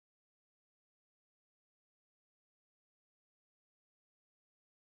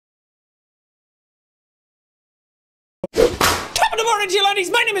Top of the morning to you laddies,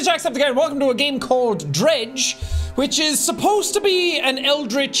 my name is JACKSEPTICEYE and welcome to a game called Dredge, which is supposed to be an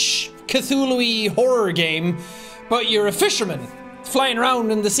eldritch Cthulhu-y horror game, but you're a fisherman flying around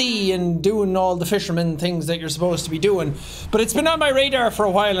in the sea and doing all the fisherman things that you're supposed to be doing. But it's been on my radar for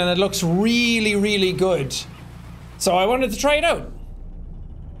a while and it looks really good. So I wanted to try it out.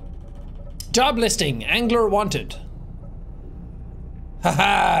 Job listing, angler wanted.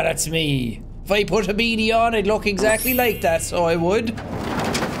 Haha, that's me. If I put a beanie on, I'd look exactly like that, so I would.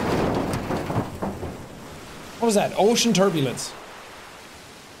 What was that? Ocean turbulence.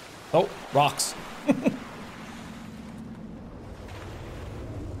 Oh, rocks.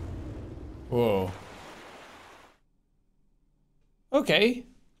 Whoa. Okay.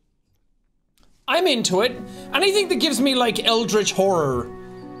 I'm into it. Anything that gives me like eldritch horror,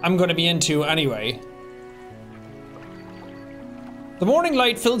 I'm gonna be into anyway. The morning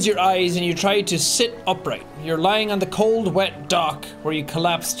light fills your eyes and you try to sit upright. You're lying on the cold, wet dock where you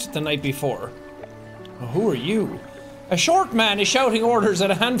collapsed the night before. Oh, who are you? A short man is shouting orders at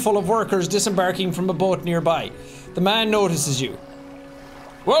a handful of workers disembarking from a boat nearby. The man notices you.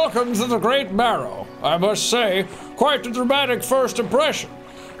 Welcome to the Great Barrow. I must say, quite a dramatic first impression.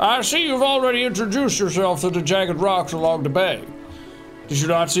 I see you've already introduced yourself to the jagged rocks along the bay. Did you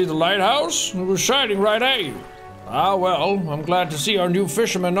not see the lighthouse? It was shining right at you. Ah well, I'm glad to see our new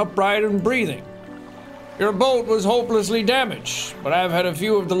fisherman upright and breathing. Your boat was hopelessly damaged, but I've had a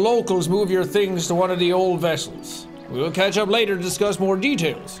few of the locals move your things to one of the old vessels. We'll catch up later to discuss more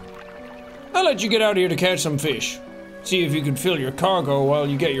details. I'll let you get out here to catch some fish. See if you can fill your cargo while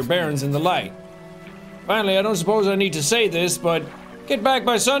you get your bearings in the light. Finally, I don't suppose I need to say this, but get back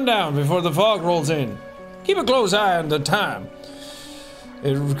by sundown before the fog rolls in. Keep a close eye on the time.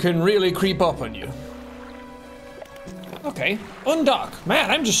 It can really creep up on you. Okay, undock.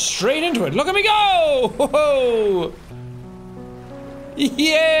 Man, I'm just straight into it. Look at me go! Whoa!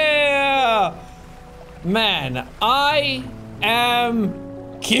 Yeah! Man, I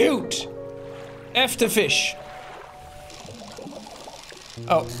am cute. F to fish.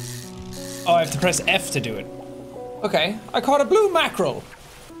 Oh. Oh, I have to press F to do it. Okay, I caught a blue mackerel.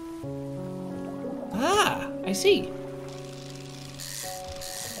 Ah, I see.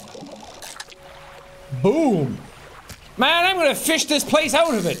 Boom. Man, I'm gonna fish this place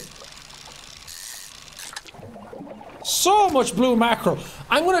out of it. So much blue mackerel.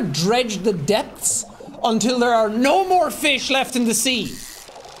 I'm gonna dredge the depths until there are no more fish left in the sea.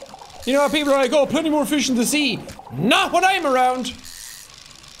 You know how people are like, oh, plenty more fish in the sea. Not when I'm around.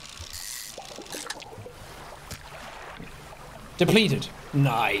 Depleted.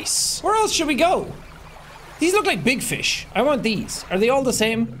 Nice. Where else should we go? These look like big fish. I want these. Are they all the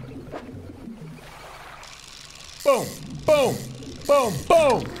same? Boom, boom, boom,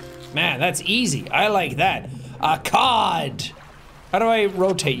 boom. Man, that's easy. I like that. A cod. How do I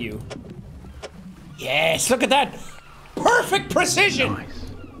rotate you? Yes, look at that. Perfect precision. Nice.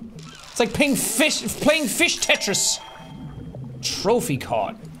 It's like playing fish Tetris. Trophy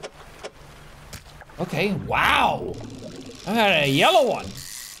cod. Okay, wow. I got a yellow one.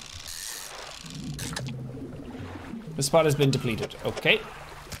 The spot has been depleted. Okay.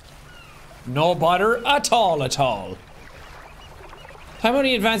 No bother at all. Time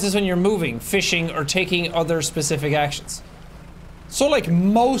only advances when you're moving, fishing, or taking other specific actions. So like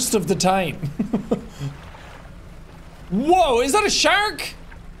most of the time. Whoa, is that a shark?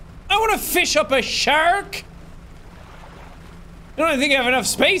 I want to fish up a shark. I don't think I have enough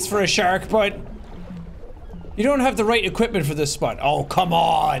space for a shark, but you don't have the right equipment for this spot. Oh, come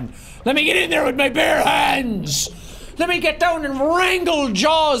on. Let me get in there with my bare hands. Let me get down and wrangle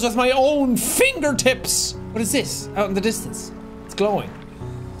jaws with my own fingertips. What is this out in the distance? It's glowing.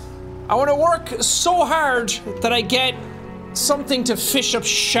 I want to work so hard that I get something to fish up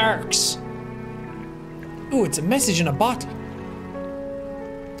sharks. Ooh, it's a message in a bottle.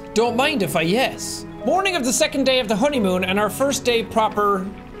 Don't mind if I yes. Morning of the second day of the honeymoon and our first day proper.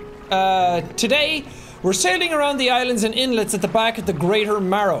 Today, we're sailing around the islands and inlets at the back of the Greater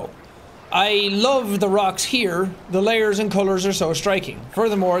Marrow. I love the rocks here. The layers and colors are so striking.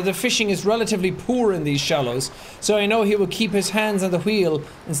 Furthermore, the fishing is relatively poor in these shallows, so I know he will keep his hands on the wheel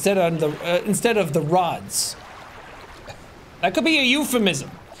instead of the rods. That could be a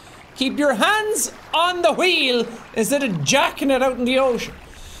euphemism. Keep your hands on the wheel instead of jacking it out in the ocean.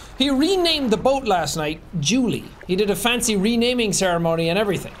 He renamed the boat last night, Julie. He did a fancy renaming ceremony and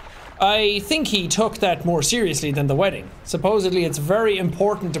everything. I think he took that more seriously than the wedding. Supposedly it's very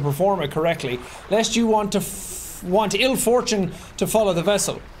important to perform it correctly, lest you want ill fortune to follow the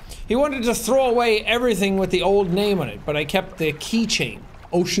vessel. He wanted to throw away everything with the old name on it, but I kept the keychain.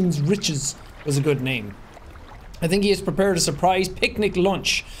 Ocean's Riches was a good name. I think he has prepared a surprise picnic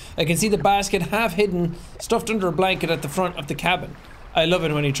lunch. I can see the basket half hidden, stuffed under a blanket at the front of the cabin. I love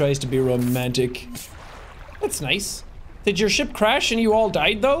it when he tries to be romantic. That's nice. Did your ship crash and you all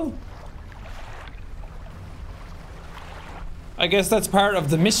died though? I guess that's part of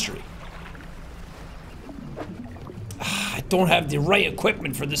the mystery. I don't have the right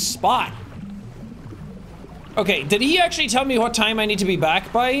equipment for this spot. Okay, did he actually tell me what time I need to be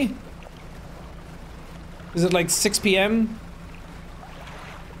back by? Is it like 6 p.m.?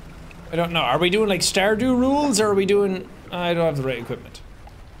 I don't know. Are we doing like Stardew rules or are we doing... I don't have the right equipment.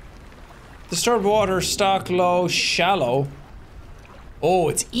 Disturbed water, stock low, shallow. Oh,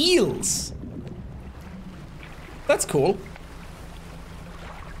 it's eels. That's cool.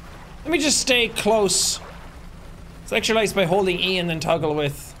 Let me just stay close. Sexualize by holding E and then toggle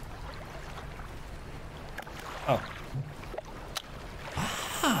with... Oh.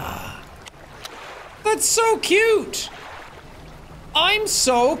 Ah. That's so cute! I'm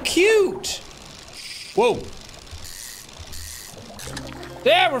so cute! Whoa.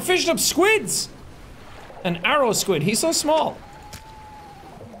 Yeah, we're fishing up squids! An arrow squid, he's so small.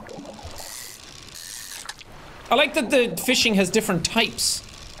 I like that the fishing has different types.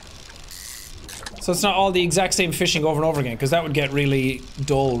 So it's not all the exact same fishing over and over again, because that would get really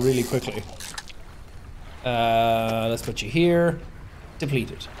dull really quickly. Let's put you here.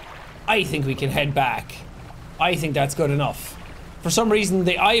 Depleted. I think we can head back. I think that's good enough. For some reason,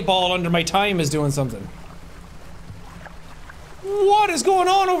 the eyeball under my time is doing something. What is going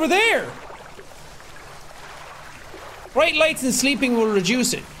on over there? Bright lights and sleeping will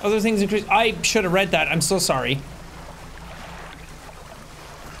reduce it. Other things increase. I should have read that. I'm so sorry.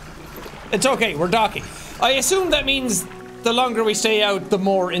 It's okay, we're docking. I assume that means the longer we stay out, the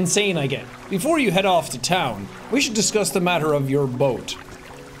more insane I get. Before you head off to town, we should discuss the matter of your boat.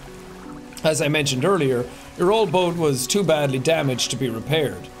 As I mentioned earlier, your old boat was too badly damaged to be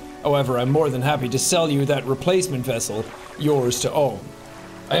repaired. However, I'm more than happy to sell you that replacement vessel, yours to own.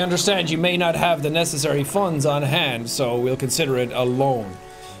 I understand you may not have the necessary funds on hand, so we'll consider it a loan.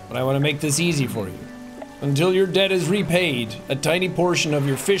 But I want to make this easy for you. Until your debt is repaid, a tiny portion of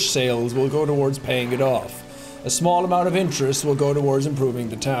your fish sales will go towards paying it off. A small amount of interest will go towards improving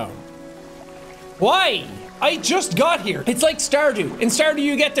the town. Why? I just got here. It's like Stardew. In Stardew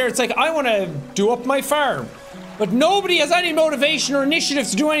you get there, it's like, I want to do up my farm. But nobody has any motivation or initiative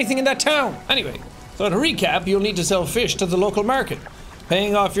to do anything in that town. Anyway, so to recap, you'll need to sell fish to the local market,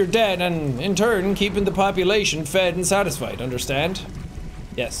 paying off your debt and, in turn, keeping the population fed and satisfied, understand?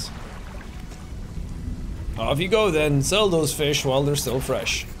 Yes. Off you go then, sell those fish while they're still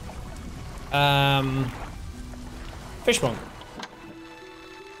fresh. Fishmonger.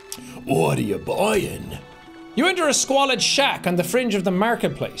 What are you buying? You enter a squalid shack on the fringe of the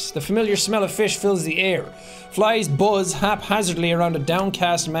marketplace. The familiar smell of fish fills the air. Flies buzz haphazardly around a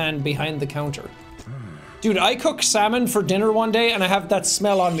downcast man behind the counter. Dude, I cooked salmon for dinner one day and I have that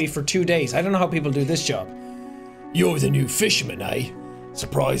smell on me for 2 days. I don't know how people do this job. You're the new fisherman, eh?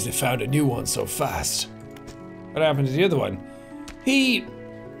 Surprised they found a new one so fast. What happened to the other one?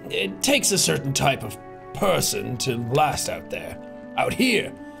 It takes a certain type of person to last out there. Out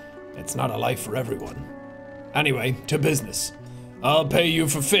here, it's not a life for everyone. Anyway, to business. I'll pay you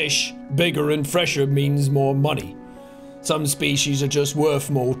for fish. Bigger and fresher means more money. Some species are just worth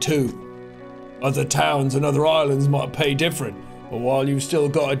more too. Other towns and other islands might pay different, but while you've still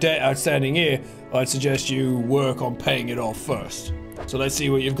got a debt outstanding here, I'd suggest you work on paying it off first. So let's see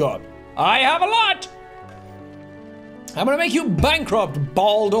what you've got. I have a lot! I'm gonna make you bankrupt,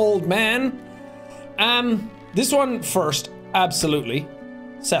 bald old man. This one first, absolutely.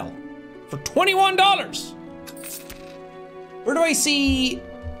 Sell. For $21! Where do I see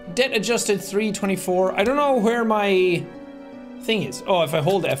debt adjusted 324? I don't know where my thing is. Oh, if I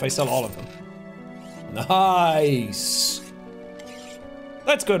hold F, I sell all of them. Nice.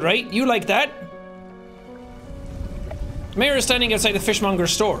 That's good, right? You like that? Mayor is standing outside the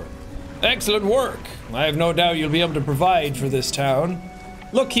fishmonger's store. Excellent work. I have no doubt you'll be able to provide for this town.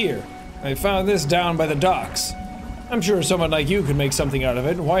 Look here. I found this down by the docks. I'm sure someone like you could make something out of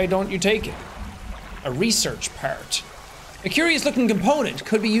it. Why don't you take it? A research part. A curious-looking component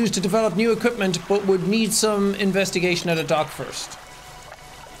could be used to develop new equipment, but would need some investigation at a dock first.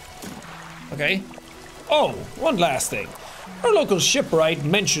 Okay. Oh, one last thing. Our local shipwright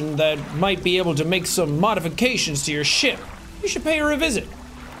mentioned that might be able to make some modifications to your ship. You should pay her a visit.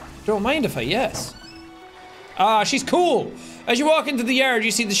 Don't mind if I yes. Ah, she's cool. As you walk into the yard,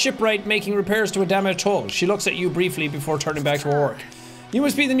 you see the shipwright making repairs to a damaged hull. She looks at you briefly before turning back to her work. You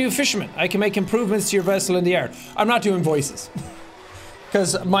must be the new fisherman. I can make improvements to your vessel in the yard. I'm not doing voices.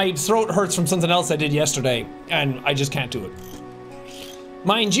 Because my throat hurts from something else I did yesterday, and I just can't do it.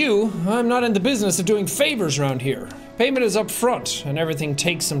 Mind you, I'm not in the business of doing favors around here. Payment is up front, and everything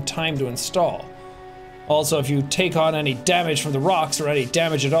takes some time to install. Also, if you take on any damage from the rocks or any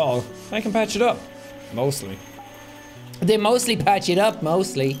damage at all, I can patch it up. Mostly. They mostly patch it up,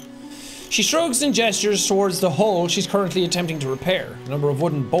 mostly. She shrugs and gestures towards the hole she's currently attempting to repair. A number of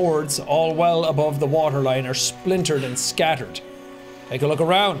wooden boards, all well above the waterline, are splintered and scattered. Take a look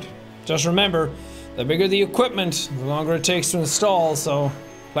around. Just remember, the bigger the equipment, the longer it takes to install, so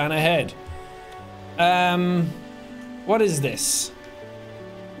plan ahead. What is this?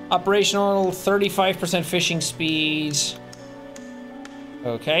 Operational 35% fishing speed.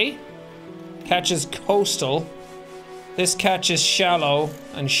 Okay. Catches coastal. This catches shallow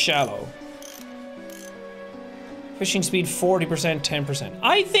and shallow. Fishing speed 40%, 10%.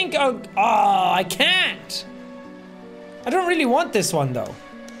 I think I can't. I don't really want this one though.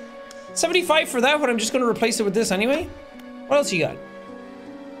 75 for that one, I'm just gonna replace it with this anyway. What else you got?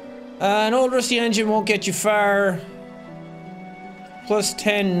 An old rusty engine won't get you far. Plus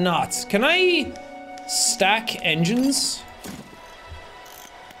 10 knots. Can I stack engines?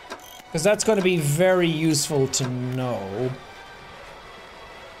 Because that's going to be very useful to know.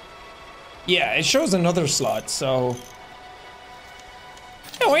 Yeah, it shows another slot, so...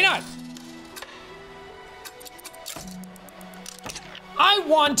 Yeah, why not? I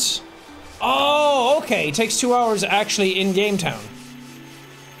want... Oh, okay. It takes 2 hours actually in Game Town.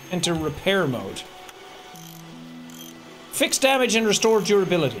 Enter repair mode. Fix damage and restore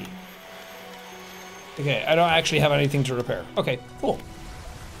durability. Okay, I don't actually have anything to repair. Okay, cool.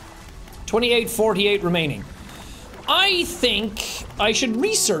 28:48 remaining. I think I should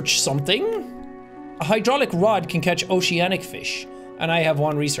research something. A hydraulic rod can catch oceanic fish, and I have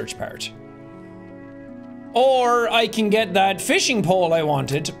one research part. Or I can get that fishing pole I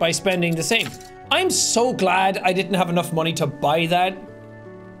wanted by spending the same. I'm so glad I didn't have enough money to buy that.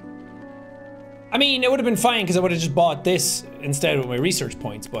 I mean, it would have been fine because I would have just bought this instead with my research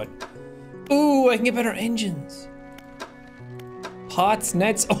points, but... Ooh, I can get better engines. Pots,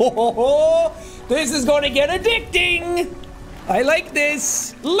 nets, oh, this is gonna get addicting! I like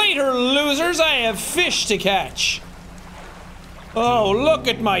this. Later, losers, I have fish to catch. Oh, look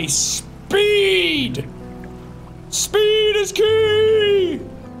at my speed! Speed is key!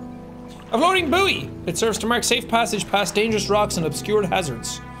 A floating buoy. It serves to mark safe passage past dangerous rocks and obscured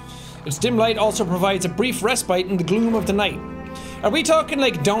hazards. Its dim light also provides a brief respite in the gloom of the night. Are we talking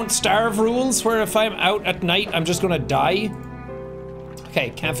like don't starve rules, where if I'm out at night, I'm just gonna die? Okay,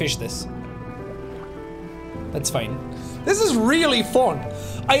 can't fish this. That's fine. This is really fun.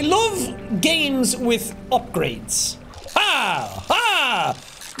 I love games with upgrades. Ha! Ha!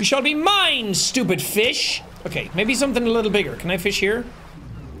 You shall be mine, stupid fish. Okay, maybe something a little bigger. Can I fish here?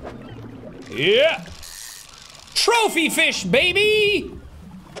 Yeah! Trophy fish, baby!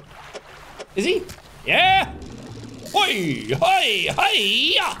 Is he? Yeah! Hoi! Hoi!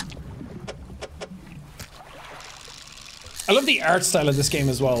 Hi! I love the art style of this game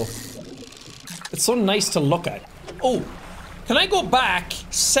as well. It's so nice to look at. Oh, can I go back,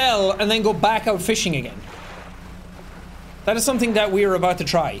 sell, and then go back out fishing again? That is something that we are about to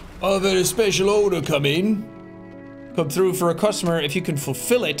try. I've had a special order come in. Come through for a customer. If you can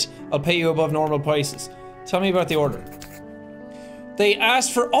fulfill it, I'll pay you above normal prices. Tell me about the order. They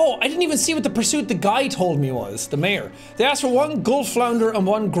asked for, oh, I didn't even see what the pursuit the guy told me was, the mayor. They asked for 1 gulf flounder and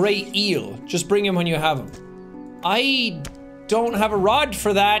 1 grey eel. Just bring him when you have him. I don't have a rod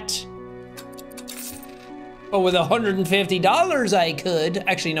for that. But with $150 I could.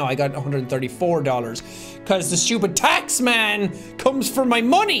 Actually, no, I got $134 because the stupid tax man comes for my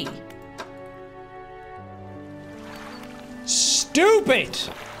money. Stupid.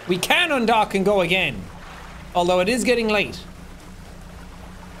 We can undock and go again. Although it is getting late.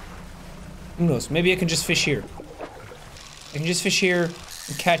 Who knows? Maybe I can just fish here. I can just fish here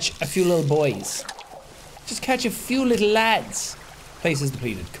and catch a few little boys. Just catch a few little lads. Place is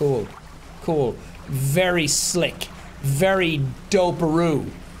depleted. Cool. Cool. Very slick. Very dope-a-roo.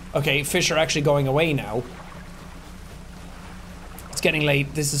 Okay, fish are actually going away now. It's getting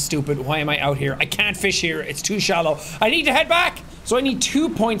late. This is stupid. Why am I out here? I can't fish here. It's too shallow. I need to head back! So I need 2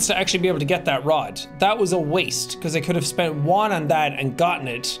 points to actually be able to get that rod. That was a waste, because I could have spent 1 on that and gotten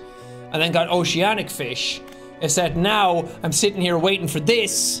it, and then got oceanic fish. Instead, now I'm sitting here waiting for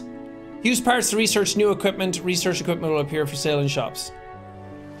this. Use parts to research new equipment. Research equipment will appear for sale in shops.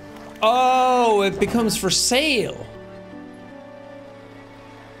 Oh, it becomes for sale.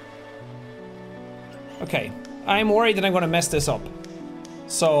 Okay, I'm worried that I'm gonna mess this up.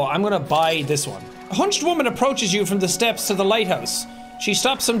 So I'm gonna buy this one. A hunched woman approaches you from the steps to the lighthouse. She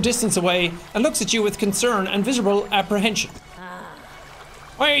stops some distance away and looks at you with concern and visible apprehension.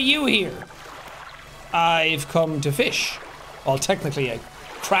 Why are you here? I've come to fish. Well, technically I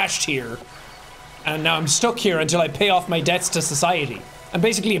crashed here and now I'm stuck here until I pay off my debts to society. I'm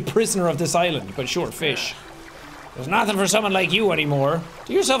basically a prisoner of this island, but sure, fish. There's nothing for someone like you anymore.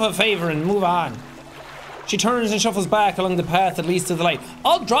 Do yourself a favor and move on. She turns and shuffles back along the path that leads to the light.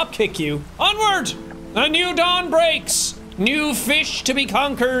 I'll drop kick you. Onward! A new dawn breaks. New fish to be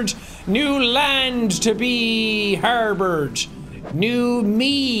conquered. New land to be harbored. New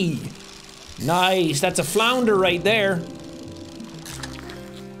me. Nice, that's a flounder right there.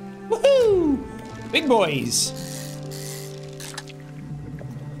 Woohoo! Big boys.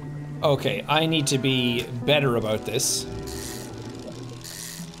 Okay, I need to be better about this.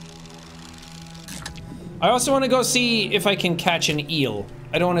 I also want to go see if I can catch an eel.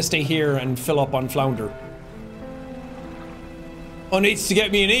 I don't want to stay here and fill up on flounder. I need to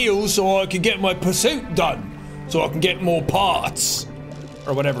get me an eel so I can get my pursuit done. So I can get more parts.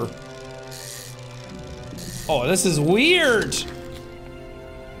 Or whatever. Oh, this is weird.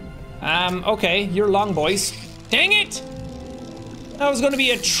 Okay, you're long, boys. Dang it! That was gonna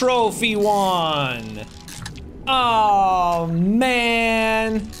be a trophy one. Oh,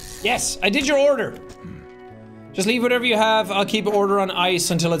 man. Yes, I did your order. Just leave whatever you have. I'll keep order on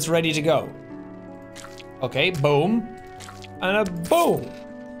ice until it's ready to go. Okay, boom. And a boom.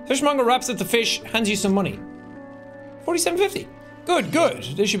 Fishmonger wraps up the fish, hands you some money. $47.50. Good, good.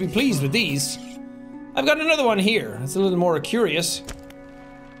 They should be pleased with these. I've got another one here. It's a little more curious.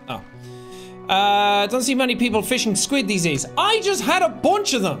 Oh. Don't see many people fishing squid these days. I just had a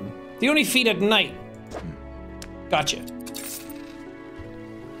bunch of them. They only feed at night. Gotcha.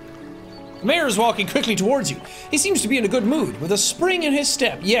 The mayor is walking quickly towards you. He seems to be in a good mood, with a spring in his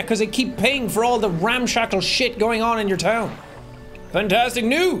step. Yeah, because they keep paying for all the ramshackle shit going on in your town. Fantastic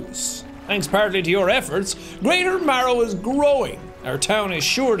news! Thanks partly to your efforts, Greater Marrow is growing. Our town is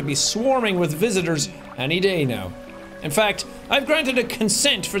sure to be swarming with visitors any day now. In fact, I've granted a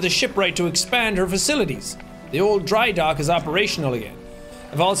consent for the shipwright to expand her facilities. The old dry dock is operational again.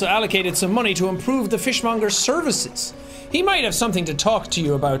 I've also allocated some money to improve the fishmonger's services. He might have something to talk to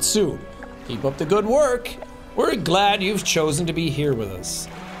you about soon. Keep up the good work. We're glad you've chosen to be here with us.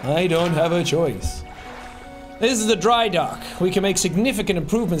 I don't have a choice. This is the dry dock. We can make significant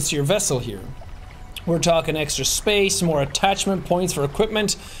improvements to your vessel here. We're talking extra space, more attachment points for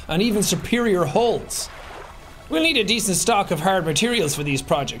equipment, and even superior hulls. We'll need a decent stock of hard materials for these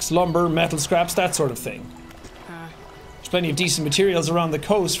projects. Lumber, metal scraps, that sort of thing. There's plenty of decent materials around the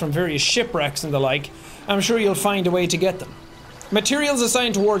coast from various shipwrecks and the like. I'm sure you'll find a way to get them. Materials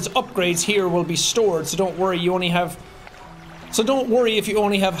assigned towards upgrades here will be stored, so don't worry if you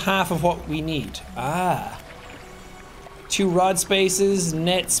only have half of what we need. Ah. 2 rod spaces,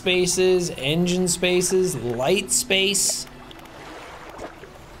 net spaces, engine spaces, light space.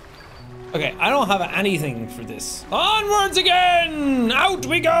 Okay, I don't have anything for this. Onwards again! Out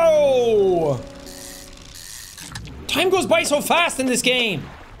we go! Time goes by so fast in this game.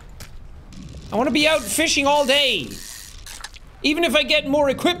 I want to be out fishing all day. Even if I get more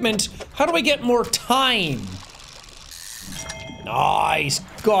equipment, how do I get more time? Nice.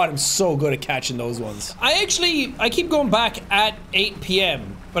 God, I'm so good at catching those ones. I keep going back at 8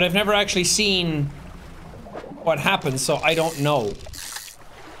 PM, but I've never actually seen what happens, so I don't know.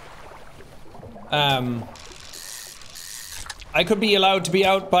 I could be allowed to be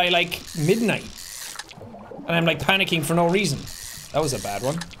out by like midnight, and I'm like panicking for no reason. That was a bad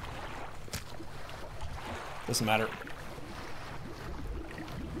one. Doesn't matter.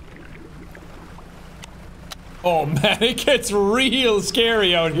 Oh man, it gets real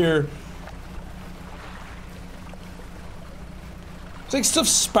scary out here. It's like stuff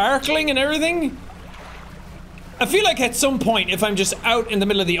sparkling and everything. I feel like at some point, if I'm just out in the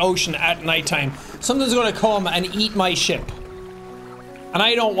middle of the ocean at nighttime, something's gonna come and eat my ship. And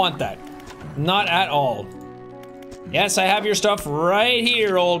I don't want that. Not at all. Yes, I have your stuff right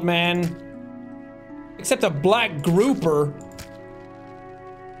here, old man. Except a black grouper.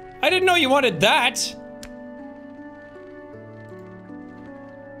 I didn't know you wanted that.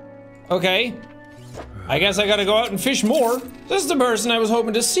 Okay. I guess I gotta go out and fish more. This is the person I was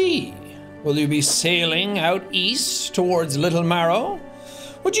hoping to see. Will you be sailing out east towards Little Marrow?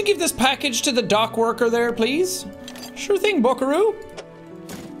 Would you give this package to the dock worker there, please? Sure thing, buckaroo.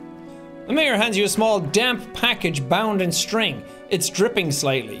 The mayor hands you a small, damp package bound in string. It's dripping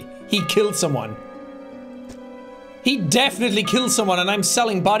slightly. He killed someone. He definitely killed someone, and I'm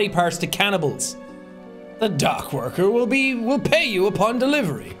selling body parts to cannibals. The dock worker will pay you upon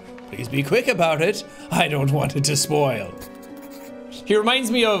delivery. Please be quick about it. I don't want it to spoil. He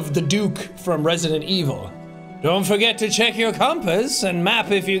reminds me of the Duke from Resident Evil. Don't forget to check your compass and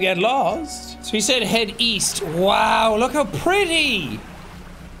map if you get lost. So he said head east. Wow, look how pretty!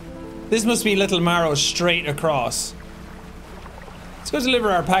 This must be Little Marrow straight across. Let's go deliver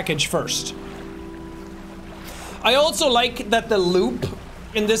our package first. I also like that the loop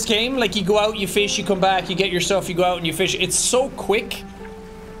in this game, like you go out, you fish, you come back, you get your stuff, you go out and you fish. It's so quick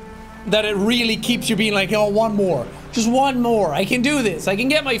that it really keeps you being like, oh, one more. Just one more. I can do this. I can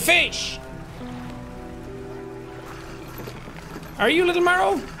get my fish. Are you Little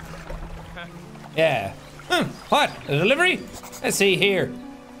Marrow? Yeah. What? A delivery? Let's see here.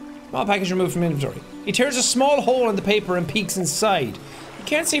 Small package removed from inventory. He tears a small hole in the paper and peeks inside. You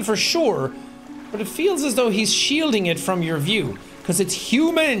can't say for sure, but it feels as though he's shielding it from your view, because it's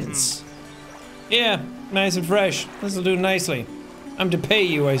humans. Yeah, nice and fresh. This'll do nicely. I'm to pay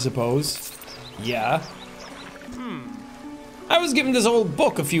you, I suppose. Yeah. I was given this old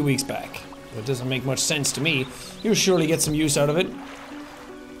book a few weeks back. It doesn't make much sense to me. You'll surely get some use out of it.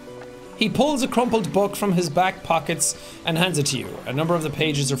 He pulls a crumpled book from his back pockets and hands it to you. A number of the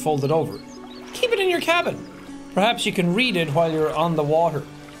pages are folded over. Keep it in your cabin. Perhaps you can read it while you're on the water.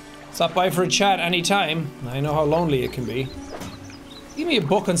 Stop by for a chat anytime. I know how lonely it can be. Give me a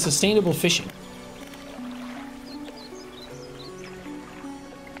book on sustainable fishing.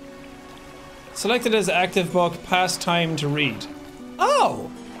 Selected as active book, past time to read.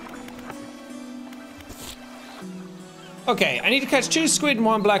 Oh! Okay, I need to catch 2 squid and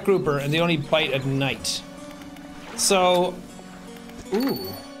 1 black grouper, and they only bite at night. So... Ooh.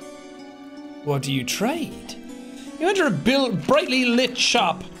 What do you trade? You enter a brightly lit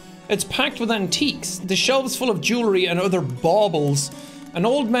shop. It's packed with antiques. The shelves full of jewelry and other baubles. An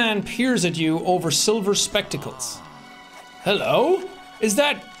old man peers at you over silver spectacles. Hello? Is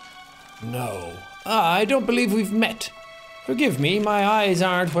that... No. I don't believe we've met. Forgive me, my eyes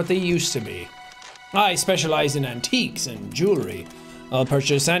aren't what they used to be. I specialize in antiques and jewelry. I'll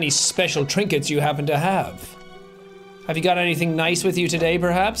purchase any special trinkets you happen to have. Have you got anything nice with you today,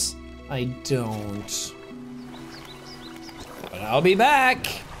 perhaps? I don't. But I'll be back.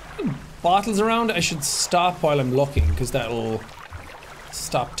 Bottles around? I should stop while I'm looking, because that'll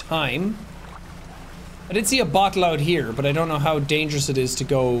stop time. I did see a bottle out here, but I don't know how dangerous it is to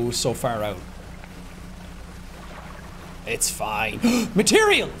go so far out. It's fine.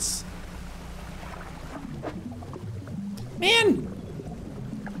 Materials! Man!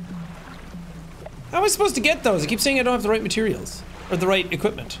 How am I supposed to get those? I keep saying I don't have the right materials. Or the right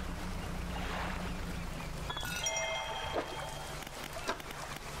equipment.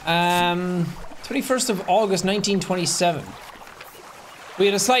 Um, 21st of August 1927. We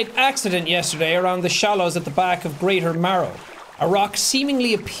had a slight accident yesterday around the shallows at the back of Greater Marrow. A rock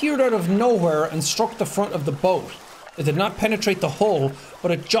seemingly appeared out of nowhere and struck the front of the boat. It did not penetrate the hull, but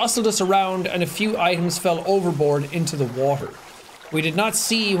it jostled us around and a few items fell overboard into the water. We did not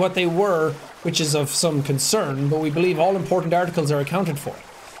see what they were, which is of some concern, but we believe all important articles are accounted for.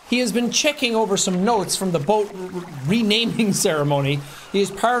 He has been checking over some notes from the boat renaming ceremony. He is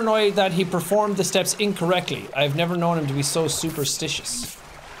paranoid that he performed the steps incorrectly. I've never known him to be so superstitious.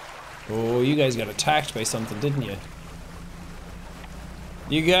 Oh, you guys got attacked by something, didn't you?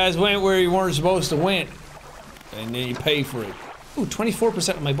 You guys went where you weren't supposed to went. And then you pay for it. Ooh,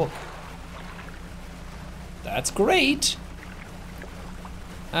 24% of my book. That's great.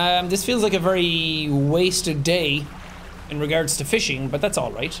 This feels like a very wasted day in regards to fishing, but that's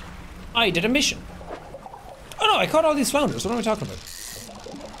all right. I did a mission. Oh no, I caught all these flounders. What am I talking about?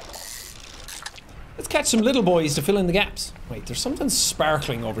 Let's catch some little boys to fill in the gaps. Wait, there's something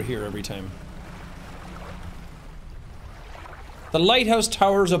sparkling over here every time. The lighthouse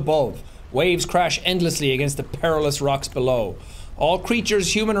towers above. Waves crash endlessly against the perilous rocks below. All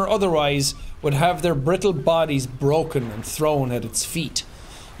creatures, human or otherwise, would have their brittle bodies broken and thrown at its feet.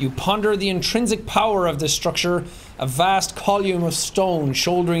 You ponder the intrinsic power of this structure, a vast column of stone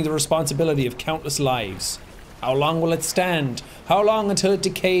shouldering the responsibility of countless lives. How long will it stand? How long until it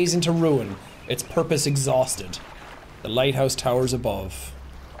decays into ruin, its purpose exhausted? The lighthouse towers above.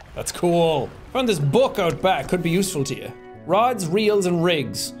 That's cool. Found this book out back, could be useful to you. Rods, reels, and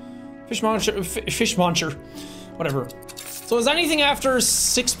rigs. Fish muncher, whatever. So is anything after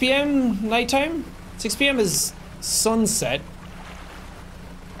 6 p.m. nighttime? 6 p.m. is sunset.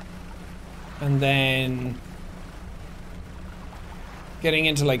 And then getting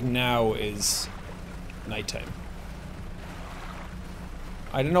into like now is nighttime.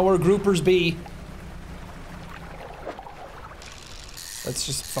 I don't know where groupers be. That's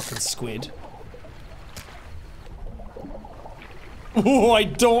just fucking squid. Oh, I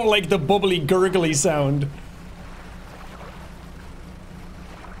don't like the bubbly, gurgly sound.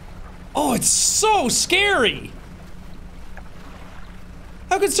 it's so scary!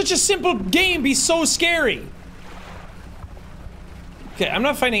 How could such a simple game be so scary? Okay, I'm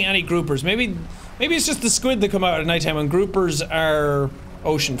not finding any groupers. Maybe it's just the squid that come out at nighttime, and groupers are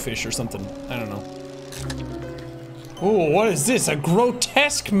ocean fish or something. I don't know. Oh, what is this? A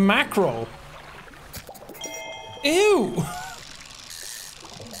grotesque mackerel. Ew!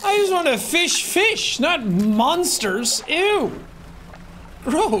 I just want to fish, not monsters. Ew!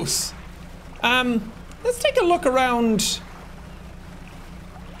 Gross. Let's take a look around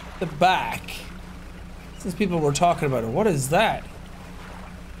the back. Since people were talking about it. What is that?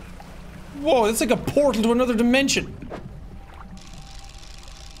 Whoa, that's like a portal to another dimension.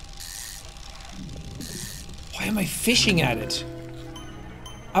 Why am I fishing at it?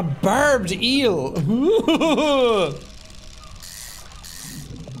 A barbed eel.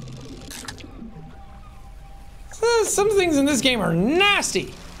 Some things in this game are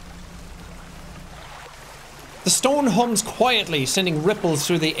nasty. The stone hums quietly, sending ripples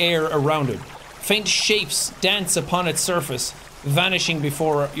through the air around it. Faint shapes dance upon its surface, vanishing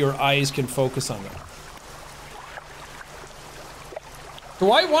before your eyes can focus on them.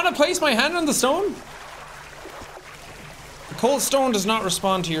 Do I want to place my hand on the stone? The cold stone does not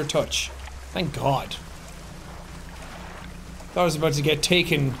respond to your touch. Thank God. Thought I was about to get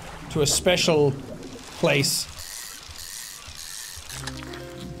taken to a special place.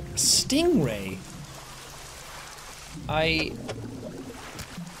 A stingray.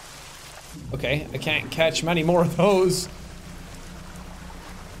 Okay, I can't catch many more of those.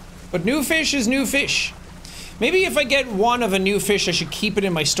 But new fish is new fish. Maybe if I get one of a new fish, I should keep it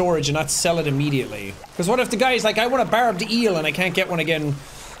in my storage and not sell it immediately. Because what if the guy's like, I want a barbed eel and I can't get one again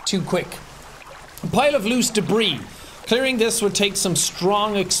too quick? A pile of loose debris. Clearing this would take some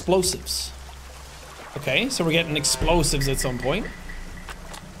strong explosives. Okay, so we're getting explosives at some point.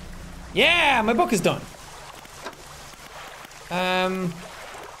 Yeah, my book is done.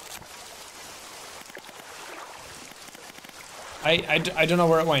 I don't know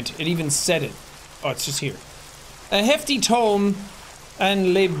where it went. It even said it. Oh, it's just here. A hefty tome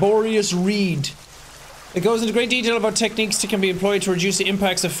and laborious read. It goes into great detail about techniques that can be employed to reduce the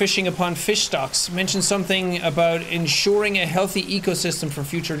impacts of fishing upon fish stocks. Mentions something about ensuring a healthy ecosystem for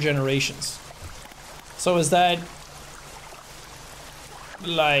future generations. So is that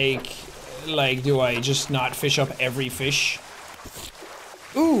like do I just not fish up every fish?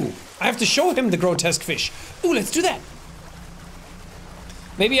 Ooh, I have to show him the grotesque fish. Ooh, let's do that.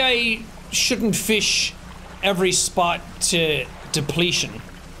 Maybe I shouldn't fish every spot to depletion,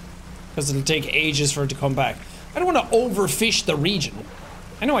 because it'll take ages for it to come back. I don't want to overfish the region.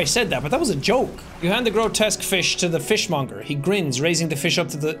 I know I said that, but that was a joke. You hand the grotesque fish to the fishmonger. He grins, raising the fish up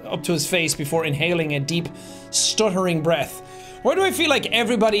to his face before inhaling a deep, stuttering breath. Why do I feel like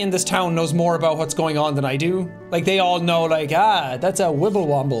everybody in this town knows more about what's going on than I do? Like they all know, like, ah, that's a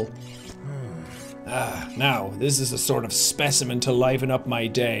wibble-wobble. Ah, now, this is a sort of specimen to liven up my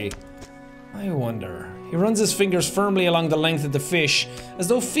day. I wonder. He runs his fingers firmly along the length of the fish, as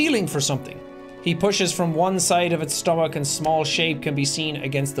though feeling for something. He pushes from one side of its stomach and small shape can be seen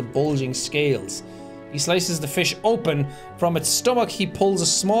against the bulging scales. He slices the fish open. From its stomach he pulls a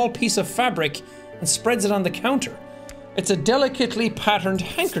small piece of fabric and spreads it on the counter. It's a delicately patterned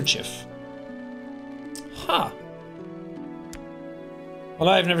handkerchief. Huh. Well,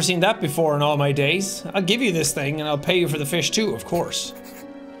 I've never seen that before in all my days. I'll give you this thing and I'll pay you for the fish too, of course.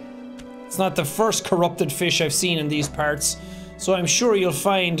 It's not the first corrupted fish I've seen in these parts, so I'm sure you'll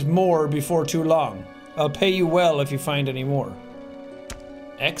find more before too long. I'll pay you well if you find any more.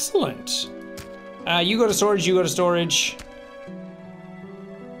 Excellent. You go to storage, you go to storage.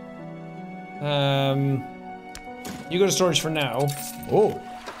 You go to storage for now. Oh.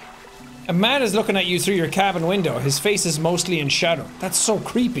 A man is looking at you through your cabin window. His face is mostly in shadow. That's so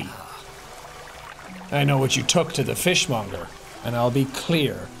creepy. I know what you took to the fishmonger, and I'll be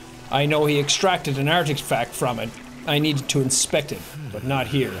clear. I know he extracted an artifact from it. I needed to inspect it, but not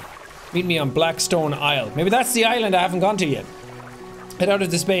here. Meet me on Blackstone Isle. Maybe that's the island I haven't gone to yet. Head out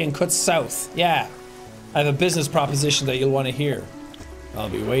of this bay and cut south. Yeah. I have a business proposition that you'll want to hear. I'll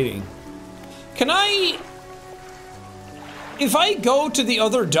be waiting. Can I... If I go to the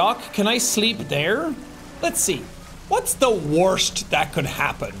other dock, can I sleep there? Let's see. What's the worst that could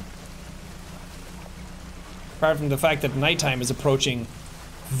happen? Apart from the fact that nighttime is approaching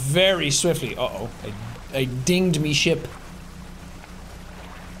very swiftly. Uh-oh. I dinged me ship.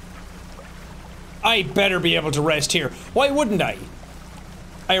 I better be able to rest here. Why wouldn't I?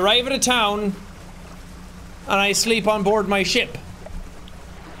 I arrive at a town and I sleep on board my ship.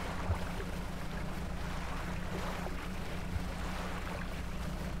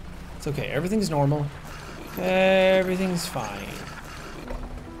 It's okay. Everything's normal. Everything's fine.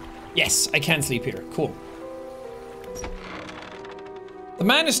 Yes, I can sleep here. Cool. The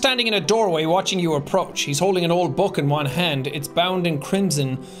man is standing in a doorway watching you approach. He's holding an old book in one hand. It's bound in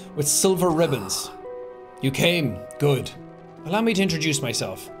crimson with silver ribbons. You came. Good. Allow me to introduce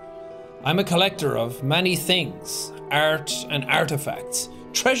myself. I'm a collector of many things. Art and artifacts.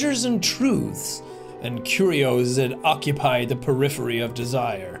 Treasures and truths. And curios that occupy the periphery of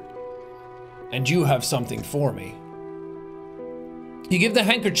desire. And you have something for me. You give the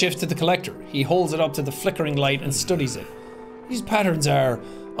handkerchief to the collector. He holds it up to the flickering light and studies it. These patterns are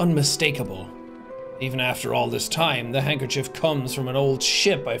unmistakable. Even after all this time, the handkerchief comes from an old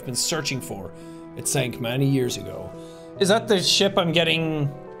ship I've been searching for. It sank many years ago. Is that the ship I'm getting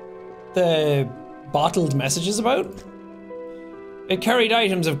the bottled messages about? It carried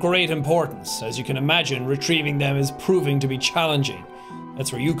items of great importance. As you can imagine, retrieving them is proving to be challenging.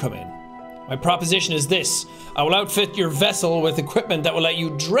 That's where you come in. My proposition is this. I will outfit your vessel with equipment that will let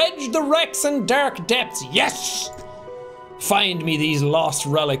you dredge the wrecks and dark depths. Yes! Find me these lost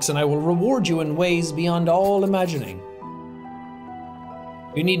relics and I will reward you in ways beyond all imagining.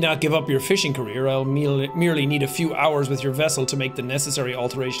 You need not give up your fishing career. I'll merely need a few hours with your vessel to make the necessary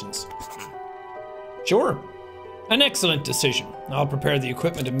alterations. Sure. An excellent decision. I'll prepare the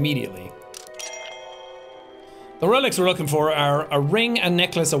equipment immediately. The relics we're looking for are a ring, a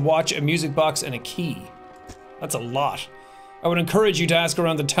necklace, a watch, a music box, and a key. That's a lot. I would encourage you to ask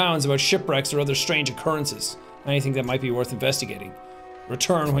around the towns about shipwrecks or other strange occurrences. Anything that might be worth investigating.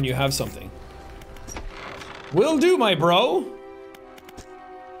 Return when you have something. Will do, my bro.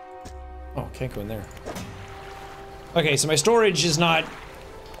 Oh, can't go in there. Okay, so my storage is not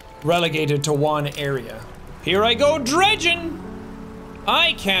relegated to one area. Here I go dredging.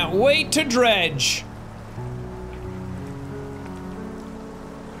 I can't wait to dredge.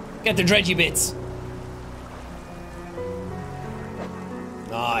 Get the dredgy bits.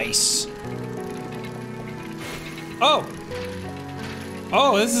 Nice. Oh.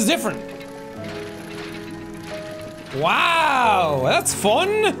 Oh, this is different. Wow, that's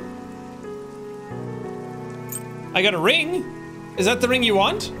fun. I got a ring. Is that the ring you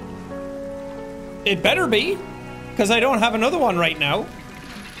want? It better be, because I don't have another one right now.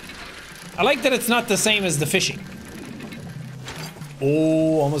 I like that it's not the same as the fishing.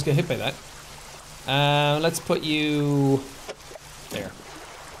 Oh, almost got hit by that. Let's put you there.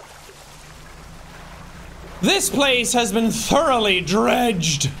 This place has been thoroughly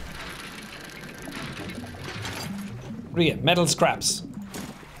dredged. What do you get? Metal scraps.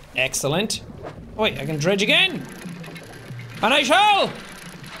 Excellent. Oh wait, I can dredge again. And I shall.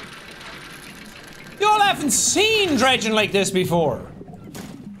 Y'all haven't seen dredging like this before.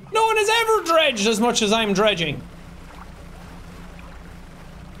 No one has ever dredged as much as I'm dredging.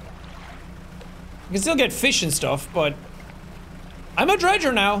 You can still get fish and stuff, but I'm a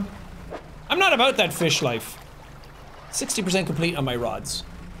dredger now. I'm not about that fish life. 60% complete on my rods.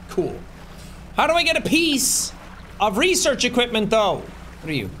 Cool. How do I get a piece of research equipment, though? What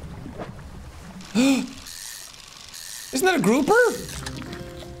are you? Isn't that a grouper?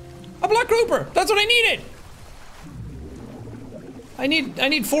 A black grouper. That's what I needed. I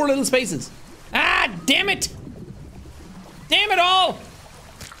need 4 little spaces. Ah, damn it. Damn it all.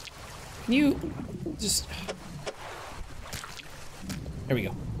 Can you just... There we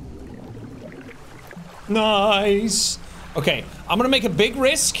go. Nice. Okay, I'm gonna make a big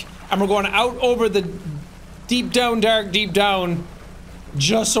risk, and we're going out over the deep down, dark deep down,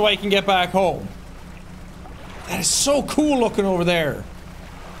 just so I can get back home. That is so cool looking over there.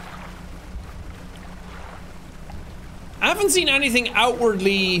 I haven't seen anything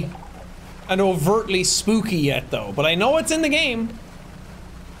outwardly and overtly spooky yet, though, but I know it's in the game.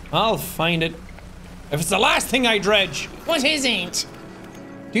 I'll find it. If it's the last thing I dredge. What isn't?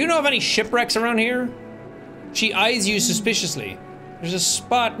 Do you know of any shipwrecks around here? She eyes you suspiciously. There's a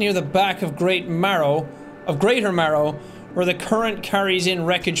spot near the back of Greater Marrow, where the current carries in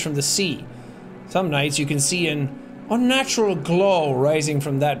wreckage from the sea. Some nights you can see an unnatural glow rising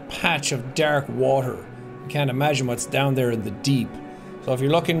from that patch of dark water. You can't imagine what's down there in the deep. So if you're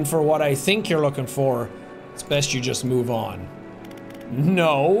looking for what I think you're looking for, it's best you just move on.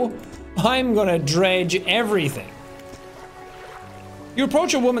 No, I'm gonna dredge everything. You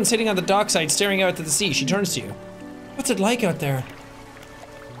approach a woman sitting on the dockside staring out at the sea. She turns to you. What's it like out there?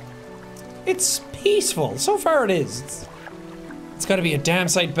 It's peaceful. So far it is. It's gotta be a damn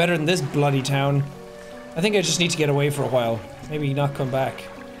sight better than this bloody town. I think I just need to get away for a while. Maybe not come back.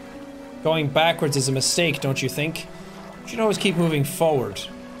 Going backwards is a mistake, don't you think? You should always keep moving forward.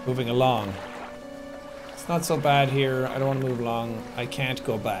 Moving along. It's not so bad here. I don't want to move along. I can't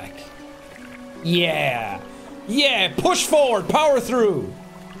go back. Yeah! Yeah! Push forward! Power through!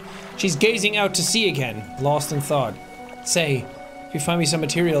 She's gazing out to sea again, lost in thought. Say, if you find me some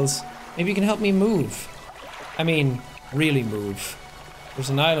materials, maybe you can help me move. I mean, really move. There's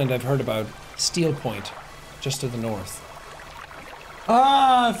an island I've heard about, Steel Point, just to the north.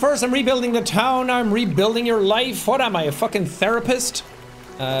 First I'm rebuilding the town, now I'm rebuilding your life. What am I, a fucking therapist?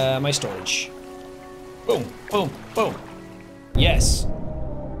 My storage. Boom, boom, boom. Yes.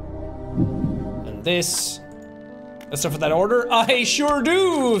 And this. That's stuff for that order? I sure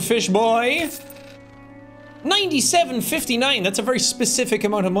do, fish boy. 97.59, that's a very specific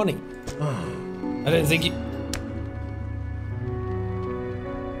amount of money. I didn't think you...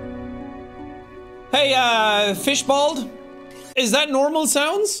 Hey, Fishbald? Is that normal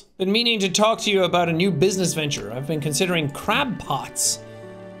sounds? Been meaning to talk to you about a new business venture. I've been considering crab pots.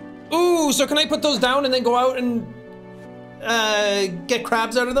 Ooh, so can I put those down and then go out and get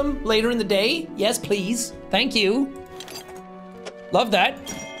crabs out of them later in the day? Yes, please. Thank you. Love that.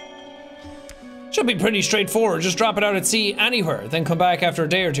 Should be pretty straightforward. Just drop it out at sea anywhere, then come back after a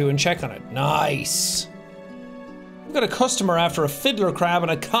day or two and check on it. Nice. I've got a customer after a fiddler crab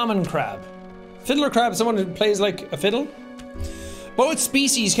and a common crab. Fiddler crab, someone who plays like a fiddle? Both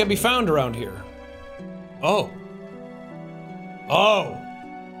species can be found around here. Oh. Oh.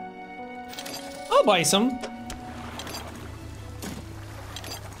 I'll buy some.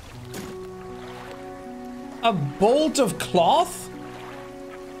 A bolt of cloth?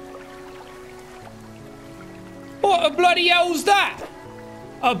 What a bloody hell's that?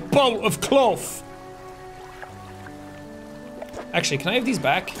 A bolt of cloth. Actually, can I have these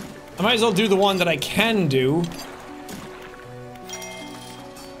back? I might as well do the one that I can do.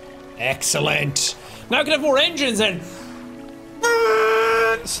 Excellent. Now I can have more engines and...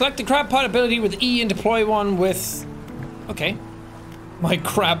 Select the crab pot ability with E and deploy one with... Okay. My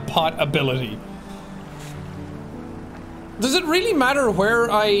crab pot ability. Does it really matter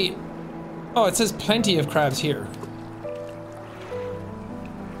where I... Oh, it says plenty of crabs here.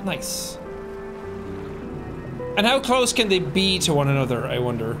 Nice. And how close can they be to one another, I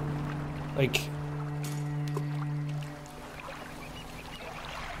wonder? Like...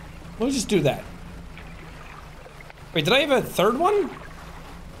 We'll just do that. Wait, did I have a third one?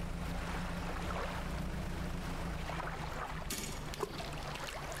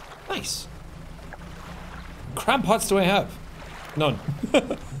 Nice. Crab pots do I have? None.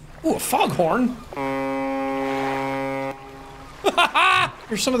 Ooh, a foghorn.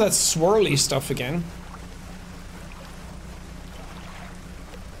 Here's some of that swirly stuff again.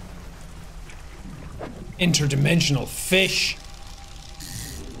 Interdimensional fish.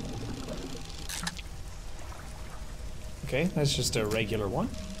 Okay, that's just a regular one.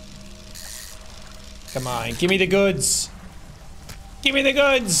 Come on, give me the goods. Give me the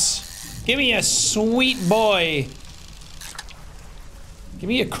goods. Give me a sweet boy. Give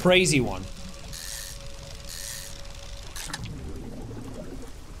me a crazy one.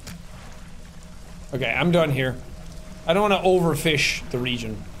 Okay, I'm done here. I don't want to overfish the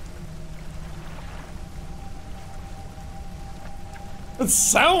region. The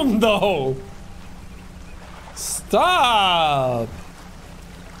sound though! Stop!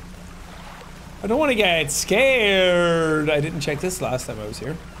 I don't want to get scared. I didn't check this last time I was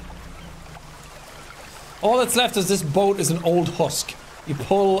here. All that's left is this boat is an old husk. You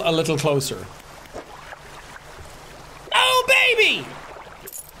pull a little closer. Oh baby!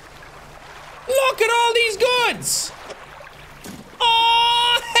 Look at all these goods!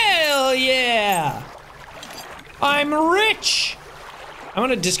 Oh hell yeah! I'm rich! I'm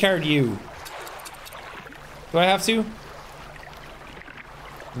gonna discard you. Do I have to?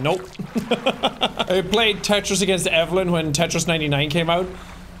 Nope. I played Tetris against Evelyn when Tetris 99 came out,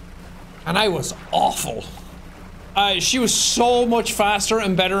 and I was awful. She was so much faster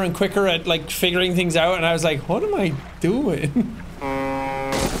and better and quicker at like figuring things out, and I was like, what am I doing?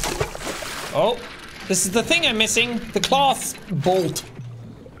 Oh, this is the thing I'm missing, the cloth bolt.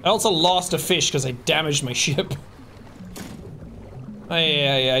 I also lost a fish because I damaged my ship.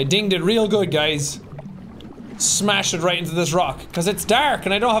 I dinged it real good, guys. Smashed it right into this rock because it's dark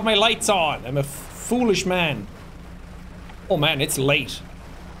and I don't have my lights on. I'm a foolish man. Oh man, it's late.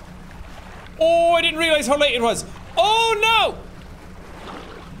 Oh, I didn't realize how late it was. Oh no!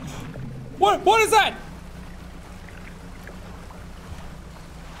 What is that?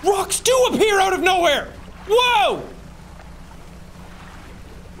 Rocks do appear out of nowhere! Whoa!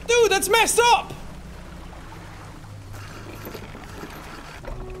 Dude, that's messed up!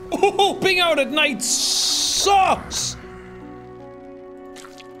 Oh, being out at night sucks!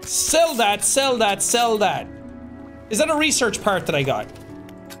 Sell that, sell that, sell that. Is that a research part that I got?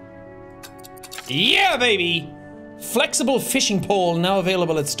 Yeah, baby! Flexible fishing pole now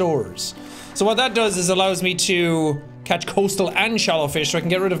available at stores. So what that does is allows me to catch coastal and shallow fish so I can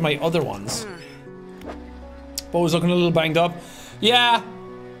get rid of my other ones. Bow's looking a little banged up. Yeah.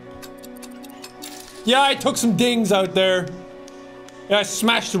 Yeah, I took some dings out there. Yeah, I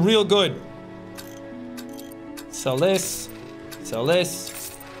smashed it real good. Sell this. Sell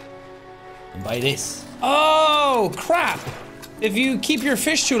this. And buy this. Oh, crap. If you keep your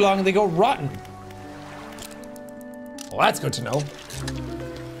fish too long, they go rotten. Well, that's good to know.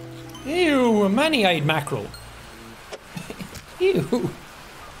 Ew, a many-eyed mackerel. Ew.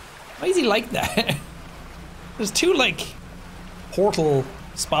 Why is he like that? There's two, like, portal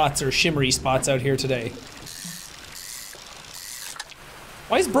spots or shimmery spots out here today.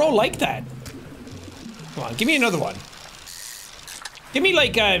 Why is bro like that? Come on, give me another one. Give me,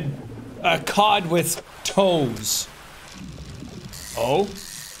 like, a cod with toes. Oh?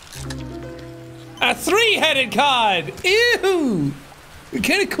 A three-headed cod! Ew!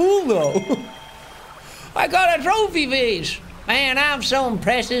 Kinda cool, though. I got a trophy fish! Man, I'm so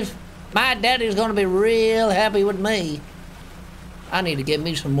impressive. My daddy's gonna be real happy with me. I need to get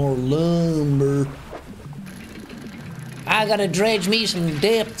me some more lumber. I gotta dredge me some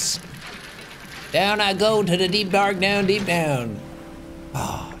depths. Down I go to the deep dark down, deep down.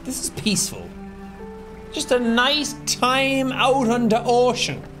 Ah, this is peaceful. Just a nice time out on the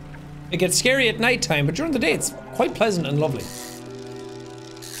ocean. It gets scary at nighttime, but during the day it's quite pleasant and lovely.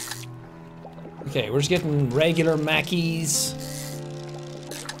 Okay, we're just getting regular mackies.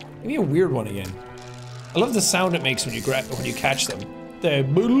 Give me a weird one again. I love the sound it makes when you catch them. The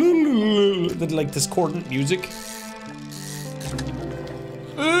like discordant music.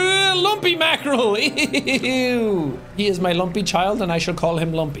 Lumpy mackerel! Ew. He is my lumpy child and I shall call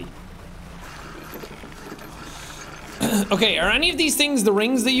him Lumpy. Okay, are any of these things the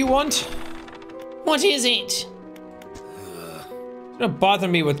rings that you want? What is it? Don't bother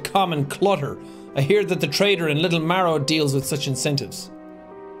me with common clutter. I hear that the trader in Little Marrow deals with such incentives.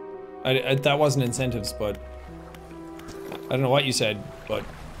 That wasn't incentives, but I don't know what you said, but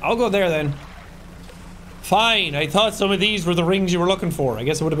I'll go there then. Fine, I thought some of these were the rings you were looking for. I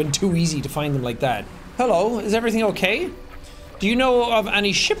guess it would have been too easy to find them like that. Hello, is everything okay? Do you know of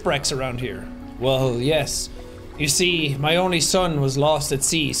any shipwrecks around here? Well, yes. You see, my only son was lost at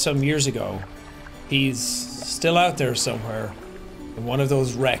sea some years ago. He's still out there somewhere, in one of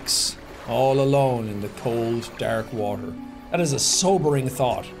those wrecks, all alone in the cold, dark water. That is a sobering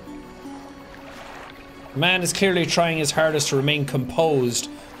thought. The man is clearly trying his hardest to remain composed,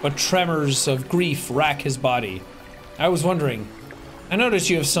 but tremors of grief rack his body. I was wondering, I noticed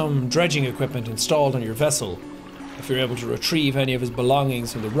you have some dredging equipment installed on your vessel. If you're able to retrieve any of his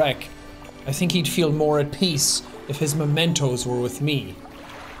belongings from the wreck, I think he'd feel more at peace if his mementos were with me.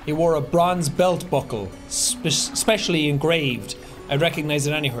 He wore a bronze belt buckle, specially engraved. I'd recognize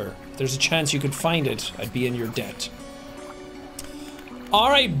it anywhere. If there's a chance you could find it, I'd be in your debt.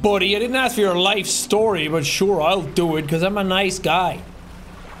 Alright, buddy, I didn't ask for your life story, but sure, I'll do it, because I'm a nice guy.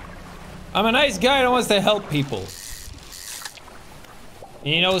 I'm a nice guy that wants to help people.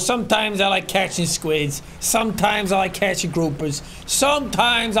 You know, sometimes I like catching squids, sometimes I like catching groupers,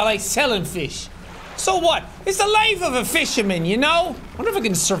 sometimes I like selling fish. So what? It's the life of a fisherman, you know? I wonder if I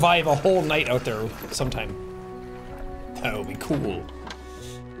can survive a whole night out there sometime. That would be cool.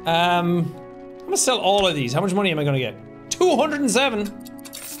 I'm gonna sell all of these. How much money am I gonna get? 207.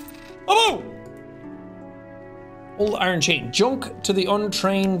 Oh! Old iron chain. Junk to the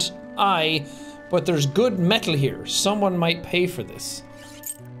untrained eye, but there's good metal here. Someone might pay for this.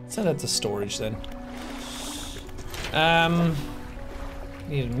 Send that to storage then.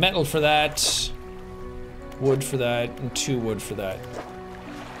 Need metal for that, wood for that, and 2 wood for that.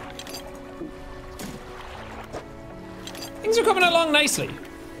 Things are coming along nicely.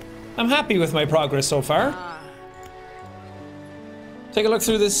 I'm happy with my progress so far. Take a look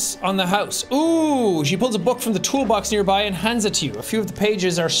through this on the house. Ooh, she pulls a book from the toolbox nearby and hands it to you. A few of the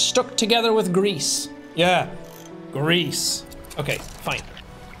pages are stuck together with grease. Yeah, grease. Okay, fine.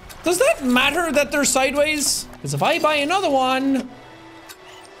 Does that matter that they're sideways? Because if I buy another one,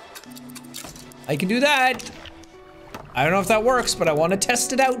 I can do that. I don't know if that works, but I want to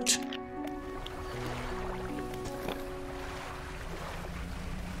test it out.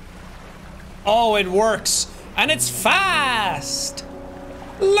 Oh, it works. And it's fast.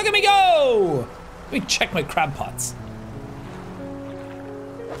 Look at me go. Let me check my crab pots.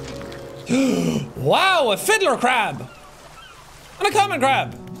 Wow, a fiddler crab. And a common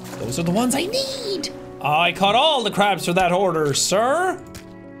crab. Those are the ones I need. I caught all the crabs for that order, sir.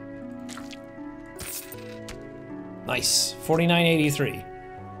 Nice. 49.83.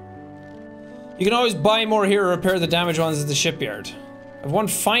 You can always buy more here or repair the damaged ones at the shipyard. I have one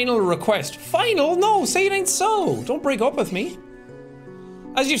final request. Final? No, say it ain't so. Don't break up with me.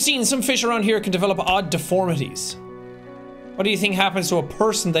 As you've seen, some fish around here can develop odd deformities. What do you think happens to a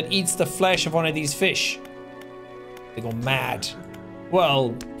person that eats the flesh of one of these fish? They go mad.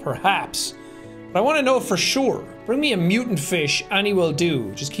 Well, perhaps. But I want to know for sure. Bring me a mutant fish, any will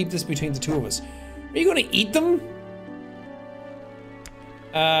do. Just keep this between the two of us. Are you going to eat them?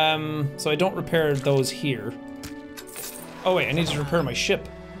 So I don't repair those here. Oh wait, I need to repair my ship.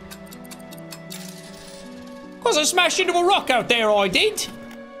 'Cause I smashed into a rock out there, I did.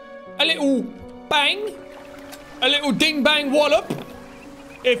 A little bang. A little ding bang wallop.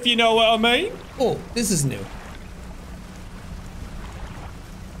 If you know what I mean. Oh, this is new.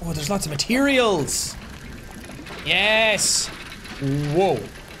 Oh, there's lots of materials. Yes. Whoa.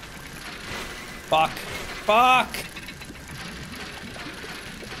 Fuck. Fuck.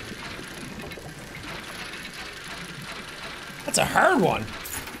 That's a hard one.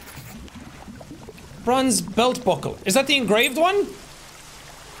 Bronze belt buckle. Is that the engraved one?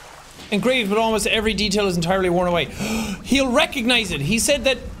 Engraved, but almost every detail is entirely worn away. He'll recognize it. He said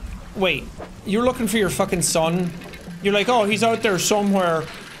that... Wait, you're looking for your fucking son? You're like, oh, he's out there somewhere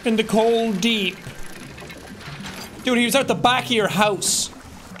in the cold deep. Dude, he was out the back of your house.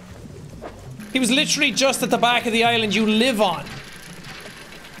 He was literally just at the back of the island you live on.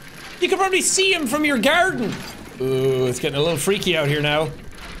 You can probably see him from your garden. Ooh, it's getting a little freaky out here now.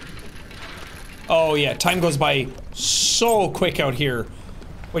 Oh yeah, time goes by so quick out here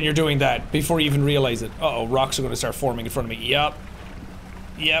when you're doing that before you even realize it. Uh-oh, rocks are gonna start forming in front of me. Yep.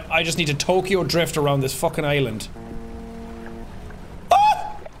 Yep, I just need to Tokyo drift around this fucking island.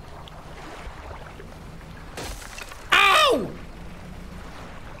 Ah! Ow!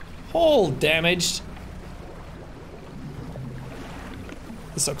 Hole damaged.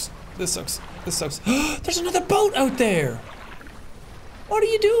 This sucks. This sucks. This sucks. There's another boat out there! What are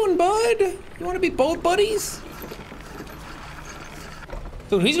you doing, bud? You wanna be boat buddies?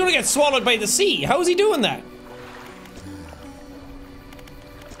 Dude, he's gonna get swallowed by the sea. How is he doing that?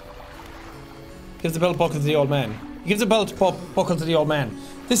 Gives the belt buckle to the old man. He gives the belt buckle to the old man.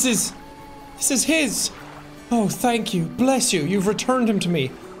 This is his. Oh, thank you. Bless you. You've returned him to me.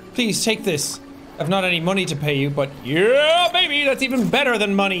 Please take this. I've not any money to pay you, but yeah, baby, that's even better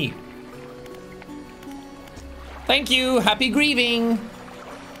than money. Thank you. Happy grieving.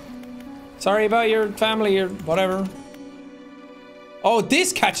 Sorry about your family or whatever. Oh,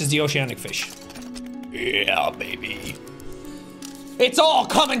 this catches the oceanic fish. Yeah, baby. It's all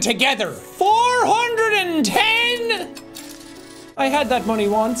coming together. 410. I had that money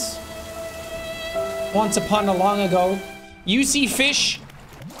once. Once upon a long ago. You see fish,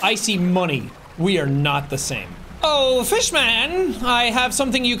 I see money. We are not the same. Oh, fishman, I have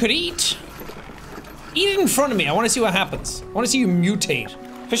something you could eat. Eat it in front of me. I want to see what happens. I want to see you mutate.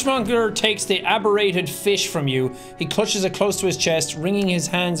 Fishmonger takes the aberrated fish from you. He clutches it close to his chest, wringing his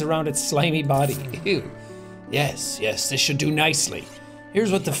hands around its slimy body. Ew. Yes, yes, this should do nicely. Here's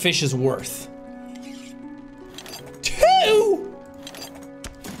what the fish is worth. 2!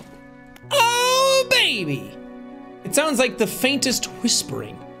 Oh, baby! It sounds like the faintest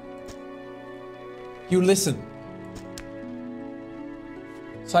whispering. You listen.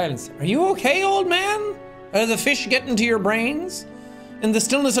 Silence. Are you okay, old man? Are the fish getting to your brains? In the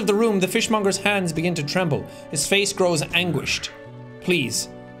stillness of the room, the fishmonger's hands begin to tremble. His face grows anguished. Please,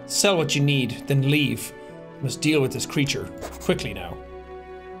 sell what you need, then leave. I must deal with this creature. Quickly now.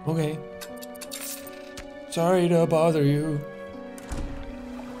 Okay. Sorry to bother you.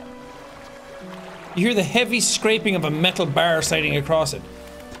 You hear the heavy scraping of a metal bar sliding across it.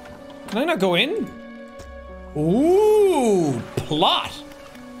 Can I not go in? Ooh, plot.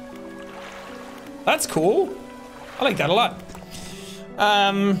 That's cool. I like that a lot.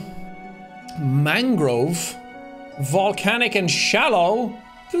 Mangrove, volcanic and shallow.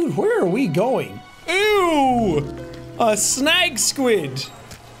 Dude, where are we going? Ew! A snag squid.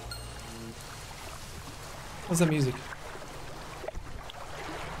 What's that music?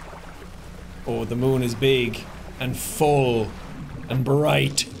 Oh, the moon is big and full and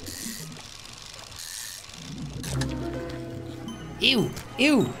bright. Ew,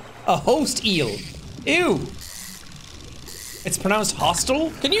 ew, a host eel. Ew. It's pronounced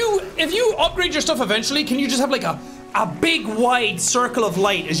hostile? Can you, if you upgrade your stuff eventually, can you just have like a big wide circle of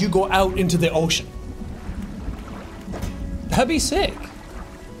light as you go out into the ocean? That'd be sick.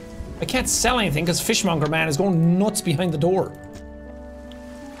 I can't sell anything because Fishmonger Man is going nuts behind the door.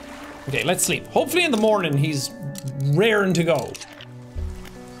 Okay, let's sleep. Hopefully in the morning he's raring to go.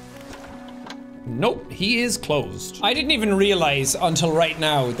 Nope, he is closed. I didn't even realize until right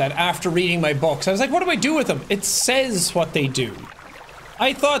now that after reading my books, I was like, what do I do with them? It says what they do.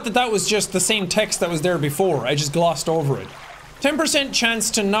 I thought that that was just the same text that was there before. I just glossed over it. 10%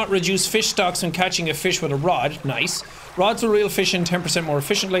 chance to not reduce fish stocks when catching a fish with a rod. Nice. Rods will reel fish in 10% more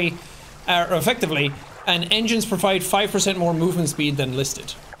efficiently, or effectively, and engines provide 5% more movement speed than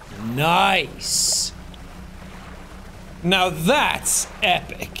listed. Nice. Now that's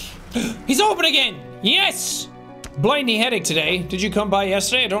epic. He's open again! Yes! Blinding headache today. Did you come by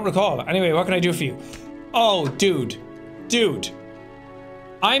yesterday? I don't recall. Anyway, what can I do for you? Oh, dude. Dude.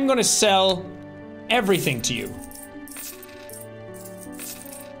 I'm gonna sell everything to you.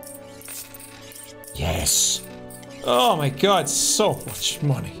 Yes. Oh my god, so much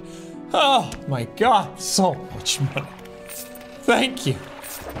money. Oh my god, so much money. Thank you.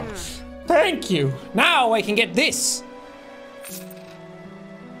 Thank you. Now I can get this.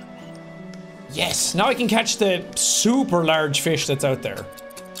 Yes, now I can catch the super large fish that's out there.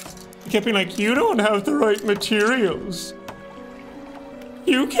 I kept being like, you don't have the right materials.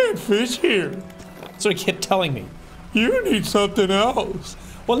 You can't fish here. That's what he kept telling me. You need something else.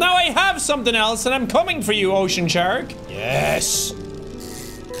 Well, now I have something else and I'm coming for you, ocean shark. Yes.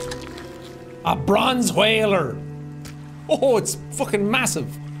 A bronze whaler. Oh, it's fucking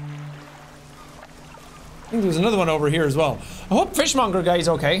massive. I think there's another one over here as well. I hope Fishmonger guy's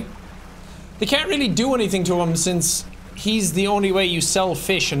okay. They can't really do anything to him since he's the only way you sell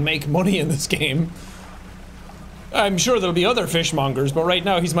fish and make money in this game. I'm sure there'll be other fishmongers, but right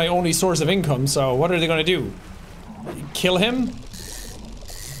now he's my only source of income, so what are they gonna do? Kill him?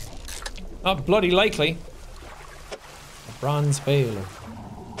 Not bloody likely. A bronze whaler.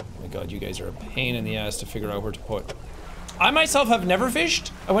 Oh my god, you guys are a pain in the ass to figure out where to put. I myself have never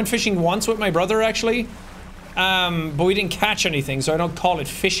fished. I went fishing once with my brother, actually. But we didn't catch anything, so I don't call it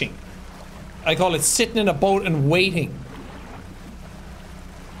fishing. I call it sitting in a boat and waiting.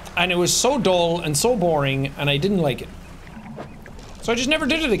 And it was so dull and so boring, and I didn't like it. So I just never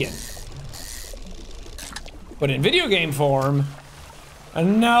did it again. But in video game form,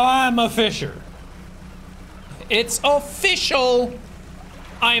 and now I'm a fisher. It's official.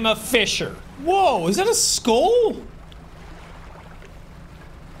 I'm a fisher. Whoa, is that a skull?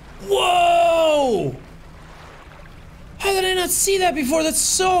 Whoa! How did I not see that before? That's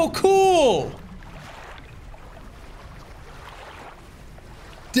so cool!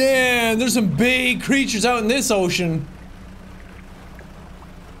 Damn, there's some big creatures out in this ocean.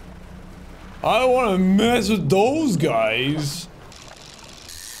 I don't want to mess with those guys.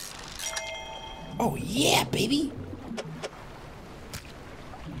 Oh yeah, baby.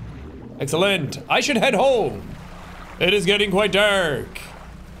 Excellent. I should head home. It is getting quite dark.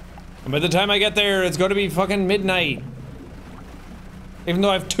 And by the time I get there, it's going to be fucking midnight. Even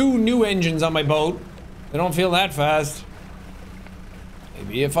though I have 2 new engines on my boat, they don't feel that fast.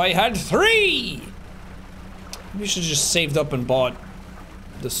 Maybe if I had 3! Maybe I should have just saved up and bought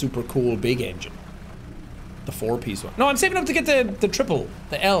the super cool big engine. The 4-piece one. No, I'm saving up to get the triple,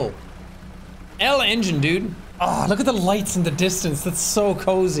 the L. L engine, dude. Oh, look at the lights in the distance. That's so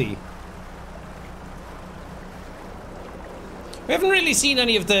cozy. We haven't really seen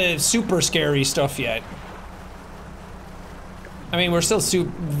any of the super scary stuff yet. I mean, we're still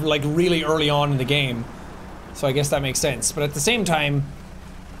like really early on in the game, so I guess that makes sense. But at the same time,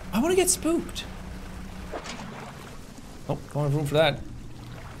 I want to get spooked. Oh, don't have room for that.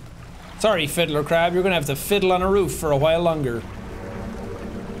 Sorry, Fiddler Crab, you're gonna have to fiddle on a roof for a while longer.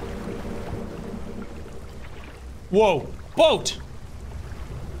 Whoa, boat!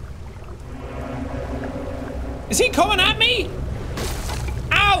 Is he coming at me?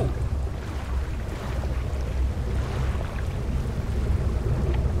 Ow!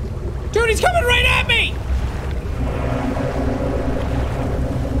 Dude, he's coming right at me!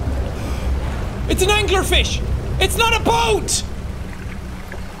 It's an anglerfish! It's not a boat!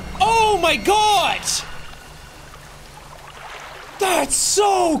 Oh my god! That's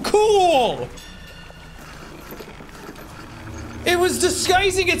so cool! It was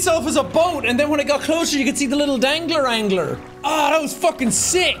disguising itself as a boat, and then when it got closer, you could see the little dangler angler. Oh, that was fucking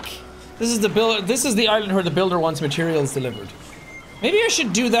sick! This is the island where the builder wants materials delivered. Maybe I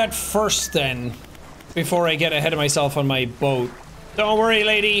should do that first then, before I get ahead of myself on my boat. Don't worry,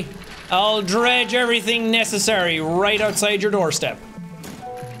 lady. I'll dredge everything necessary right outside your doorstep.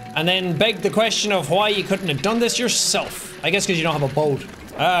 And then beg the question of why you couldn't have done this yourself. I guess because you don't have a boat.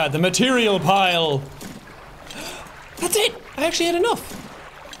 Ah, the material pile. That's it! I actually had enough.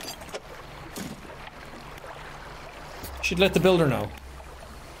 Should let the builder know.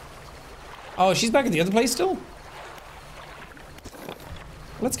 Oh, she's back at the other place still?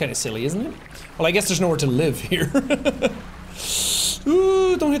 Well, that's kind of silly, isn't it? Well, I guess there's nowhere to live here.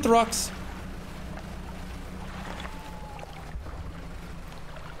 Ooh, don't hit the rocks.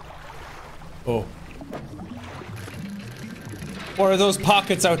 Oh. What are those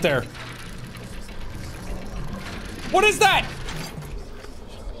pockets out there? What is that?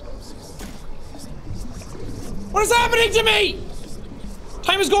 What is happening to me?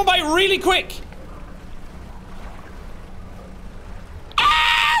 Time is going by really quick.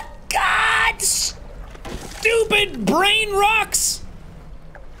 Ah! God! Stupid brain rocks!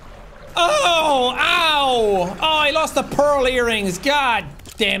 Oh, ow! Oh, I lost the pearl earrings. God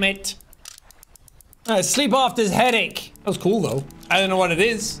damn it. Sleep off this headache. That was cool though. I don't know what it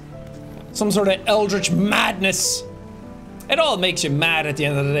is. Some sort of eldritch madness. It all makes you mad at the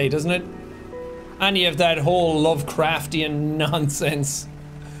end of the day, doesn't it? Any of that whole Lovecraftian nonsense.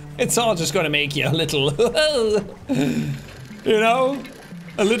 It's all just gonna make you a little, you know?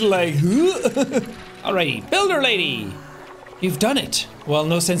 A little like, alrighty, builder lady. You've done it. Well,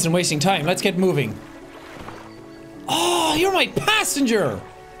 no sense in wasting time. Let's get moving. Oh, you're my passenger.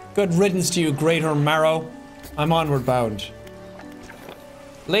 Good riddance to you, Greater Marrow. I'm onward bound.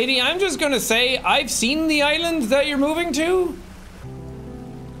 Lady, I'm just gonna say, I've seen the island that you're moving to.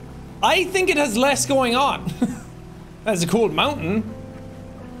 I think it has less going on. That's a cool mountain.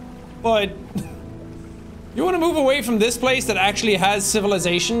 But you want to move away from this place that actually has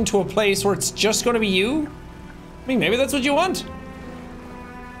civilization to a place where it's just gonna be you? I mean, maybe that's what you want.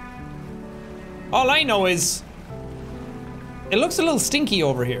 All I know is it looks a little stinky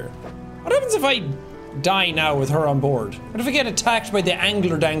over here. What happens if I die now with her on board? What if I get attacked by the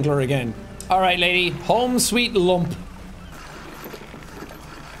angler dangler again? Alright, lady. Home sweet lump.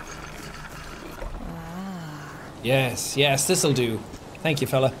 Yes, yes, this'll do. Thank you,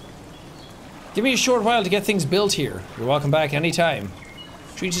 fella. Give me a short while to get things built here. You're welcome back anytime.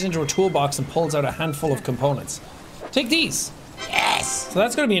 She reaches into her toolbox and pulls out a handful of components. Take these! Yes! So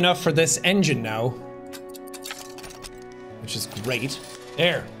that's gonna be enough for this engine now. Which is great.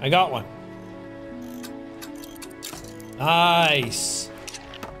 There, I got one. Nice.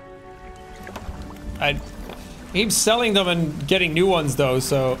 I keep selling them and getting new ones though,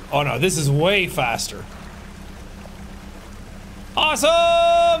 so... Oh no, this is way faster.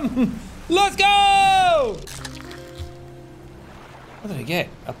 Awesome! Let's go! What did I get?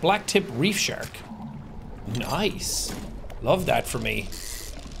 A black tip reef shark. Nice. Love that for me.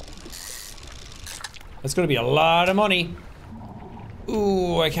 That's gonna be a lot of money.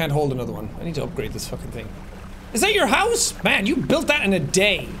 Ooh, I can't hold another one. I need to upgrade this fucking thing. Is that your house? Man, you built that in a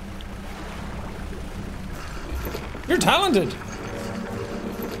day. You're talented.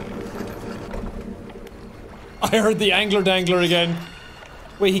 I heard the angler dangler again.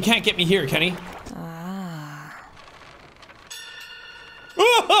 Wait, he can't get me here, can he?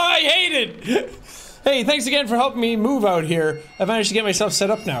 Oh, I hate it! Hey, thanks again for helping me move out here. I've managed to get myself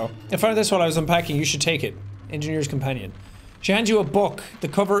set up now. I found this while I was unpacking. You should take it. Engineer's Companion. She hands you a book. The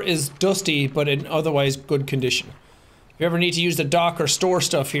cover is dusty, but in otherwise good condition. If you ever need to use the dock or store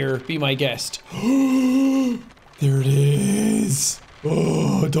stuff here, be my guest. There it is.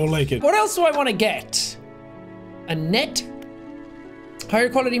 Oh, don't like it. What else do I want to get? A net? Higher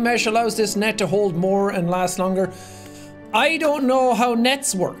quality mesh allows this net to hold more and last longer. I don't know how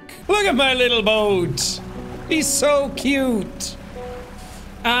nets work. Look at my little boat. He's so cute.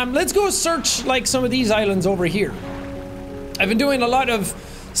 Let's go search like some of these islands over here. I've been doing a lot of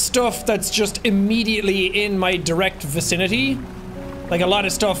stuff that's just immediately in my direct vicinity. Like a lot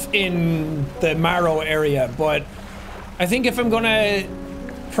of stuff in the Marrow area, but I think if I'm gonna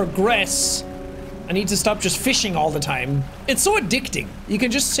progress, I need to stop just fishing all the time. It's so addicting. You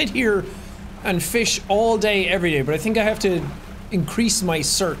can just sit here and fish all day, every day, but I think I have to increase my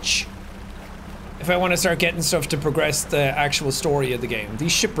search if I want to start getting stuff to progress the actual story of the game.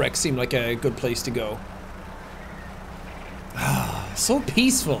 These shipwrecks seem like a good place to go. Ah, so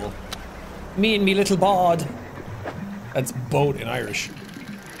peaceful. Me and me little bod. That's boat in Irish.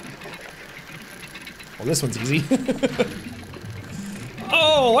 Well, this one's easy.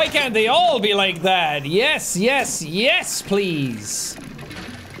 Oh, why can't they all be like that? Yes, yes, yes, please.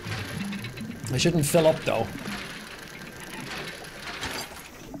 I shouldn't fill up though.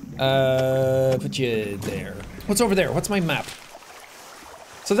 Put you there. What's over there? What's my map?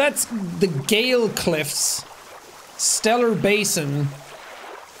 So that's the Gale Cliffs, Stellar Basin,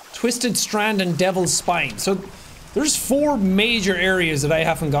 Twisted Strand, and Devil's Spine. So there's 4 major areas that I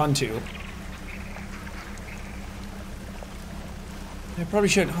haven't gone to. I probably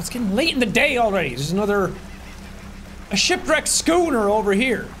should. Oh, it's getting late in the day already. There's a shipwrecked schooner over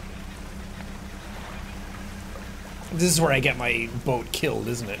here. This is where I get my boat killed,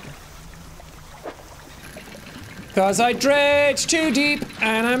 isn't it? Cause I dredge too deep,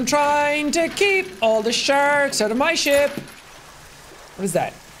 and I'm trying to keep all the sharks out of my ship. What is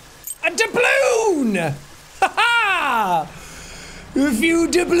that? A doubloon! Ha ha! A few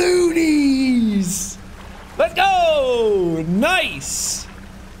doubloonies! Let's go! Nice!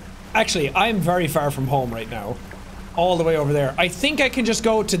 Actually, I'm very far from home right now. All the way over there. I think I can just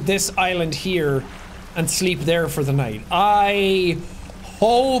go to this island here and sleep there for the night. I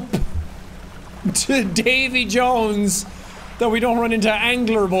hope to Davy Jones that we don't run into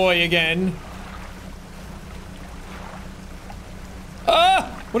Angler Boy again.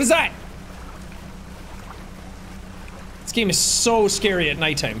 What is that? This game is so scary at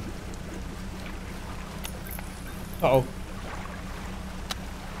nighttime. Uh-oh.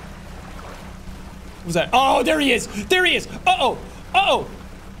 What was that? Oh, there he is! There he is! Uh-oh! Uh-oh!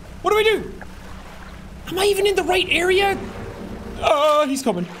 What do we do? Am I even in the right area? Oh, he's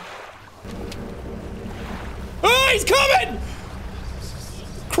coming. Oh, he's coming!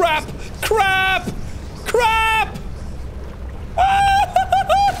 Crap! Crap! Crap!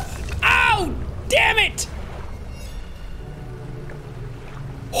 Ow! Damn it!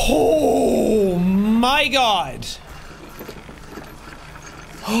 Oh my god!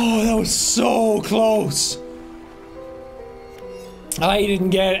 Oh, that was so close. I didn't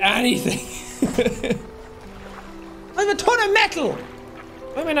get anything. I have a ton of metal!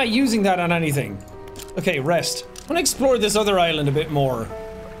 Why am I not using that on anything? Okay, rest. I want to explore this other island a bit more.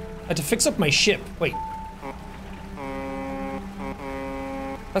 I had to fix up my ship. Wait.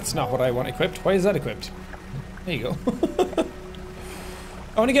 That's not what I want equipped. Why is that equipped? There you go.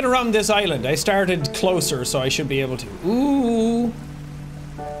 I want to get around this island. I started closer, so I should be able to. Ooh.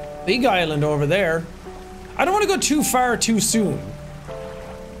 Big island over there. I don't want to go too far too soon.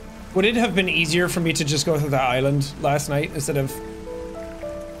 Would it have been easier for me to just go to that island last night instead of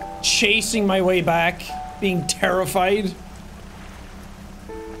chasing my way back, being terrified?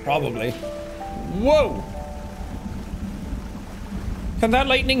 Probably. Whoa! Can that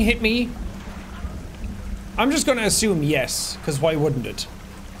lightning hit me? I'm just gonna assume yes, because why wouldn't it?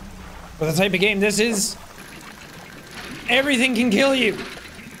 But the type of game this is, everything can kill you.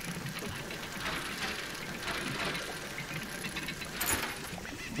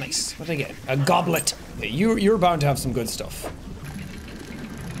 Nice. What did I get? A goblet. Okay, you're bound to have some good stuff.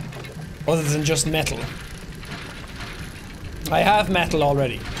 Other than just metal. I have metal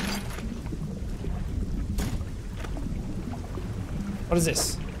already. What is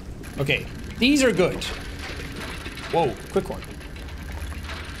this? Okay, these are good. Whoa, quick one.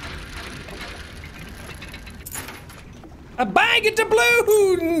 A bag of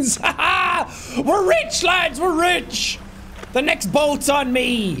doubloons! Haha! We're rich, lads, we're rich! The next boat's on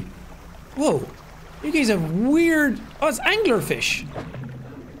me! Whoa, you guys have weird... Oh, it's anglerfish.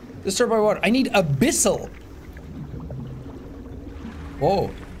 Disturbed by water. I need abyssal.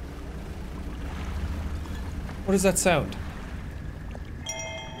 Whoa. What does that sound?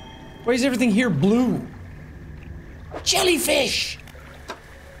 Why is everything here blue? Jellyfish!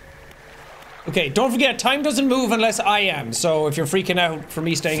 Okay, don't forget, time doesn't move unless I am, so if you're freaking out for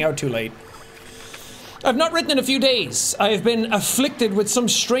me staying out too late. I've not written in a few days. I have been afflicted with some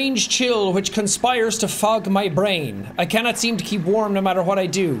strange chill which conspires to fog my brain. I cannot seem to keep warm no matter what I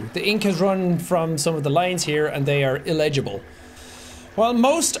do. The ink has run from some of the lines here and they are illegible. While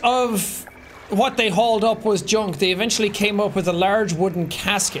most of what they hauled up was junk, they eventually came up with a large wooden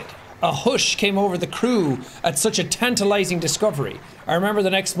casket. A hush came over the crew at such a tantalizing discovery. I remember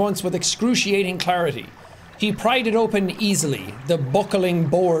the next months with excruciating clarity. He pried it open easily. The buckling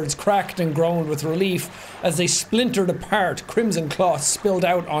boards cracked and groaned with relief as they splintered apart. Crimson cloth spilled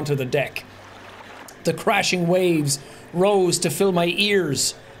out onto the deck. The crashing waves rose to fill my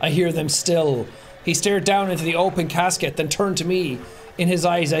ears. I hear them still. He stared down into the open casket, then turned to me. In his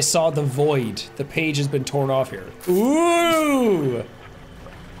eyes, I saw the void. The page has been torn off here. Ooh!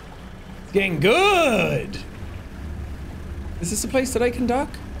 It's getting good! Is this a place that I can dock?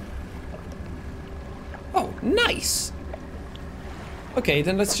 Oh, nice! Okay,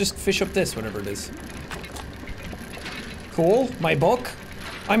 then let's just fish up this, whatever it is. Cool, my book.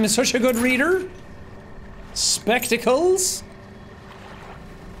 I'm such a good reader. Spectacles.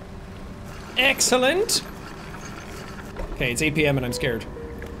 Excellent. Okay, it's 8 p.m. and I'm scared.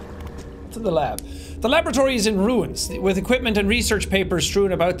 To the lab. The laboratory is in ruins, with equipment and research papers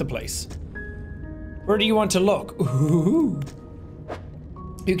strewn about the place. Where do you want to look? Ooh.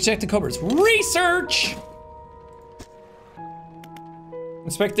 You can check the cupboards. Research!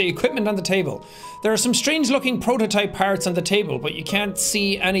 Inspect the equipment on the table. There are some strange looking prototype parts on the table, but you can't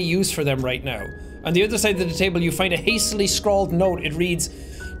see any use for them right now. On the other side of the table, you find a hastily scrawled note. It reads,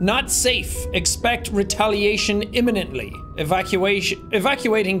 "Not safe. Expect retaliation imminently.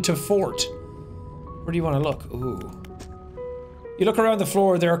 Evacuating to fort." Where do you want to look? Ooh. You look around the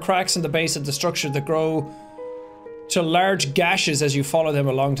floor. There are cracks in the base of the structure that grow to large gashes as you follow them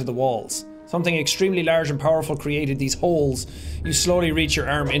along to the walls. Something extremely large and powerful created these holes. You slowly reach your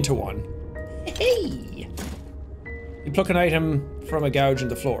arm into one. Hey! You pluck an item from a gouge in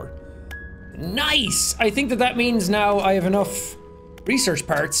the floor. Nice! I think that means now I have enough research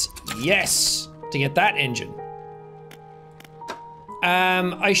parts. Yes! To get that engine.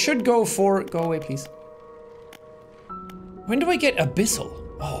 I should go for... Go away, please. When do I get Abyssal?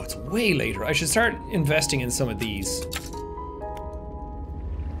 Oh, it's way later. I should start investing in some of these.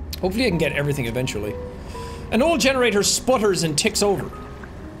 Hopefully I can get everything eventually. An old generator sputters and ticks over.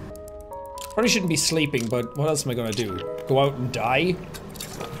 Probably shouldn't be sleeping, but what else am I gonna do? Go out and die?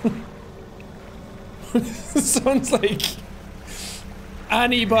 Sounds like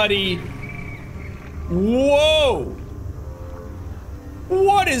anybody. Whoa!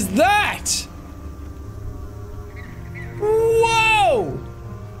 What is that? Whoa!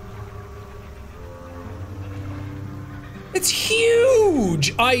 It's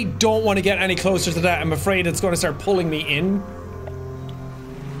huge! I don't want to get any closer to that. I'm afraid it's going to start pulling me in.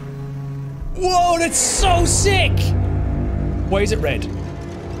 Whoa, that's so sick! Why is it red?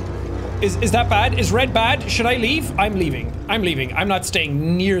 Is that bad? Is red bad? Should I leave? I'm leaving. I'm leaving. I'm not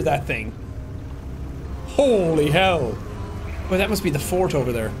staying near that thing. Holy hell. Well, that must be the fort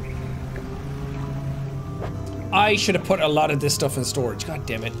over there. I should have put a lot of this stuff in storage. God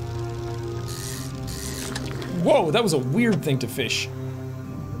damn it. Whoa, that was a weird thing to fish.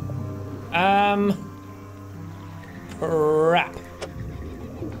 Crap.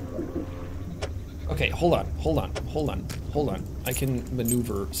 Okay, hold on. I can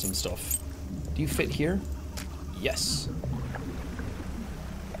maneuver some stuff. Do you fit here? Yes.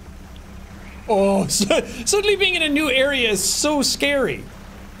 Oh, suddenly being in a new area is so scary.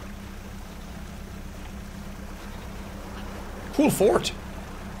 Cool fort.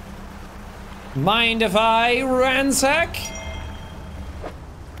 Mind if I ransack?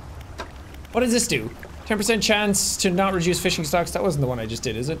 What does this do? 10% chance to not reduce fishing stocks. That wasn't the one I just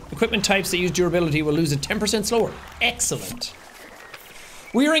did, is it? Equipment types that use durability will lose it 10% slower. Excellent.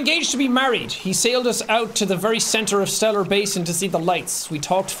 We are engaged to be married. He sailed us out to the very center of Stellar Basin to see the lights. We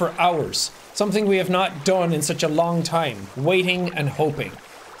talked for hours. Something we have not done in such a long time. Waiting and hoping.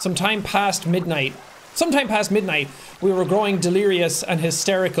 Sometime past midnight, we were growing delirious and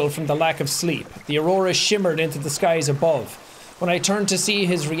hysterical from the lack of sleep. The aurora shimmered into the skies above. When I turned to see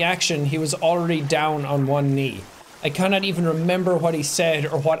his reaction, he was already down on one knee. I cannot even remember what he said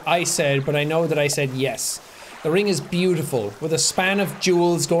or what I said, but I know that I said yes. The ring is beautiful, with a span of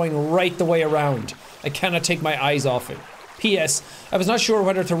jewels going right the way around. I cannot take my eyes off it. P.S. I was not sure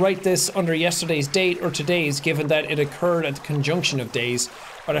whether to write this under yesterday's date or today's, given that it occurred at the conjunction of days,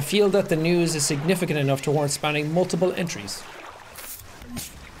 but I feel that the news is significant enough to warrant spanning multiple entries.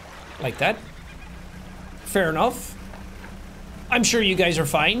 Like that? Fair enough. I'm sure you guys are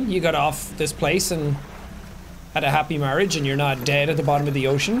fine. You got off this place and had a happy marriage and you're not dead at the bottom of the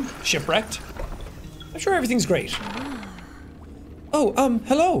ocean, shipwrecked. I'm sure everything's great. Oh,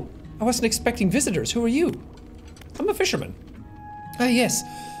 hello. I wasn't expecting visitors. Who are you? I'm a fisherman. Ah, yes.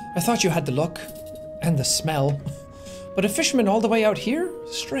 I thought you had the look and the smell. But a fisherman all the way out here?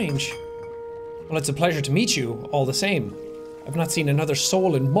 Strange. Well, it's a pleasure to meet you, all the same. I've not seen another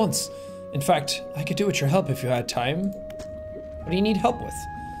soul in months. In fact, I could do with your help if you had time. What do you need help with?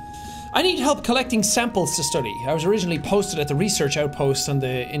 I need help collecting samples to study. I was originally posted at the research outpost on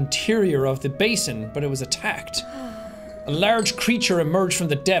the interior of the basin, but it was attacked. A large creature emerged from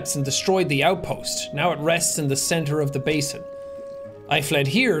the depths and destroyed the outpost. Now it rests in the center of the basin. I fled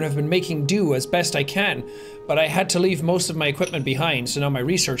here and have been making do as best I can, but I had to leave most of my equipment behind, so now my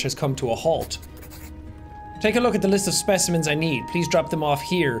research has come to a halt. Take a look at the list of specimens I need. Please drop them off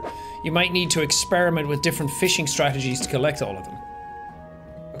here. You might need to experiment with different fishing strategies to collect all of them.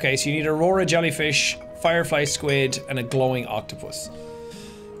 Okay, so you need aurora jellyfish, firefly squid, and a glowing octopus.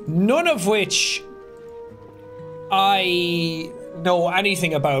 None of which I know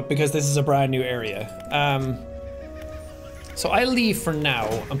anything about because this is a brand new area. So I'll leave for now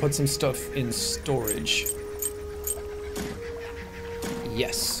and put some stuff in storage.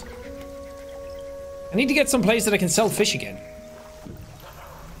 Yes. I need to get some place that I can sell fish again.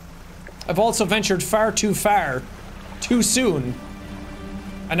 I've also ventured far, too soon.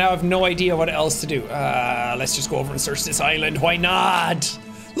 And now I have no idea what else to do. Let's just go over and search this island. Why not?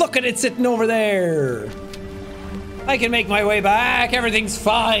 Look at it sitting over there. I can make my way back. Everything's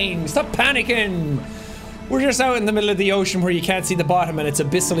fine. Stop panicking. We're just out in the middle of the ocean where you can't see the bottom and it's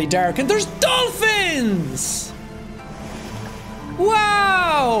abyssally dark and there's dolphins!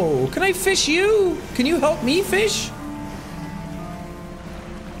 Wow! Can I fish you? Can you help me fish?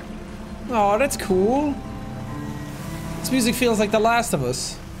 Oh, that's cool. This music feels like The Last of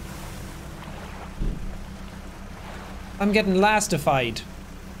Us. I'm getting lastified.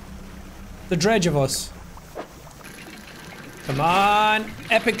 The Dredge of us. Come on,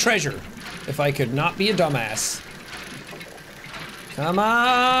 epic treasure. If I could not be a dumbass. Come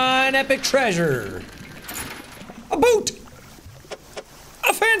on, epic treasure. A boot!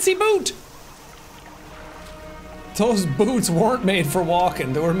 A fancy boot! Those boots weren't made for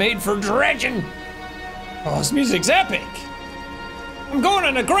walking, they were made for dredging. Oh, this music's epic. I'm going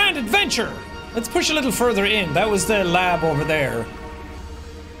on a grand adventure. Let's push a little further in. That was the lab over there.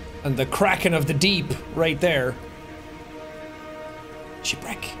 And the kraken of the deep right there.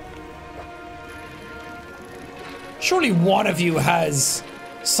 Shipwreck. Surely one of you has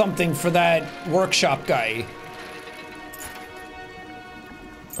something for that workshop guy.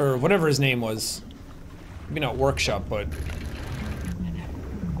 Or whatever his name was. Maybe not workshop, but...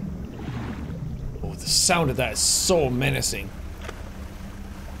 Oh, the sound of that is so menacing.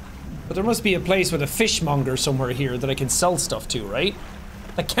 But there must be a place with a fishmonger somewhere here that I can sell stuff to, right?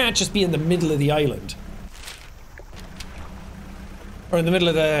 I can't just be in the middle of the island. Or in the middle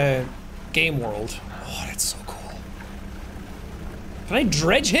of the game world. Oh, that's so cool. Can I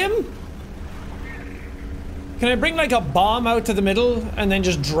dredge him? Can I bring like a bomb out to the middle and then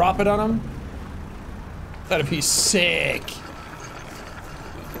just drop it on him? That'd be sick.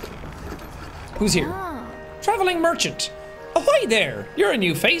 Who's here? Traveling merchant. Ahoy there! You're a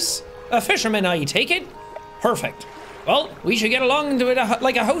new face. A fisherman, I take it? Perfect. Well, we should get along into it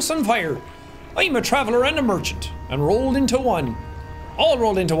like a house on fire. I'm a traveler and a merchant, and rolled into one. All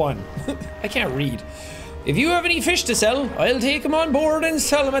rolled into one. I can't read. If you have any fish to sell, I'll take them on board and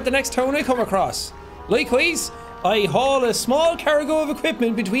sell them at the next town I come across. Likewise, I haul a small cargo of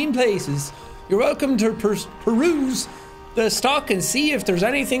equipment between places. You're welcome to peruse the stock and see if there's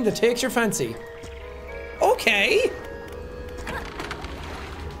anything that takes your fancy. Okay.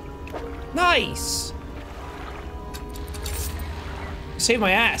 Nice. Save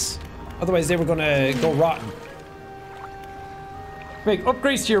my ass. Otherwise they were gonna go rotten. Make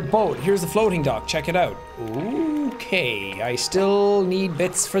upgrades to your boat. Here's the floating dock. Check it out. Okay. I still need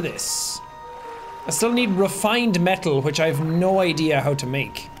bits for this. I still need refined metal, which I have no idea how to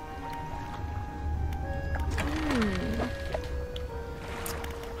make.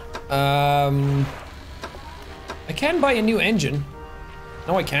 I can buy a new engine.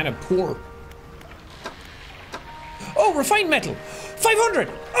 No, I can't. I'm poor. Oh, refined metal. 500.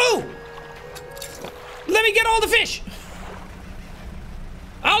 Oh! Let me get all the fish.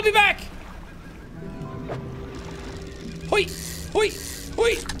 I'll be back. Hoi, hoi,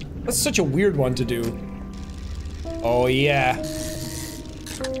 hoi. That's such a weird one to do. Oh, yeah.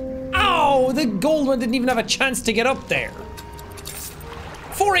 Ow! The gold one didn't even have a chance to get up there.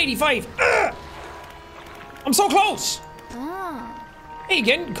 485. Ugh! I'm so close. Hey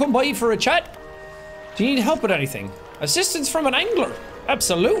again, come by for a chat. Do you need help with anything? Assistance from an angler?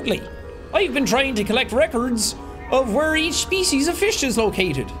 Absolutely. I've been trying to collect records of where each species of fish is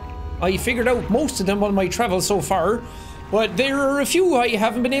located. I figured out most of them on my travels so far, but there are a few I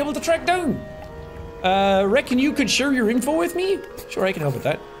haven't been able to track down. Reckon you could share your info with me? Sure, I can help with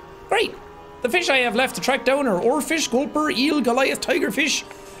that. Great. The fish I have left to track down are oarfish, gulper, eel, Goliath, tigerfish,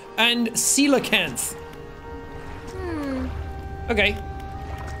 and coelacanth. Okay.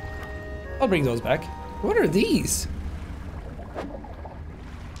 I'll bring those back. What are these?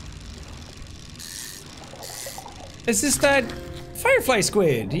 Is this that firefly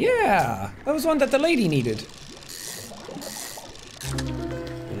squid? Yeah, that was one that the lady needed.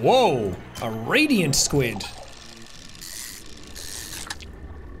 Whoa, a radiant squid.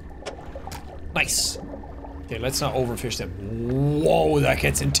 Nice. Okay, let's not overfish them. Whoa, that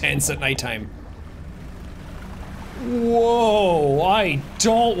gets intense at nighttime. Whoa, I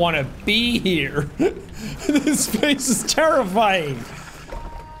don't want to be here. This place is terrifying.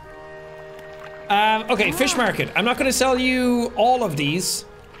 Okay, fish market. I'm not going to sell you all of these.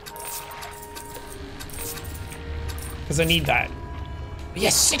 Because I need that.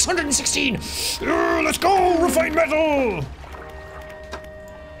 Yes, 616! Let's go, refined metal!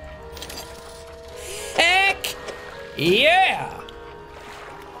 Heck yeah!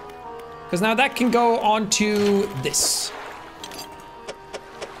 Because now that can go onto this.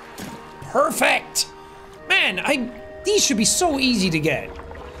 Perfect! Man, these should be so easy to get.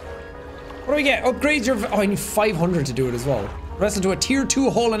 What do we get? Upgrades your... Oh, I need 500 to do it as well. Wrestle to a tier 2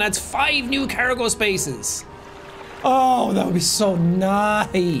 hull and adds 5 new cargo spaces. Oh, that would be so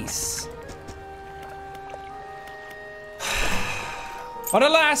nice. But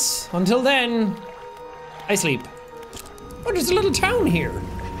alas, until then, I sleep. Oh, there's a little town here.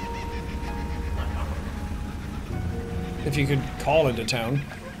 If you could call it a town.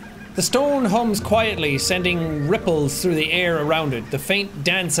 The stone hums quietly, sending ripples through the air around it. The faint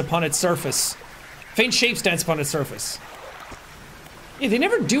dance upon its surface. Faint shapes dance upon its surface. Yeah, they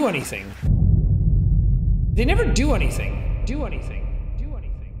never do anything. They never do anything. Do anything. Do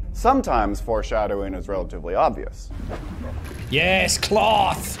anything. Sometimes foreshadowing is relatively obvious. Yes,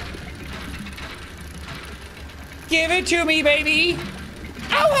 cloth! Give it to me, baby!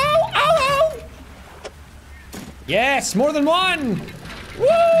 Ow, ow, ow, ow! Yes, more than one! Woo!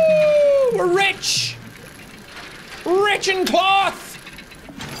 We're rich! Rich in cloth!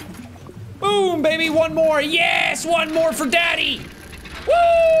 Boom, baby, one more! Yes, one more for daddy!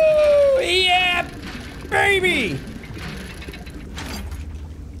 Woo! Yeah, baby!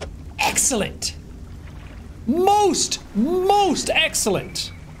 Excellent! Most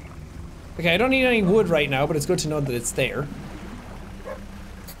excellent! Okay, I don't need any wood right now, but it's good to know that it's there.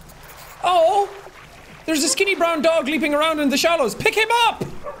 Oh! There's a skinny brown dog leaping around in the shallows. Pick him up!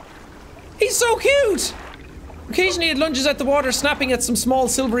 He's so cute! Occasionally it lunges at the water, snapping at some small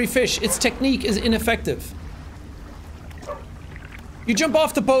silvery fish. Its technique is ineffective. You jump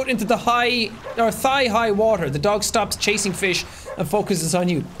off the boat into the thigh-high water. The dog stops chasing fish and focuses on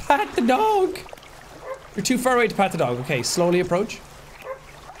you. Pat the dog! You're too far away to pat the dog. Okay, slowly approach.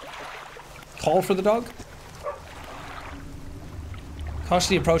 Call for the dog.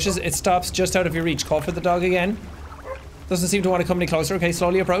 Cautiously approaches. It stops just out of your reach. Call for the dog again. Doesn't seem to want to come any closer. Okay,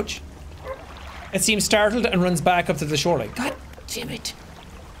 slowly approach. It seems startled and runs back up to the shoreline. God damn it.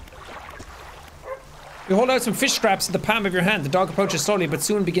 You hold out some fish scraps in the palm of your hand. The dog approaches slowly, but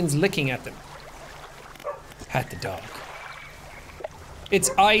soon begins licking at them. Pat the dog. Its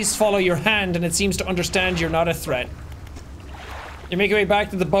eyes follow your hand, and it seems to understand you're not a threat. You make your way back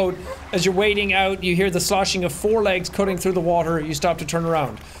to the boat. As you're wading out, you hear the sloshing of 4 legs cutting through the water. You stop to turn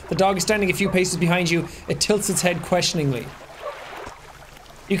around. The dog is standing a few paces behind you. It tilts its head questioningly.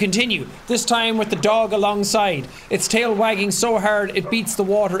 You continue, this time with the dog alongside. Its tail wagging so hard it beats the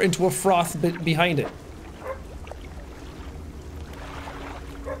water into a froth behind it.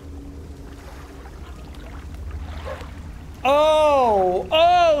 Oh!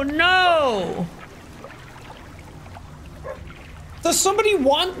 Oh no! Does somebody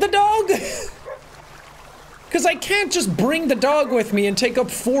want the dog? Because I can't just bring the dog with me and take up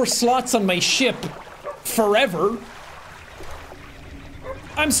 4 slots on my ship forever.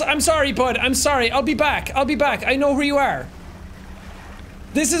 I'm sorry, bud. I'm sorry. I'll be back. I'll be back. I know who you are.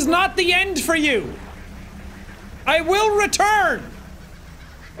 This is not the end for you. I will return.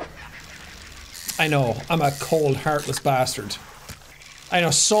 I know. I'm a cold, heartless bastard. I know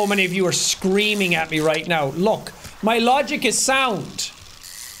so many of you are screaming at me right now. Look. My logic is sound.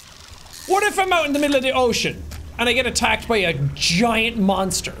 What if I'm out in the middle of the ocean and I get attacked by a giant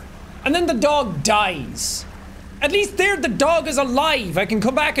monster and then the dog dies? At least there the dog is alive. I can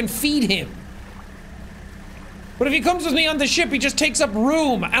come back and feed him. But if he comes with me on the ship, he just takes up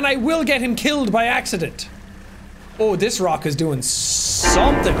room and I will get him killed by accident. Oh, this rock is doing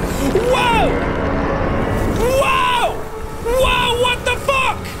something. Whoa! Whoa! Whoa, what the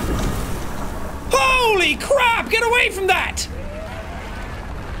fuck? Holy crap! Get away from that!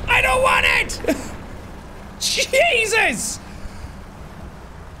 I don't want it! Jesus!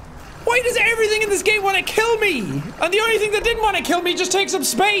 Why does everything in this game want to kill me? And the only thing that didn't want to kill me just takes up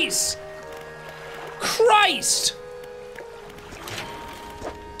space! Christ!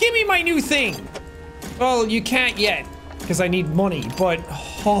 Give me my new thing! Well, you can't yet, because I need money, but...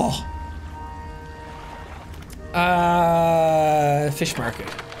 Oh. Fish market.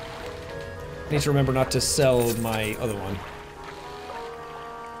 I need to remember not to sell my other one.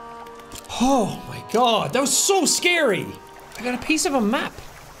 Oh my god, that was so scary! I got a piece of a map.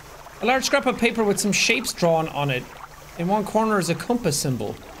 A large scrap of paper with some shapes drawn on it. In one corner is a compass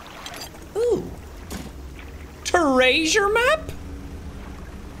symbol. Ooh. Treasure map?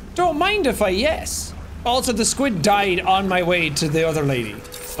 Don't mind if I yes. Also, the squid died on my way to the other lady.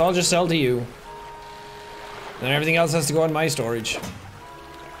 So I'll just sell to you. And everything else has to go in my storage.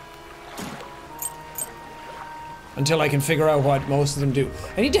 Until I can figure out what most of them do.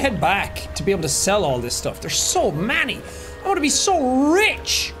 I need to head back to be able to sell all this stuff. There's so many. I want to be so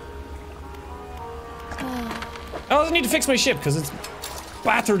rich. I also need to fix my ship because it's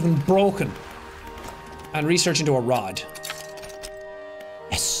battered and broken. And research into a rod.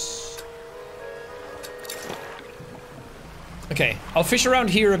 Yes. Okay, I'll fish around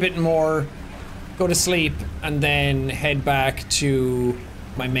here a bit more, go to sleep, and then head back to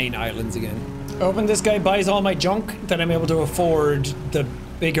my main islands again. I hope when this guy buys all my junk, that I'm able to afford the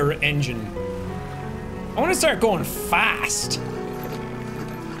bigger engine. I want to start going fast.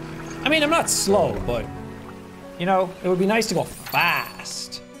 I mean, I'm not slow, but, you know, it would be nice to go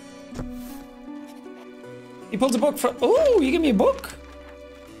fast. He pulls a book from, ooh, you give me a book?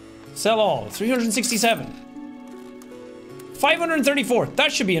 Sell all, 367. 534,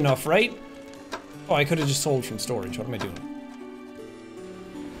 that should be enough, right? Oh, I could have just sold from storage, what am I doing?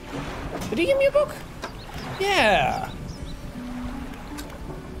 Did he give me a book? Yeah.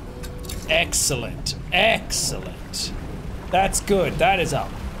 Excellent, excellent. That's good, that is a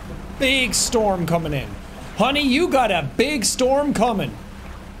big storm coming in. Honey, you got a big storm coming.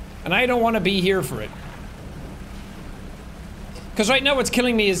 And I don't want to be here for it. Because right now what's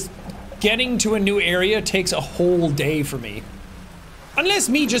killing me is getting to a new area takes a whole day for me. Unless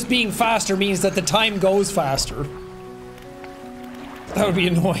me just being faster means that the time goes faster. That would be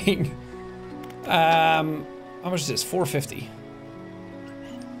annoying. How much is this? 450.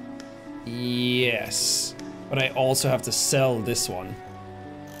 Yes. But I also have to sell this one.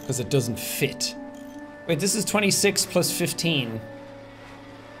 Because it doesn't fit. Wait, this is 26 plus 15.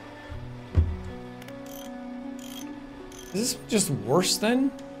 Is this just worse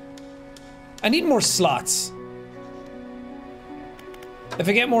then? I need more slots. If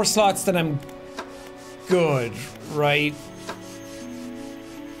I get more slots, then I'm good, right?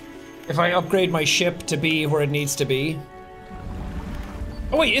 If I upgrade my ship to be where it needs to be.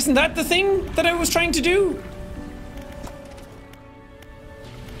 Oh wait, isn't that the thing that I was trying to do?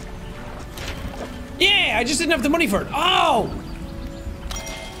 Yeah, I just didn't have the money for it. Oh!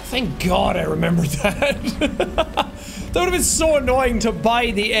 Thank God I remembered that. That would have been so annoying to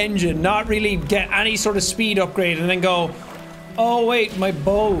buy the engine, not really get any sort of speed upgrade, and then go, oh wait, my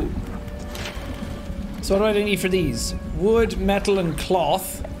bow. So what do I need for these? Wood, metal, and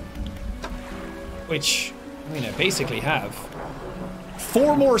cloth. Which, I mean, I basically have.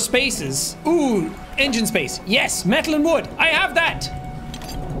 4 more spaces. Ooh, engine space. Yes, metal and wood. I have that.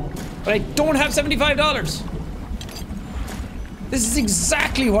 But I don't have $75. This is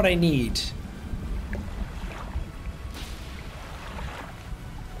exactly what I need.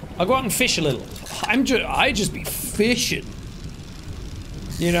 I'll go out and fish a little. I just be fishing.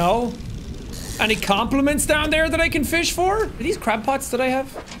 You know? Any compliments down there that I can fish for? Are these crab pots that I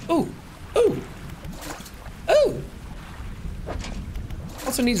have? Ooh. Ooh. Ooh.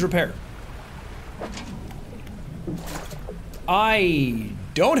 Also needs repair. I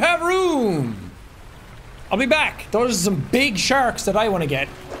don't have room. I'll be back. Those are some big sharks that I want to get.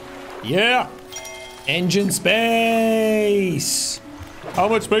 Yeah. Engine space. How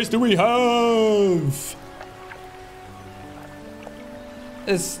much space do we have?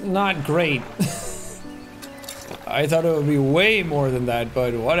 It's not great. I thought it would be way more than that,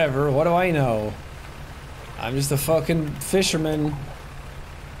 but whatever. What do I know? I'm just a fucking fisherman.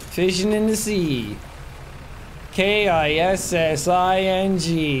 Fishing in the sea. K-I-S-S-I-N-G.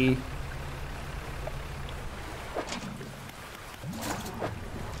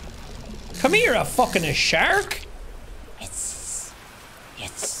 Come here, a shark.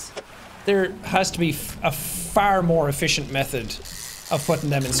 Yes. There has to be a far more efficient method of putting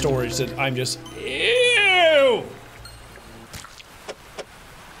them in storage that I'm just, ew!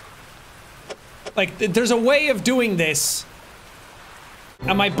 Like, there's a way of doing this,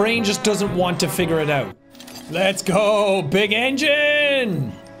 and my brain just doesn't want to figure it out. Let's go, big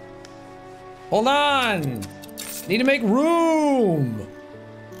engine! Hold on! Need to make room!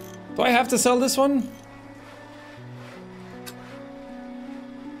 Do I have to sell this one?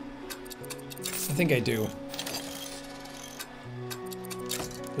 I think I do.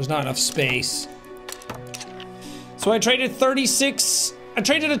 There's not enough space. So I traded 36. I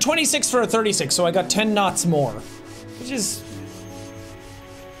traded a 26 for a 36, so I got 10 knots more. Which is...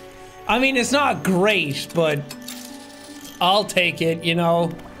 I mean, it's not great, but I'll take it, you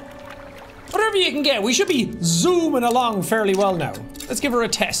know. Whatever you can get. We should be zooming along fairly well now. Let's give her a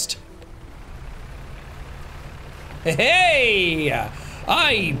test. Hey!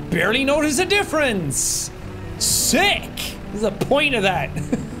 I barely notice a difference! Sick! There's a point of that.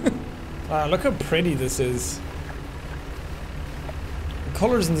 Wow, look how pretty this is. The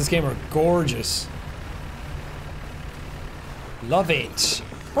colors in this game are gorgeous. Love it.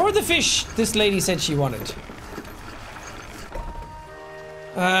 What were the fish this lady said she wanted?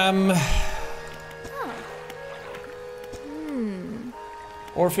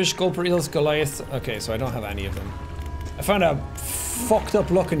 Oarfish, gulper, eels, Goliath. Okay, so I don't have any of them. I found a fucked up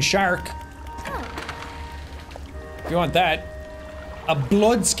looking shark. If you want that. A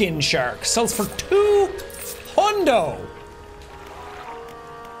bloodskin shark. Sells for 2 hundo.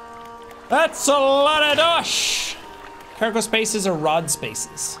 That's a lot of dosh. Cargo spaces or rod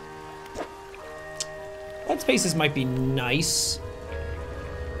spaces? Rod spaces might be nice.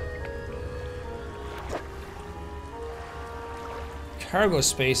 Cargo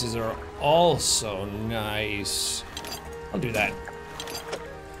spaces are also nice. I'll do that.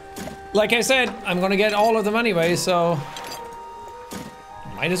 Like I said, I'm gonna get all of them anyway, so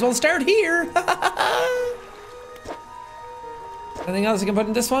might as well start here. Anything else I can put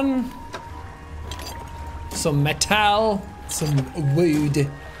in this one? Some metal, some wood.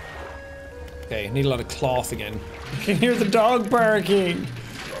 Okay, need a lot of cloth again. I can hear the dog barking.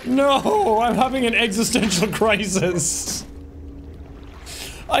 No, I'm having an existential crisis.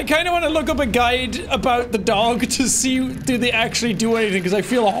 I kind of want to look up a guide about the dog to see do they actually do anything, because I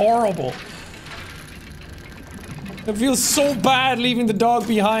feel horrible. I feel so bad leaving the dog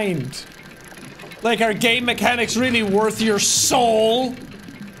behind. Like, are game mechanics really worth your soul?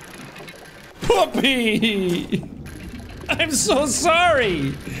 Puppy! I'm so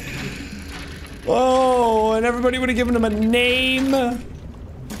sorry. Oh, and everybody would have given him a name.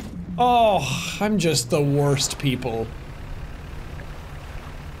 Oh, I'm just the worst people.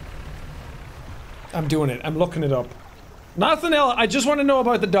 I'm doing it. I'm looking it up. Nothing else. I just want to know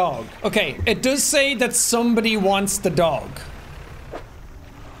about the dog. Okay, it does say that somebody wants the dog.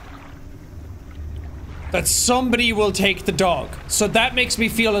 That somebody will take the dog. So that makes me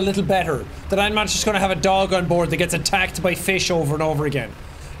feel a little better. That I'm not just going to have a dog on board that gets attacked by fish over and over again.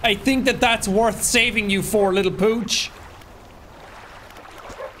 I think that that's worth saving you for, little pooch.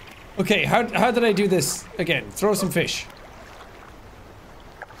 Okay, how did I do this again? Throw some fish.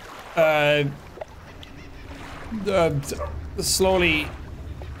 Slowly.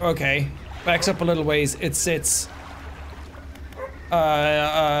 Okay. Backs up a little ways. It sits.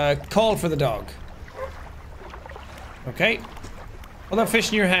 Call for the dog. Okay. Hold that fish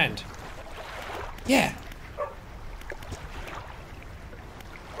in your hand. Yeah.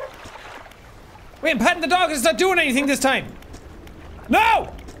 Wait, I'm patting the dog and it's not doing anything this time.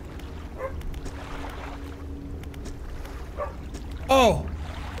 No! Oh.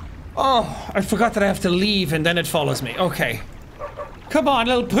 Oh, I forgot that I have to leave and then it follows me. Okay. Come on,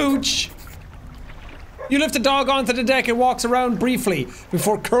 little pooch. You lift the dog onto the deck and walks around briefly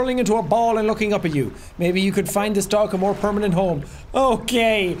before curling into a ball and looking up at you. Maybe you could find this dog a more permanent home.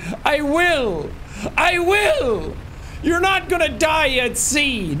 Okay, I will. I will. You're not gonna die at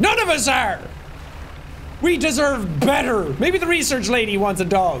sea. None of us are. We deserve better. Maybe the research lady wants a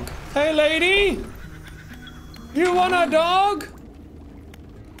dog. Hey, lady. You want a dog?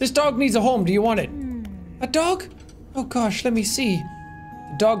 This dog needs a home. Do you want it? A dog? Oh gosh, let me see.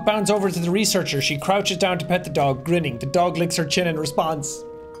 The dog bounds over to the researcher. She crouches down to pet the dog, grinning. The dog licks her chin in response.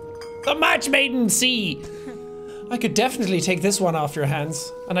 The match made in sea. I could definitely take this one off your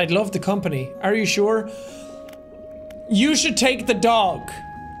hands, and I'd love the company. Are you sure? You should take the dog.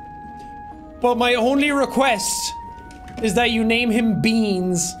 But my only request is that you name him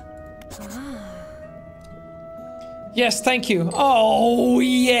Beans. Yes, thank you. Oh,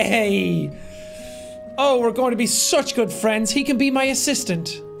 yay. Oh, we're going to be such good friends. He can be my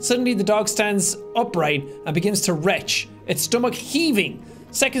assistant. Suddenly the dog stands upright and begins to retch, its stomach heaving.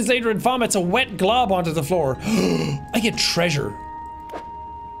 Seconds later it vomits a wet glob onto the floor. I get treasure.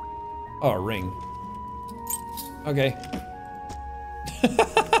 Oh, a ring. Okay.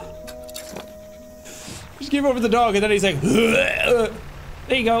 Just give over the dog and then he's like, there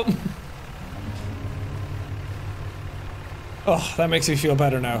you go. Oh, that makes me feel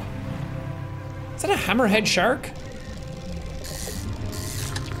better now. Is that a hammerhead shark?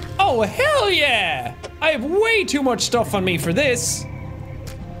 Oh, hell yeah! I have way too much stuff on me for this.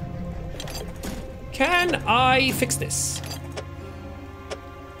 Can I fix this?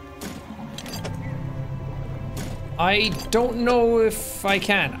 I don't know if I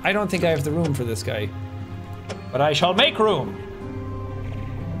can. I don't think I have the room for this guy. But I shall make room.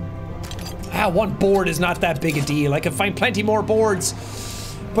 Ah, one board is not that big a deal. I can find plenty more boards.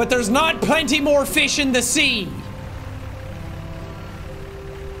 But there's not plenty more fish in the sea.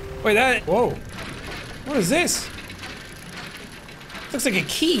 Wait, that... Whoa. What is this? Looks like a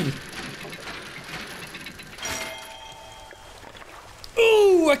key.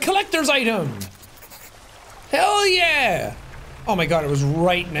 Ooh, a collector's item. Hell yeah. Oh my god, it was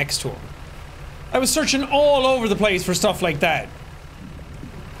right next to him. I was searching all over the place for stuff like that.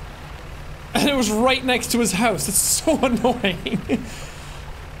 And it was right next to his house. It's so annoying.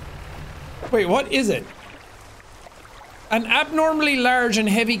 Wait, what is it? An abnormally large and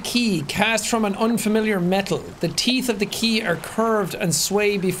heavy key cast from an unfamiliar metal. The teeth of the key are curved and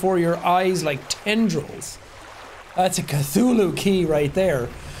sway before your eyes like tendrils. That's a Cthulhu key right there.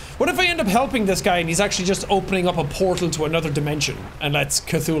 What if I end up helping this guy and he's actually just opening up a portal to another dimension and lets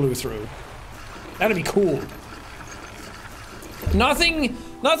Cthulhu through? That'd be cool. Nothing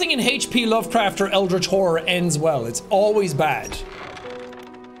in HP Lovecraft or Eldritch Horror ends well. It's always bad.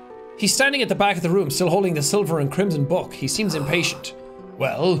 He's standing at the back of the room, still holding the silver and crimson book. He seems impatient.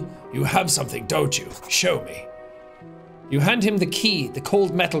 Well, you have something, don't you? Show me. You hand him the key. The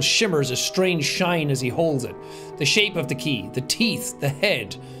cold metal shimmers a strange shine as he holds it. The shape of the key, the teeth, the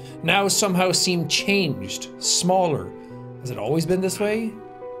head, now somehow seem changed, smaller. Has it always been this way?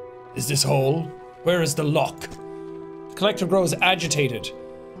 Is this whole? Where is the lock? The collector grows agitated.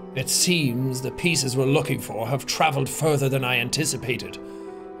 It seems the pieces we're looking for have traveled further than I anticipated.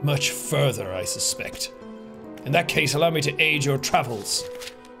 Much further, I suspect. In that case, allow me to aid your travels.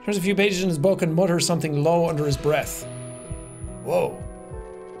 Turns a few pages in his book and mutters something low under his breath. Whoa.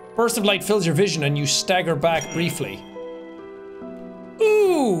 Burst of light fills your vision and you stagger back briefly.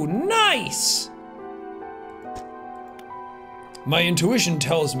 Ooh, nice! My intuition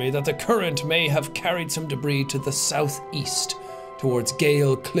tells me that the current may have carried some debris to the southeast, towards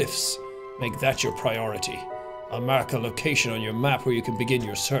Gale Cliffs. Make that your priority. I'll mark a location on your map where you can begin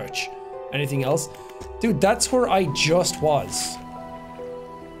your search. Anything else? Dude, that's where I just was.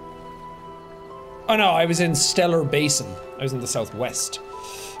 Oh no, I was in Stellar Basin. I was in the southwest.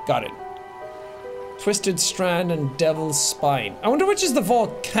 Got it. Twisted Strand and Devil's Spine. I wonder which is the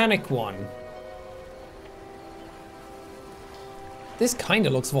volcanic one. This kind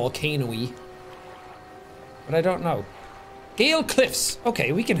of looks volcano-y. But I don't know. Gale Cliffs.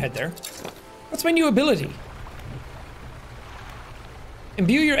 Okay, we can head there. What's my new ability?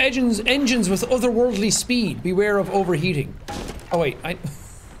 Imbue your engines with otherworldly speed. Beware of overheating. Oh wait,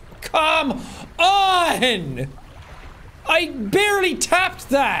 come on! I barely tapped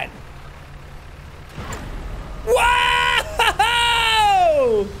that! Wow!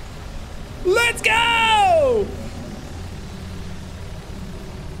 Let's go!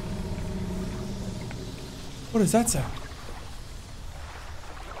 What does that sound?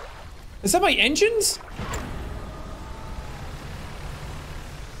 Is that my engines?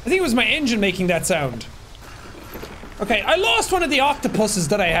 I think it was my engine making that sound. Okay, I lost one of the octopuses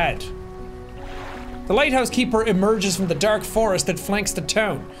that I had. The lighthouse keeper emerges from the dark forest that flanks the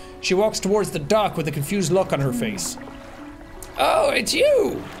town. She walks towards the dock with a confused look on her face. Oh, it's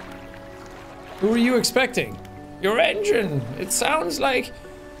you! Who were you expecting? Your engine. It sounds like...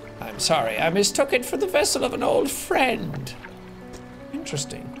 I'm sorry, I mistook it for the vessel of an old friend.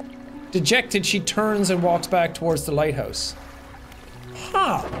 Interesting. Dejected, she turns and walks back towards the lighthouse.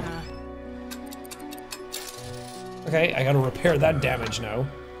 Huh. Okay, I gotta repair that damage now.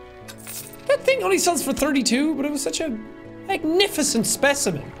 That thing only sells for 32, but it was such a magnificent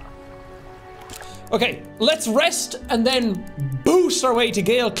specimen. Okay, let's rest and then boost our way to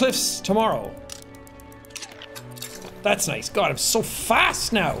Gale Cliffs tomorrow. That's nice. God, I'm so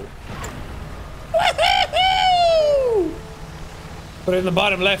fast now. Woohoo! But in the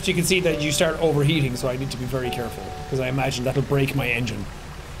bottom left, you can see that you start overheating, so I need to be very careful, because I imagine that'll break my engine.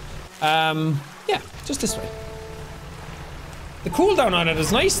 Yeah, just this way. The cooldown on it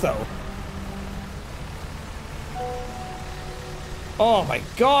is nice, though. Oh my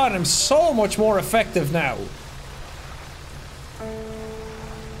god, I'm so much more effective now.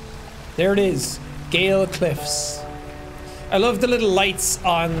 There it is, Gale Cliffs. I love the little lights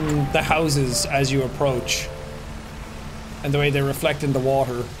on the houses as you approach. And the way they reflect in the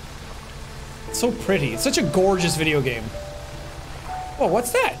water. It's so pretty. It's such a gorgeous video game. Oh,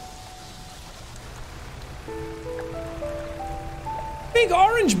 what's that? Big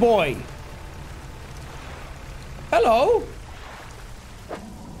orange boy. Hello.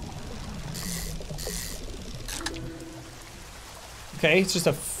 Okay, it's just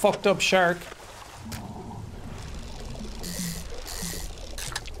a fucked up shark.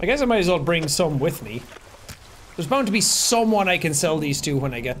 I guess I might as well bring some with me. There's bound to be someone I can sell these to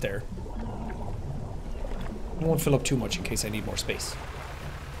when I get there. I won't fill up too much in case I need more space.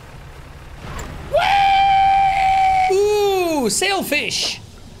 Whee! Ooh, sailfish!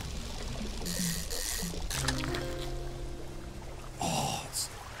 Oh, it's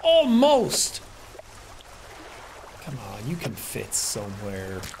almost! Come on, you can fit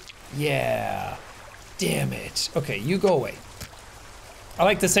somewhere. Yeah. Damn it. Okay, you go away. I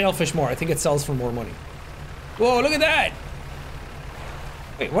like the sailfish more. I think it sells for more money. Whoa, look at that!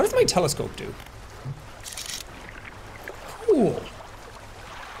 Wait, what does my telescope do? Cool.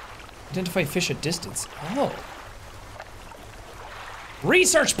 Identify fish at distance. Oh.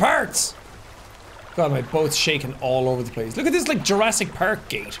 Research parts! God, my boat's shaking all over the place. Look at this, like, Jurassic Park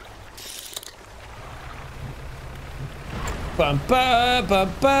gate. Bum ba ba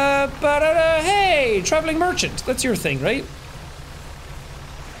ba ba da da. Hey, traveling merchant. That's your thing, right?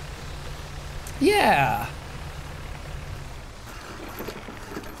 Yeah.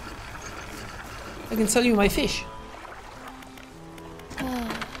 I can sell you my fish.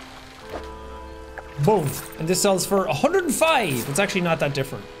 Boom. And this sells for 105. It's actually not that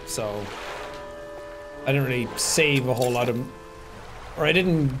different, so I didn't really save a whole lot of, or I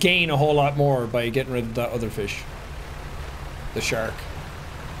didn't gain a whole lot more by getting rid of that other fish. The shark.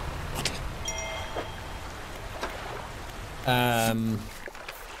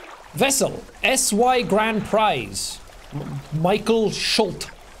 Vessel. SY Grand Prize. Michael Schult.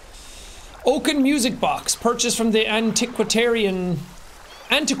 Oaken music box. Purchased from the antiquarian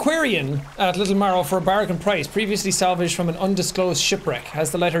at Little Marrow for a bargain price. Previously salvaged from an undisclosed shipwreck.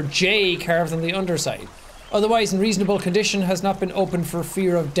 Has the letter J carved on the underside. Otherwise in reasonable condition. Has not been opened for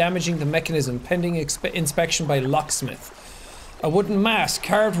fear of damaging the mechanism. Pending inspection by locksmith. A wooden mask,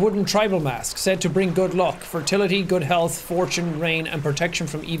 carved wooden tribal mask, said to bring good luck, fertility, good health, fortune, rain, and protection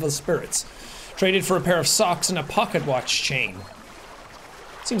from evil spirits. Traded for a pair of socks and a pocket watch chain.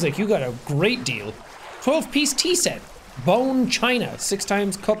 Seems like you got a great deal. 12-piece tea set. Bone china, 6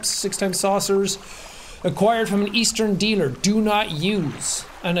 times cups, 6 times saucers. Acquired from an Eastern dealer, do not use.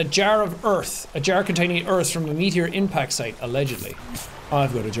 And a jar of earth, a jar containing earth from a meteor impact site, allegedly.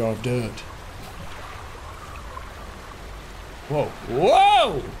 I've got a jar of dirt. Whoa.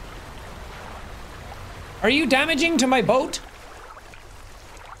 Whoa! Are you damaging to my boat?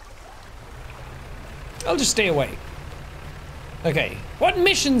 I'll just stay away. Okay. What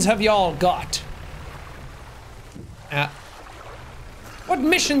missions have y'all got? What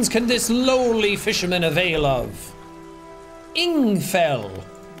missions can this lowly fisherman avail of? Ingfell.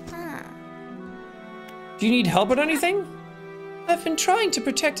 Do you need help with anything? I've been trying to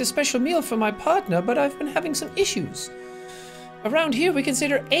protect a special meal for my partner, but I've been having some issues. Around here, we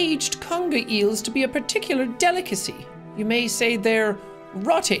consider aged conger eels to be a particular delicacy. You may say they're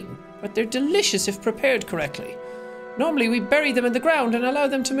rotting, but they're delicious if prepared correctly. Normally, we bury them in the ground and allow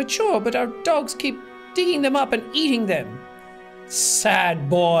them to mature, but our dogs keep digging them up and eating them. Sad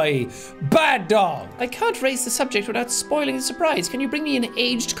boy. Bad dog. I can't raise the subject without spoiling the surprise. Can you bring me an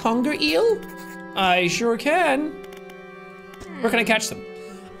aged conger eel? I sure can. Where can I catch them?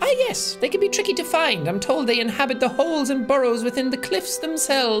 Ah yes, they can be tricky to find. I'm told they inhabit the holes and burrows within the cliffs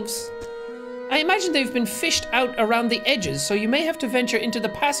themselves. I imagine they've been fished out around the edges, so you may have to venture into the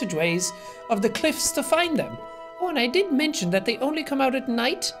passageways of the cliffs to find them. Oh, and I did mention that they only come out at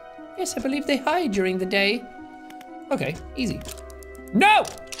night. Yes, I believe they hide during the day. Okay, easy. No!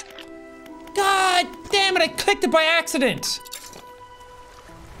 God damn it, I clicked it by accident!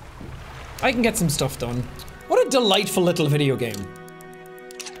 I can get some stuff done. What a delightful little video game.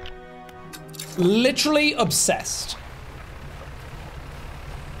 Literally obsessed.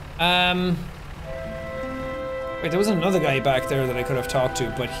 Wait, there was another guy back there that I could have talked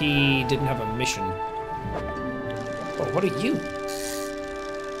to, but he didn't have a mission. Oh, what are you?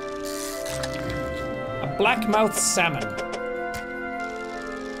 A blackmouth salmon.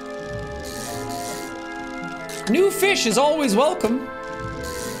 New fish is always welcome.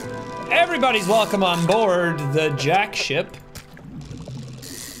 Everybody's welcome on board the Jack ship.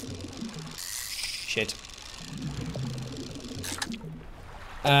 Shit.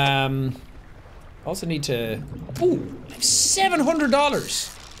 Also need to. Ooh, I have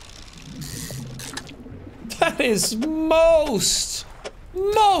 $700. That is most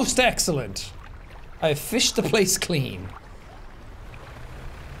excellent. I've fished the place clean.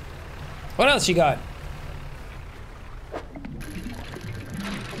 What else you got?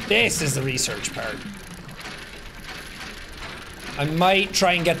 This is the research part. I might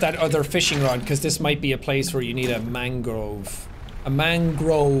try and get that other fishing rod, because this might be a place where you need a mangrove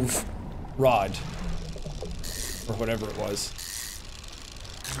rod. Or whatever it was.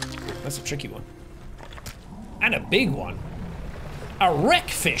 That's a tricky one. And a big one. A wreck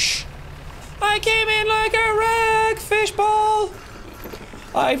fish. I came in like a wreck fish ball.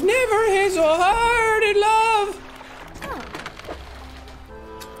 I've never hit so hard in love.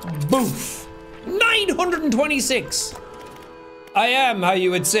 Boof. 926. I am, how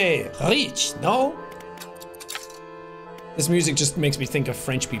you would say, rich, no? This music just makes me think of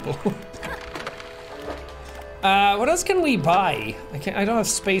French people. What else can we buy? I don't have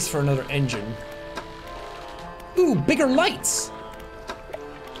space for another engine. Ooh, bigger lights.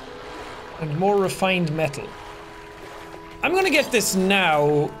 And more refined metal. I'm gonna get this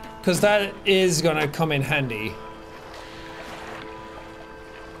now, because that is gonna come in handy.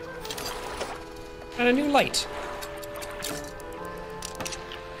 And a new light.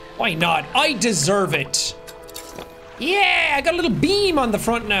 Why not? I deserve it. Yeah, I got a little beam on the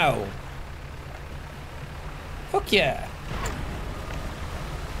front now. Fuck yeah.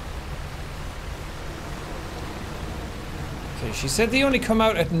 Okay, she said they only come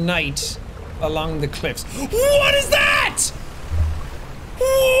out at night along the cliffs. What is that?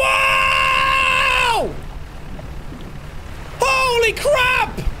 Wow! Holy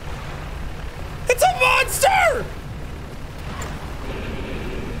crap! It's a monster!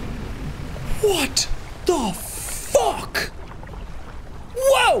 What the fuck?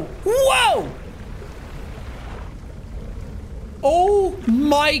 Whoa! Whoa! Oh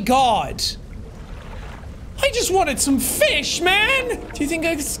my god. I just wanted some fish, man! Do you think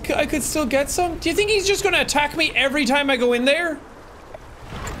I could still get some? Do you think he's just gonna attack me every time I go in there?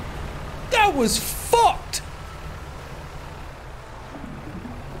 That was fucked!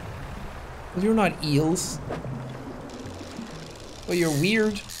 Well, you're not eels. Well, you're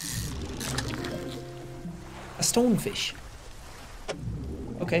weird. A stonefish.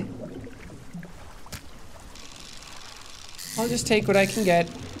 Okay. I'll just take what I can get.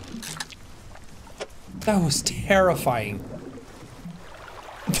 That was terrifying.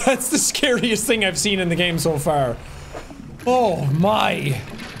 That's the scariest thing I've seen in the game so far. Oh my.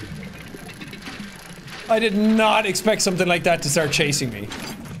 I did not expect something like that to start chasing me.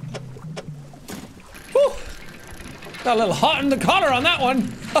 Whew. Got a little hot in the collar on that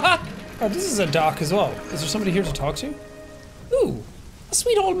one. Oh, this is a dock as well. Is there somebody here to talk to? Ooh, a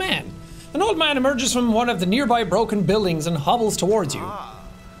sweet old man. An old man emerges from one of the nearby broken buildings and hobbles towards you.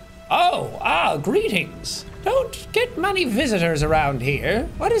 Greetings. Don't get many visitors around here.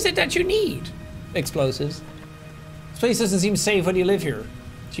 What is it that you need? Explosives. This place doesn't seem safe. When do you live here?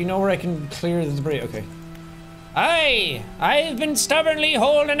 Do you know where I can clear the debris? Okay. Aye, I've been stubbornly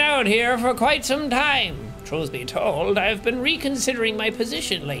holding out here for quite some time. Truth be told, I've been reconsidering my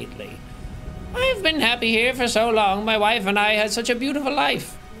position lately. I've been happy here for so long. My wife and I had such a beautiful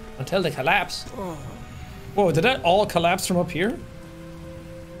life. Until the collapse. Whoa, did that all collapse from up here?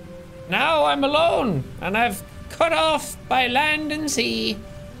 Now I'm alone, and I've cut off by land and sea.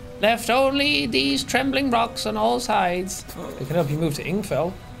 Left only these trembling rocks on all sides. They can help you move to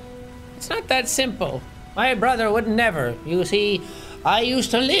Ingfell. It's not that simple. My brother would never. You see, I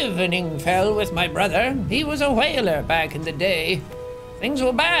used to live in Ingfell with my brother. He was a whaler back in the day. Things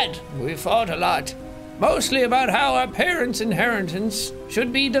were bad. We fought a lot. Mostly about how our parents' inheritance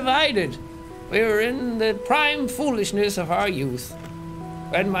should be divided. We were in the prime foolishness of our youth.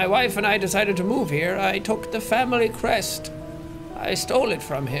 When my wife and I decided to move here, I took the family crest. I stole it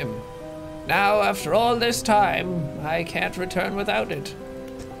from him. Now, after all this time, I can't return without it.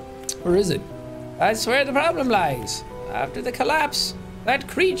 Where is it? That's where the problem lies. After the collapse, that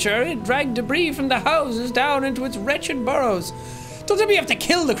creature, it dragged debris from the houses down into its wretched burrows. Don't tell me you have to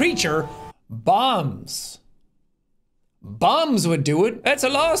kill the creature. Bombs. Bombs would do it. That's a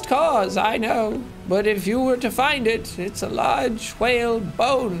lost cause, I know. But if you were to find it, it's a large whale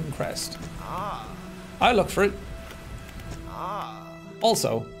bone crest. I look for it.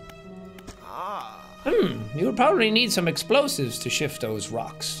 Also. You would probably need some explosives to shift those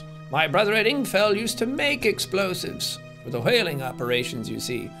rocks. My brother at Ingfell used to make explosives for the whaling operations, you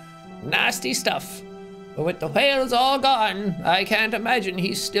see. Nasty stuff. But with the whales all gone, I can't imagine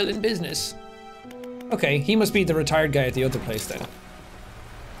he's still in business. Okay, he must be the retired guy at the other place then.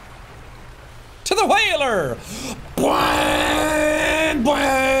 To the whaler! Bwan,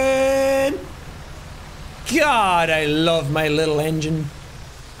 bwan. God, I love my little engine.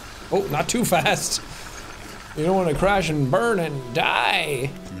 Oh, not too fast. You don't want to crash and burn and die.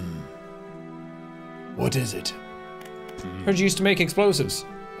 What is it? Heard you used to make explosives.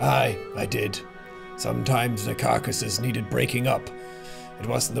 Aye, I did. Sometimes the carcasses needed breaking up. It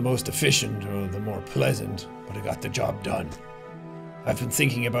wasn't the most efficient or the more pleasant, but it got the job done. I've been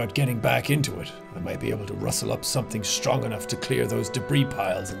thinking about getting back into it. I might be able to rustle up something strong enough to clear those debris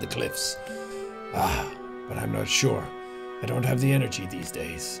piles in the cliffs. But I'm not sure. I don't have the energy these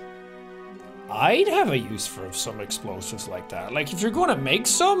days. I'd have a use for some explosives like that. Like, if you're going to make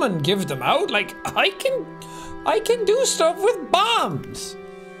some and give them out, like, I can do stuff with bombs.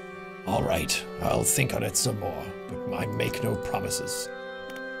 All right, I'll think on it some more, but I make no promises.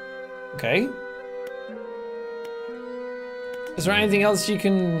 Okay. Is there anything else you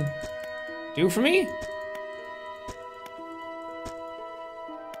can do for me?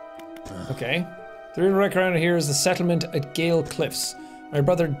 Okay. The real wreck around here is the settlement at Gale Cliffs. My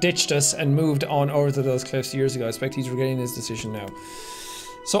brother ditched us and moved on over to those cliffs years ago. I expect he's regretting his decision now.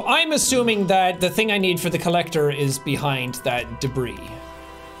 So I'm assuming that the thing I need for the collector is behind that debris.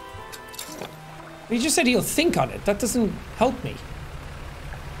 He just said he'll think on it. That doesn't help me.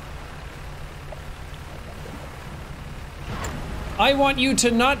 I want you to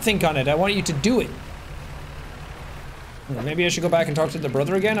not think on it. I want you to do it. Maybe I should go back and talk to the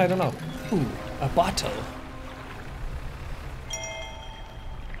brother again? I don't know. Ooh, a bottle.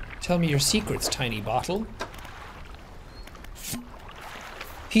 Tell me your secrets, tiny bottle.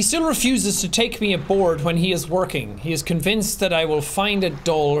 He still refuses to take me aboard when he is working. He is convinced that I will find it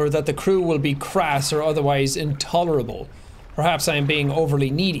dull or that the crew will be crass or otherwise intolerable. Perhaps I am being overly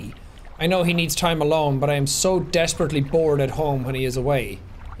needy. I know he needs time alone, but I am so desperately bored at home when he is away.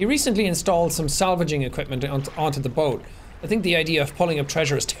 He recently installed some salvaging equipment onto the boat. I think the idea of pulling up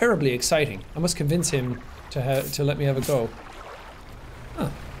treasure is terribly exciting. I must convince him to let me have a go. Huh.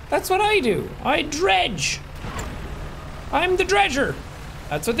 That's what I do. I dredge. I'm the dredger.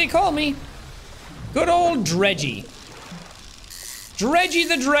 That's what they call me. Good old Dredgy. Dredgy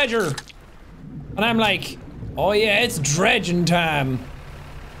the Dredger. And I'm like, oh yeah, it's dredging time.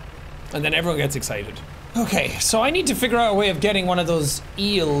 And then everyone gets excited. Okay, so I need to figure out a way of getting one of those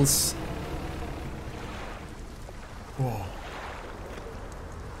eels. Whoa.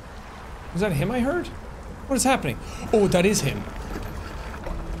 Was that him I heard? What is happening? Oh, that is him.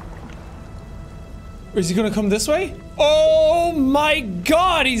 Is he gonna come this way? Oh my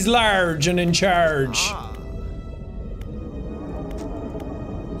god, he's large and in charge.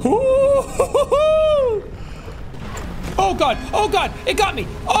 Oh god, it got me.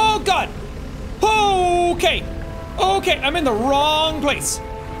 Oh god. Okay. Okay, I'm in the wrong place.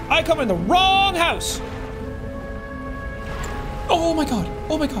 I come in the wrong house. Oh my god,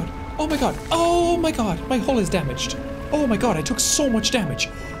 oh my god, oh my god, oh my god, my hull is damaged. Oh my god, I took so much damage.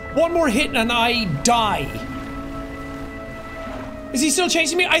 One more hit and I die. Is he still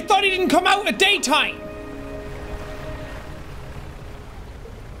chasing me? I thought he didn't come out at daytime.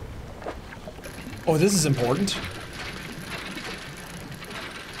 Oh, this is important.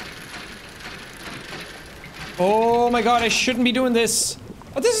 Oh my god, I shouldn't be doing this.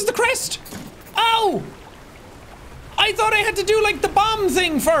 Oh, this is the crest. Ow! I thought I had to do like the bomb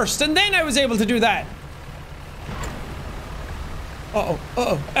thing first and then I was able to do that. Oh,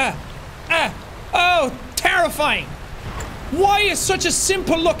 terrifying. Why is such a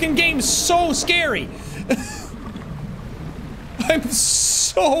simple looking game so scary? I'm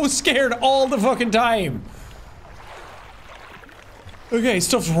so scared all the fucking time. Okay,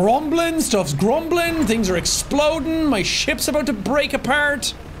 stuff's rumbling, stuff's grumbling, things are exploding, my ship's about to break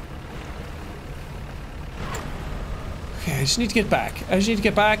apart. Okay, I just need to get back. I just need to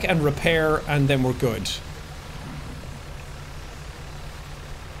get back and repair and then we're good.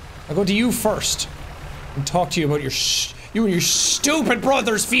 I'll go to you first and talk to you about you and your stupid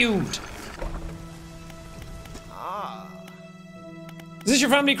brother's feud. Is this your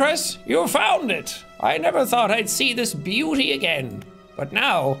family crest? You found it. I never thought I'd see this beauty again. But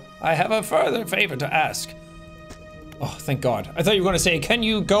now, I have a further favor to ask. Oh, thank God. I thought you were going to say, can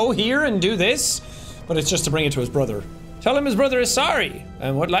you go here and do this? But it's just to bring it to his brother. Tell him his brother is sorry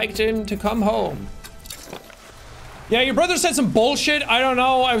and would like him to come home. Yeah, your brother said some bullshit. I don't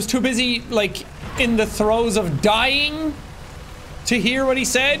know. I was too busy, like, in the throes of dying to hear what he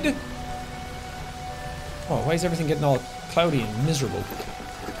said. Oh, why is everything getting all cloudy and miserable?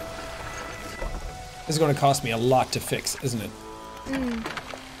 This is going to cost me a lot to fix, isn't it?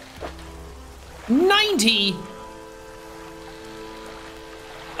 90?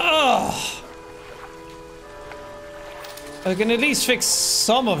 Ugh. I can at least fix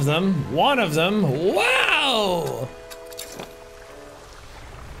some of them. One of them. Wow!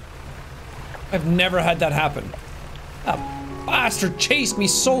 I've never had that happen. That bastard chased me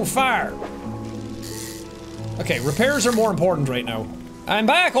so far. Okay, repairs are more important right now. I'm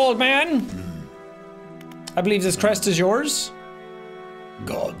back, old man. I believe this crest is yours.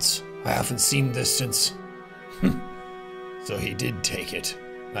 Gods, I haven't seen this since... So he did take it.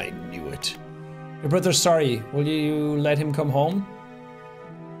 I knew it. Your brother's sorry. Will you let him come home?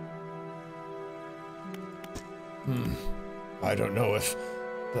 I don't know if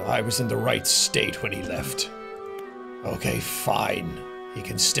I was in the right state when he left. Okay, fine. He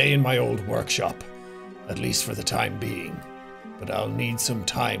can stay in my old workshop, at least for the time being. But I'll need some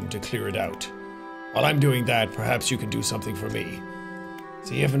time to clear it out. While I'm doing that, perhaps you can do something for me.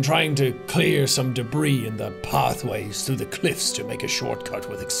 See, I've been trying to clear some debris in the pathways through the cliffs to make a shortcut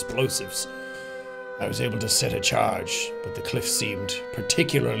with explosives. I was able to set a charge, but the cliff seemed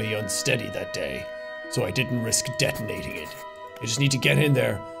particularly unsteady that day, so I didn't risk detonating it. I just need to get in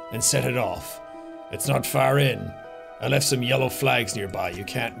there and set it off. It's not far in. I left some yellow flags nearby, you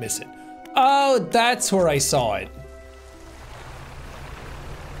can't miss it. Oh, that's where I saw it.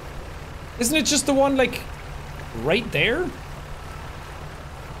 Isn't it just the one, like, right there?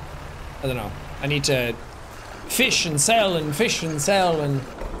 I don't know. I need to fish and sell and fish and sell and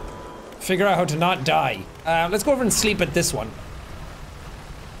figure out how to not die. Let's go over and sleep at this one.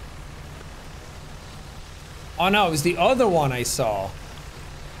 Oh no, it was the other one I saw.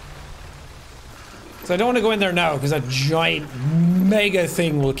 So I don't want to go in there now because that giant mega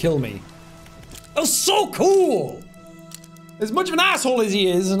thing will kill me. That was so cool! As much of an asshole as he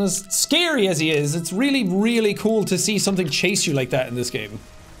is and as scary as he is, it's really, really cool to see something chase you like that in this game.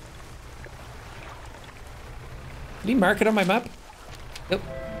 Did he mark it on my map? Nope.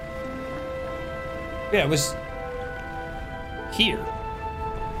 Yeah, it was here.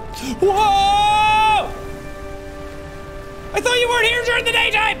 Whoa! I thought you weren't here during the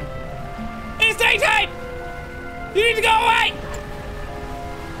daytime! It's daytime! You need to go away!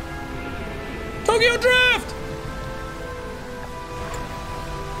 Tokyo Drift!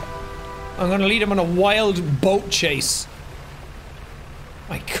 I'm gonna lead him on a wild boat chase.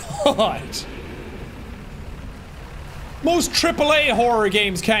 My god. Most AAA horror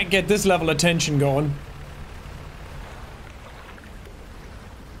games can't get this level of tension going.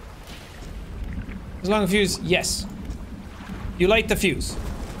 As long as fuse, yes. You light the fuse.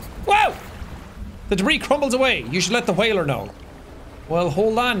 Whoa! The debris crumbles away. You should let the whaler know. Well,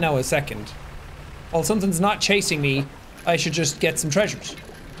 hold on now a second. While something's not chasing me, I should just get some treasures.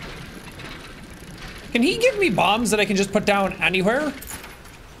 Can he give me bombs that I can just put down anywhere?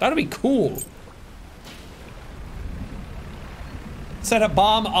 That'd be cool. Set a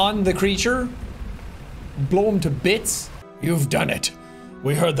bomb on the creature. Blow him to bits. You've done it.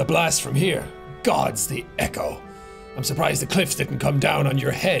 We heard the blast from here. God's the echo. I'm surprised the cliffs didn't come down on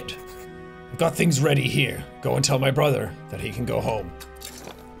your head. I've got things ready here. Go and tell my brother that he can go home.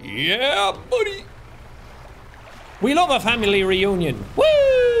 Yeah, buddy. We love a family reunion.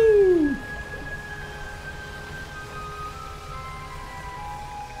 Woo!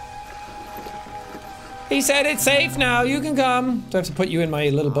 He said it's safe now. You can come. Do I have to put you in my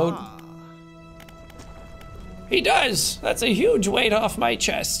little boat? He does. That's a huge weight off my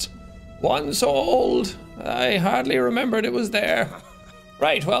chest. One so old, I hardly remembered it was there.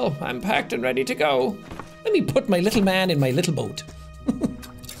 Right, well, I'm packed and ready to go. Let me put my little man in my little boat.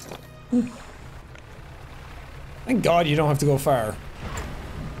 Thank God you don't have to go far.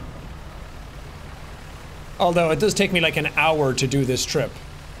 Although it does take me like an hour to do this trip,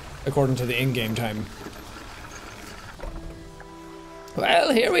 according to the in-game time.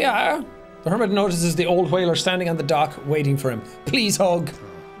 Well, here we are. The hermit notices the old whaler standing on the dock, waiting for him. Please hug.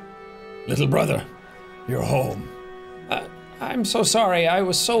 Little brother, you're home. I'm so sorry, I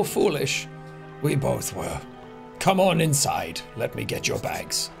was so foolish. We both were. Come on inside, let me get your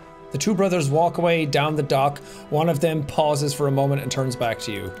bags. The two brothers walk away down the dock. One of them pauses for a moment and turns back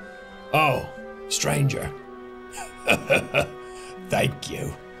to you. Oh, stranger. Thank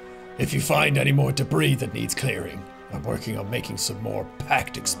you. If you find any more debris that needs clearing, I'm working on making some more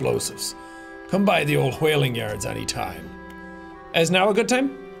packed explosives. Come by the old whaling yards anytime. Is now a good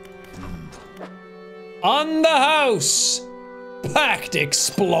time? On the house! Packed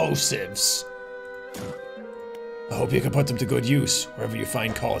explosives. I hope you can put them to good use wherever you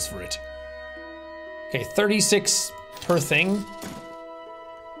find cause for it. Okay, 36 per thing.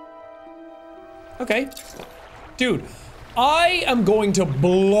 Okay. Dude, I am going to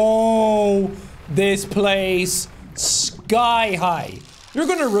blow this place sky high. You're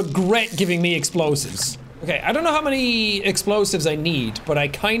gonna regret giving me explosives. Okay, I don't know how many explosives I need, but I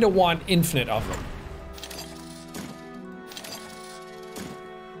kinda want infinite of them.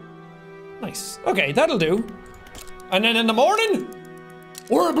 Nice. Okay, that'll do. And then in the morning,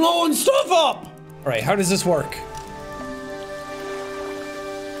 we're blowing stuff up! Alright, how does this work?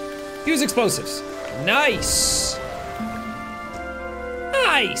 Use explosives. Nice!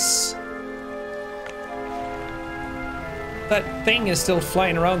 Nice! That thing is still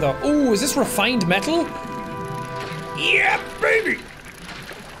flying around though. Ooh, is this refined metal? Yeah, baby!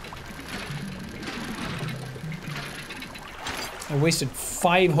 I wasted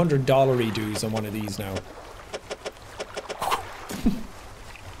 $500 dues on one of these now.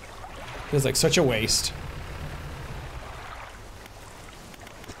 Feels like such a waste.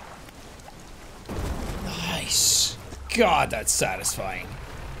 Nice. God, that's satisfying.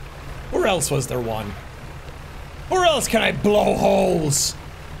 Where else was there one? Where else can I blow holes?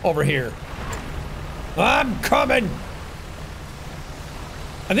 Over here. I'm coming!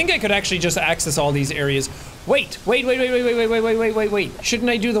 I think I could actually just access all these areas. Wait. Shouldn't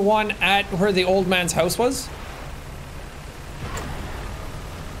I do the one at where the old man's house was?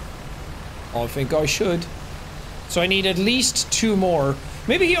 I think I should. So I need at least 2 more.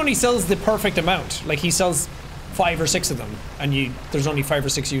 Maybe he only sells the perfect amount. Like, he sells 5 or 6 of them, and there's only 5 or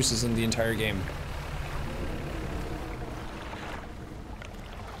 6 uses in the entire game.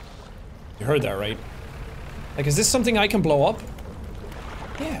 You heard that, right? Like, is this something I can blow up?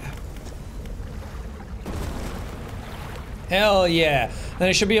 Yeah. Hell yeah. Then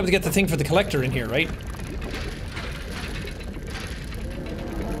I should be able to get the thing for the collector in here, right?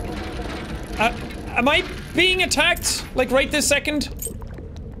 Am I being attacked? Like, right this second?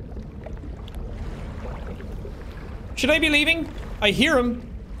 Should I be leaving? I hear him.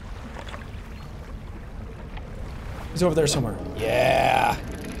 He's over there somewhere. Yeah.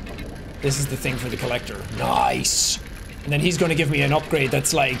 This is the thing for the collector. Nice. And then he's gonna give me an upgrade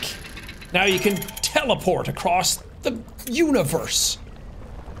that's like, now you can teleport across the universe.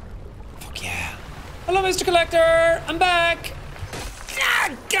 Fuck yeah. Hello, Mr. Collector. I'm back. Ah,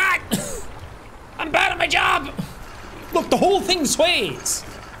 God. I'm bad at my job. Look, the whole thing sways.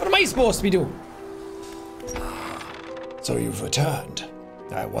 What am I supposed to be doing? So you've returned.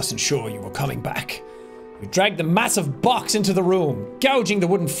 I wasn't sure you were coming back. You dragged the massive box into the room, gouging the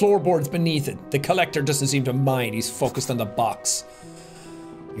wooden floorboards beneath it. The collector doesn't seem to mind. He's focused on the box.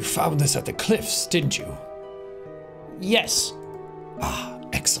 You found this at the cliffs, didn't you? Yes. Ah,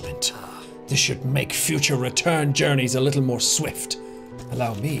 excellent. This should make future return journeys a little more swift.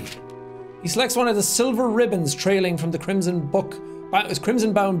 Allow me. He selects one of the silver ribbons trailing from the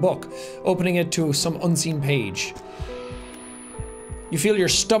crimson bound book, opening it to some unseen page. You feel your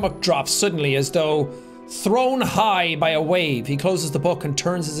stomach drop suddenly as though thrown high by a wave. He closes the book and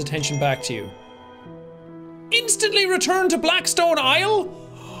turns his attention back to you. Instantly return to Blackstone Isle?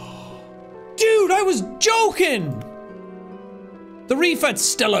 Dude, I was joking! The reef at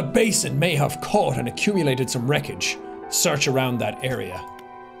Stella Basin may have caught and accumulated some wreckage. Search around that area.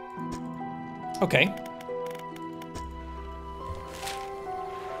 Okay.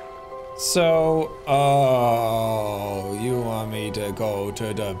 So, oh, you want me to go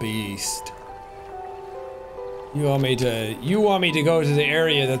to the beast? You want me to go to the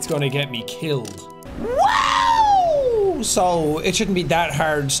area that's gonna get me killed? Wow! So it shouldn't be that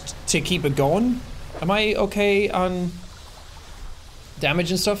hard to keep it going. Am I okay on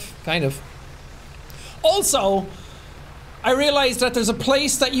damage and stuff? Kind of. Also, I realized that there's a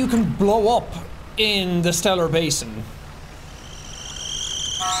place that you can blow up in the Stellar Basin.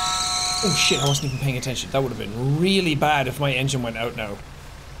 Oh shit, I wasn't even paying attention. That would have been really bad if my engine went out now.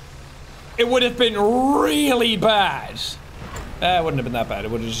 It would have been really bad. It wouldn't have been that bad.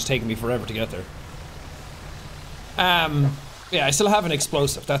 It would have just taken me forever to get there. Yeah, I still have an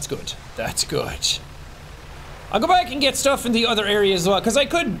explosive. That's good. That's good. I'll go back and get stuff in the other areas as well, because I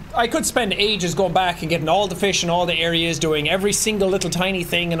could spend ages going back and getting all the fish in all the areas, doing every single little tiny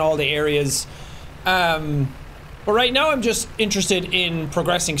thing in all the areas. But right now I'm just interested in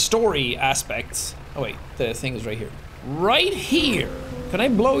progressing story aspects. Oh wait, the thing is right here. Right here! Can I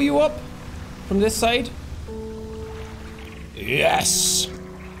blow you up from this side? Yes!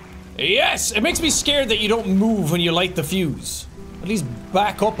 Yes! It makes me scared that you don't move when you light the fuse. At least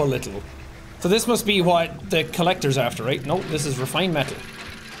back up a little. So this must be what the collector's after, right? Nope, this is refined metal.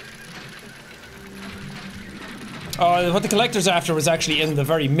 Oh, what the collector's after was actually in the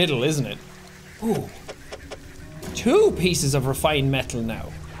very middle, isn't it? Ooh. 2 pieces of refined metal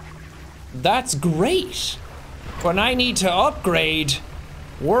now. That's great. When I need to upgrade,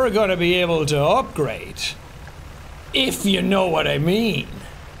 we're gonna be able to upgrade. If you know what I mean.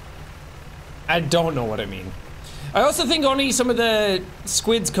 I don't know what I mean. I also think only some of the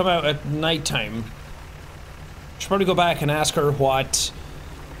squids come out at nighttime. Should probably go back and ask her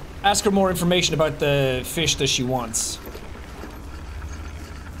more information about the fish that she wants.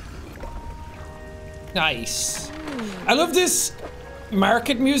 Nice. I love this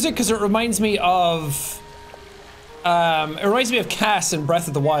market music because it reminds me of Cass in Breath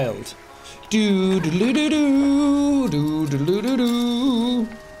of the Wild. Do do do do do do do do do.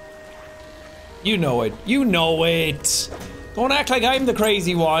 You know it. You know it. Don't act like I'm the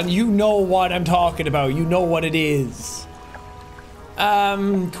crazy one. You know what I'm talking about. You know what it is.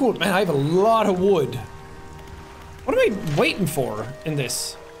 Cool. Man, I have a lot of wood. What am I waiting for in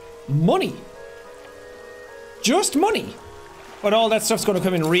this? Money. Just money. But all that stuff's going to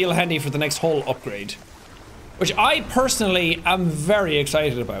come in real handy for the next hull upgrade. Which I personally am very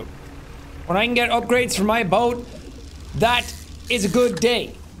excited about. When I can get upgrades for my boat, that is a good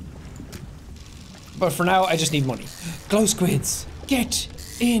day. But for now, I just need money. Glow squids, get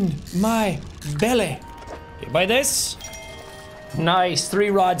in my belly. Okay, buy this. Nice, 3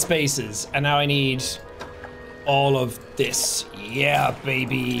 rod spaces. And now I need all of this. Yeah,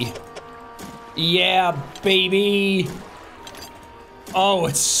 baby. Yeah, baby. Oh,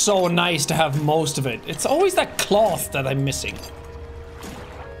 it's so nice to have most of it. It's always that cloth that I'm missing.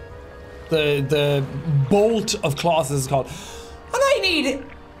 The bolt of cloth is called. And I need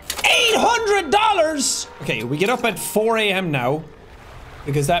 $800! Okay, we get up at 4 a.m. now.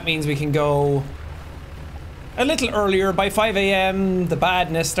 Because that means we can go a little earlier. By 5 a.m. the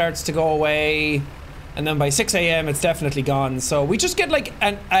badness starts to go away. And then by 6 a.m. it's definitely gone. So we just get like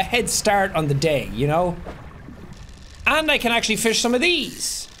a head start on the day, you know? And I can actually fish some of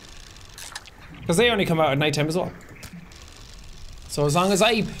these. Because they only come out at nighttime as well. So as long as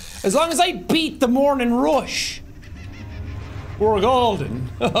I beat the morning rush, we're golden.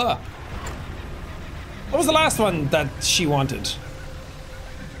 What was the last one that she wanted?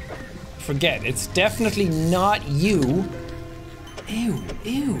 Forget, it's definitely not you. Ew,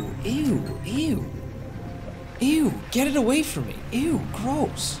 ew, ew, ew. Ew, get it away from me. Ew,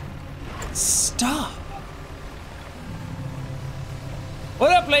 gross. Stop.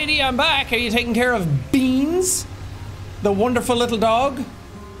 What up, lady? I'm back. Are you taking care of Beans? The wonderful little dog?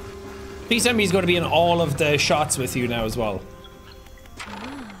 Please tell me he's going to be in all of the shots with you now as well.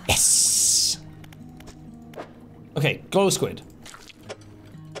 Yes! Okay, glow squid.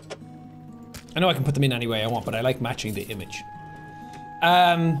 I know I can put them in any way I want, but I like matching the image.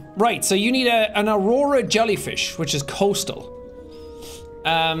 Right, so you need an aurora jellyfish, which is coastal.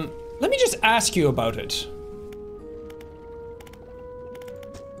 Let me just ask you about it.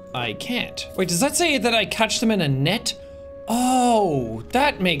 I can't. Wait, does that say that I catch them in a net? Oh,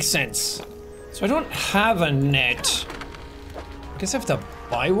 that makes sense. So I don't have a net. I guess I have to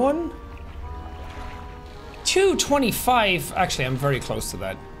buy one? $2.25. Actually, I'm very close to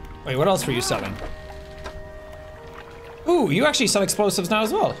that. Wait, what else were you selling? Ooh, you actually sell explosives now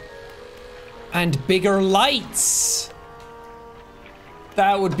as well. And bigger lights.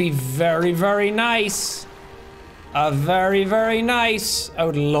 That would be very, very nice. Very, very nice. I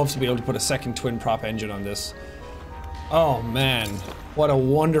would love to be able to put a second twin prop engine on this. Oh man, what a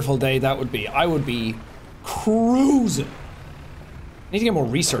wonderful day that would be. I would be cruising. I need to get more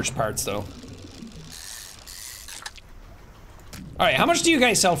research parts though. All right, how much do you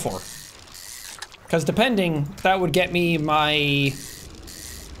guys sell for? Because depending, that would get me my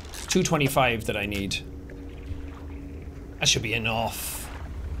 225 that I need. That should be enough.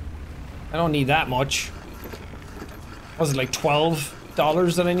 I don't need that much. Was it like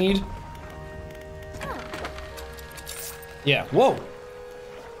 $12 that I need? Yeah, whoa.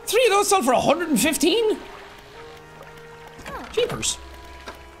 3 of those sell for 115? Jeepers.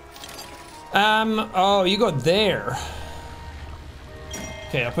 Oh, you go there.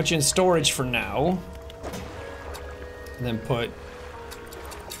 Okay, I'll put you in storage for now. And then put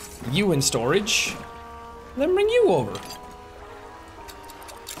you in storage. And then bring you over.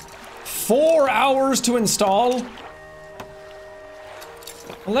 4 hours to install?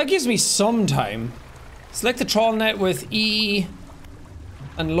 Well, that gives me some time. Select the trawl net with E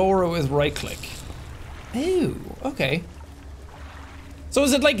and lower it with right click. Ooh, okay. So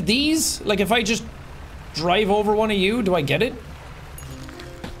is it like these? Like if I just drive over one of you, do I get it?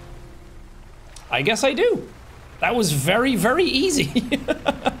 I guess I do. That was very, very easy.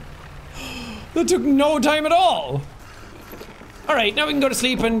 That took no time at all. All right, now we can go to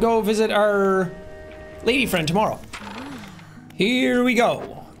sleep and go visit our lady friend tomorrow. Here we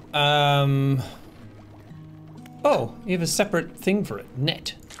go. Oh, you have a separate thing for it.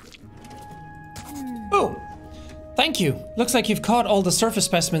 Net. Boom. Thank you. Looks like you've caught all the surface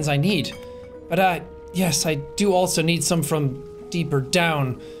specimens I need. But yes, I do also need some from deeper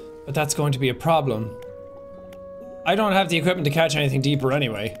down, but that's going to be a problem. I don't have the equipment to catch anything deeper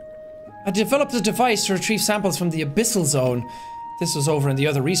anyway. I developed a device to retrieve samples from the abyssal zone. This was over in the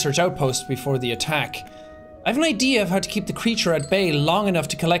other research outpost before the attack. I have an idea of how to keep the creature at bay long enough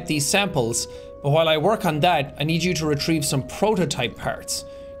to collect these samples, but while I work on that, I need you to retrieve some prototype parts.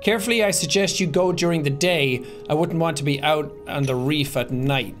 Carefully, I suggest you go during the day. I wouldn't want to be out on the reef at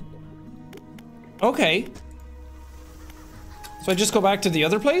night. Okay. So I just go back to the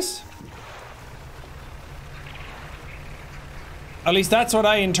other place? At least that's what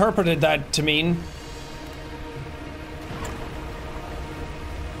I interpreted that to mean.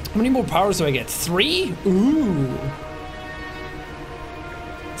 How many more powers do I get? 3? Ooh.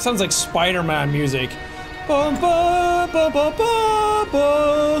 Sounds like Spider-Man music. Bum, ba, ba, ba, ba,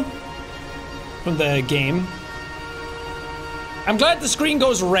 ba. From the game. I'm glad the screen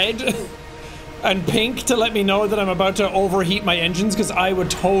goes red and pink to let me know that I'm about to overheat my engines, because I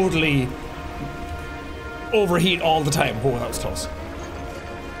would totally overheat all the time. Oh, that was close.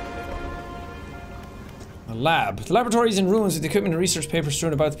 A lab. The laboratory is in ruins with equipment and research papers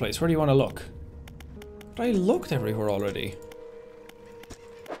strewn about the place. Where do you want to look? But I looked everywhere already.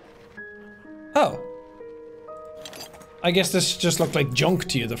 Oh. I guess this just looked like junk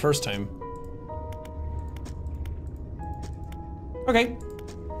to you the first time. Okay.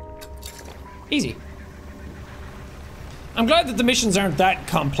 Easy. I'm glad that the missions aren't that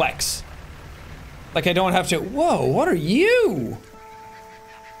complex. Like I don't have to... Whoa, what are you?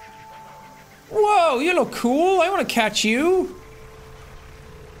 Whoa, you look cool. I want to catch you.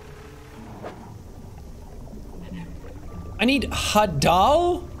 I need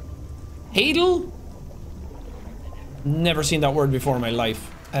Hadal? Hadal? Never seen that word before in my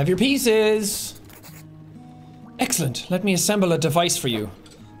life. I have your pieces. Excellent. Let me assemble a device for you.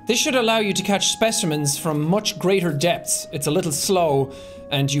 This should allow you to catch specimens from much greater depths. It's a little slow,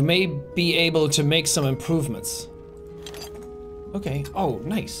 and you may be able to make some improvements. Okay. Oh,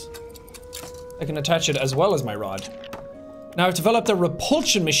 nice. I can attach it as well as my rod. Now I've developed a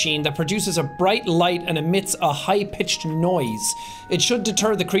repulsion machine that produces a bright light and emits a high-pitched noise. It should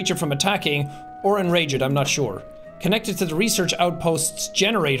deter the creature from attacking, or enrage it, I'm not sure. Connected to the research outpost's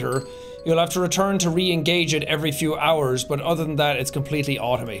generator, you'll have to return to re-engage it every few hours, but other than that, it's completely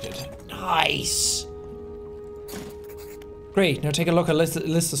automated. Nice! Great, now take a look at a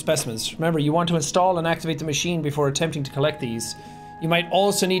list of specimens. Remember, you want to install and activate the machine before attempting to collect these. You might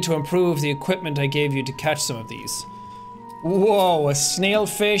also need to improve the equipment I gave you to catch some of these. Whoa, a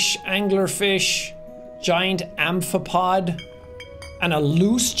snailfish, anglerfish, giant amphipod, and a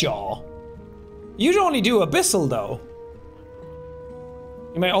loose jaw. You'd only do abyssal though.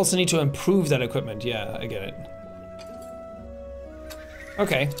 You might also need to improve that equipment. Yeah, I get it.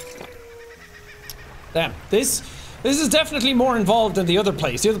 Okay. Damn, this is definitely more involved than the other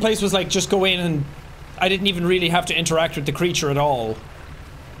place. The other place was like just go in and I didn't even really have to interact with the creature at all.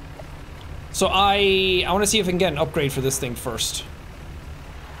 So I want to see if I can get an upgrade for this thing first.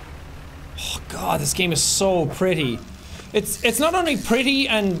 Oh god, this game is so pretty. It's not only pretty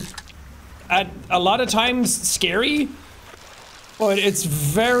and at a lot of times scary, but it's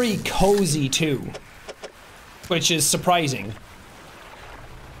very cozy too, which is surprising.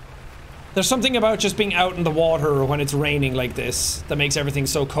 There's something about just being out in the water when it's raining like this that makes everything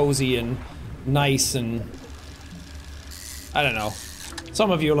so cozy and nice, and I don't know.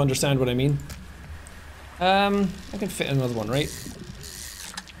 Some of you will understand what I mean. I can fit another one, right?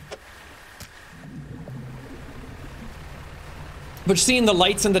 But seeing the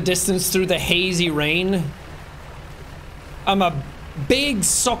lights in the distance through the hazy rain, I'm a big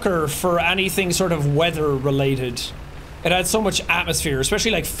sucker for anything sort of weather related. It adds so much atmosphere,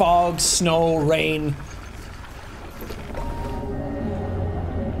 especially like fog, snow, rain.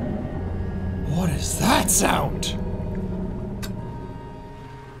 What is that sound?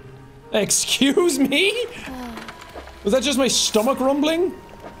 Excuse me? Was that just my stomach rumbling?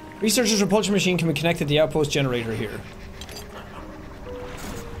 Researcher's repulsion machine can be connected to the outpost generator here.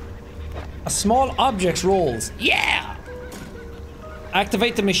 A small object rolls. Yeah!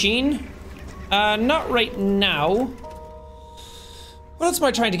 Activate the machine? Not right now. What else am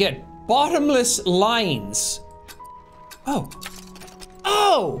I trying to get? Bottomless lines. Oh.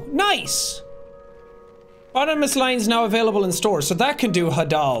 Oh, nice! Bottomless lines now available in stores, so that can do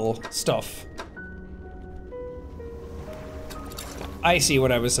Hadal stuff. I see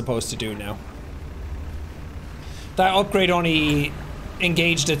what I was supposed to do now. That upgrade only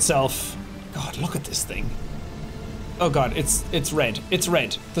engaged itself. God, look at this thing. Oh god, it's red. It's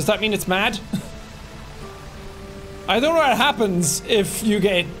red. Does that mean it's mad? I don't know what happens if you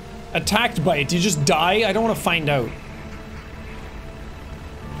get attacked by it. Do you just die? I don't want to find out.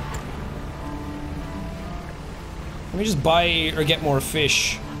 Let me just buy or get more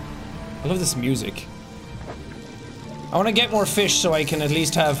fish. I love this music. I want to get more fish so I can at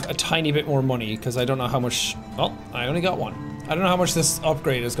least have a tiny bit more money, because I don't know how much... Oh, I only got one. I don't know how much this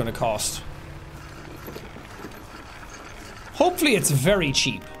upgrade is going to cost. Hopefully it's very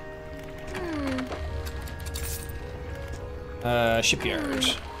cheap. Shipyard.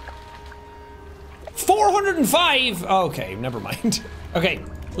 405! Okay, never mind. Okay,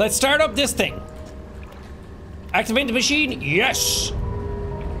 let's start up this thing. Activate the machine? Yes!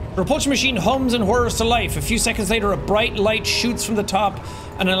 The repulsion machine hums and whirs to life. A few seconds later, a bright light shoots from the top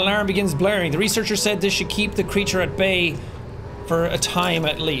and an alarm begins blaring. The researcher said this should keep the creature at bay for a time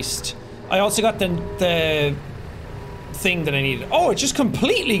at least. I also got the thing that I needed. Oh, it just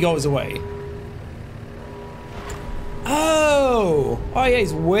completely goes away. Oh! Oh yeah,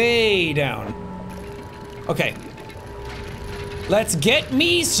 he's way down. Okay. Let's get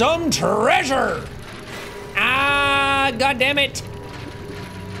me some treasure! Ah, god damn it!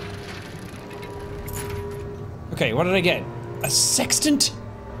 Okay, what did I get? A sextant?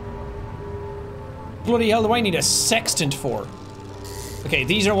 Bloody hell do I need a sextant for? Okay,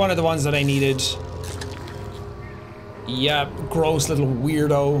 these are one of the ones that I needed. Yeah, gross little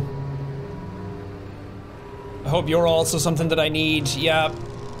weirdo. I hope you're also something that I need. Yeah.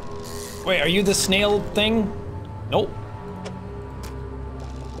 Wait, are you the snail thing? Nope.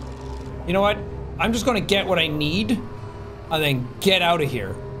 You know what? I'm just gonna get what I need and then get out of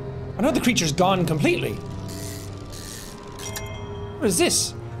here. I know the creature's gone completely. What is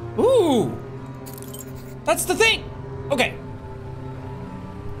this? Ooh! That's the thing! Okay.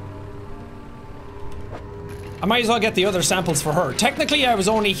 I might as well get the other samples for her. Technically, I was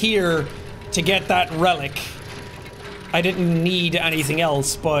only here to get that relic. I didn't need anything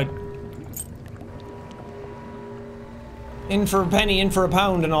else, but... in for a penny, in for a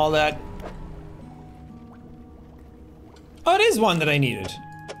pound, and all that. Oh, it is one that I needed.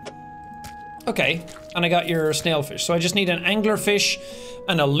 Okay, and I got your snailfish. So I just need an anglerfish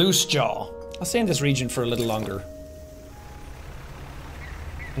and a loose jaw. I'll stay in this region for a little longer.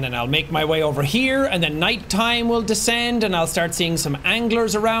 And then I'll make my way over here, and then nighttime will descend, and I'll start seeing some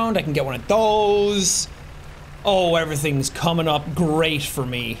anglers around. I can get one of those. Oh, everything's coming up great for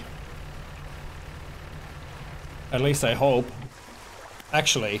me. At least I hope.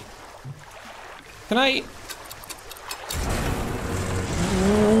 Actually, can I...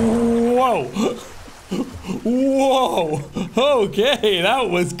 Whoa! Whoa! Okay, that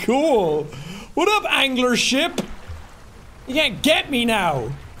was cool. What up, angler ship? You can't get me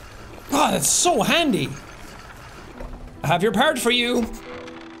now. God, that's so handy. I have your part for you.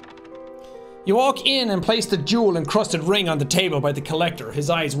 You walk in and place the jewel-encrusted ring on the table by the collector. His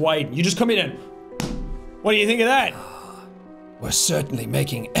eyes widen. You just come in and... what do you think of that? We're certainly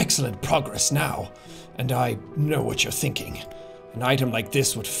making excellent progress now, and I know what you're thinking. An item like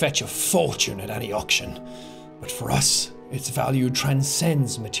this would fetch a fortune at any auction, but for us, its value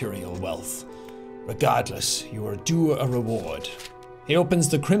transcends material wealth. Regardless, you are due a reward. He opens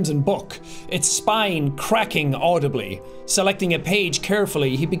the crimson book, its spine cracking audibly. Selecting a page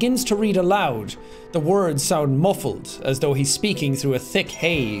carefully, he begins to read aloud. The words sound muffled, as though he's speaking through a thick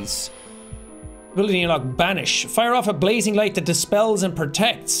haze. Ability unlock banish. Fire off a blazing light that dispels and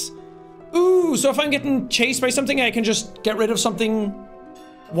protects. Ooh, so if I'm getting chased by something, I can just get rid of something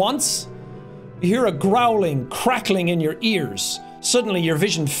once? You hear a growling, crackling in your ears. Suddenly your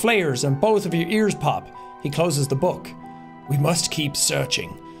vision flares and both of your ears pop. He closes the book. We must keep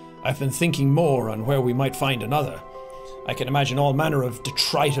searching. I've been thinking more on where we might find another. I can imagine all manner of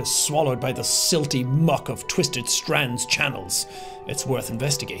detritus swallowed by the silty muck of Twisted Strands channels. It's worth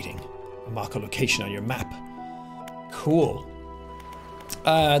investigating. Mark a location on your map. Cool.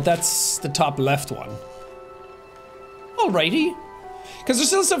 That's the top left one. Alrighty. Because there's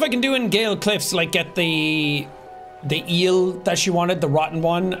still stuff I can do in Gale Cliffs, like get the eel that she wanted, the rotten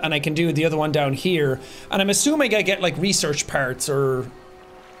one, and I can do the other one down here. And I'm assuming I get like research parts or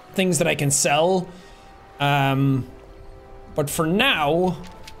things that I can sell. But for now,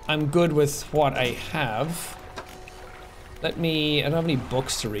 I'm good with what I have. I don't have any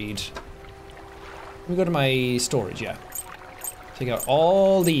books to read. Let me go to my storage, yeah. Take out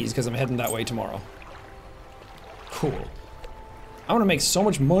all these because I'm heading that way tomorrow. Cool. I want to make so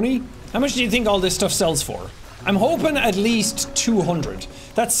much money. How much do you think all this stuff sells for? I'm hoping at least 200.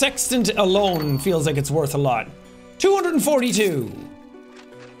 That sextant alone feels like it's worth a lot. 242.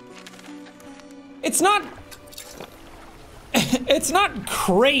 It's not... it's not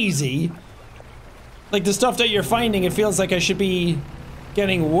crazy. Like the stuff that you're finding, it feels like I should be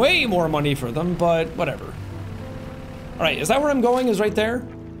getting way more money for them, but whatever. Alright, is that where I'm going? Is right there?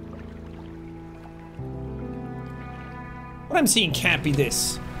 What I'm seeing can't be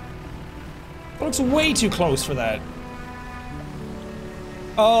this. It looks way too close for that.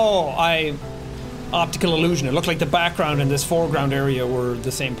 Oh, optical illusion. It looked like the background and this foreground area were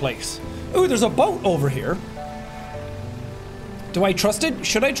the same place. Ooh, there's a boat over here. Do I trust it?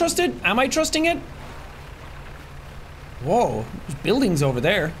 Should I trust it? Am I trusting it? Whoa, there's buildings over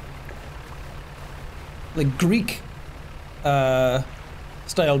there. Like Greek, style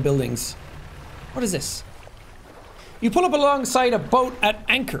buildings. What is this? You pull up alongside a boat at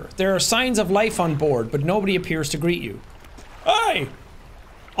anchor. There are signs of life on board, but nobody appears to greet you. Hey!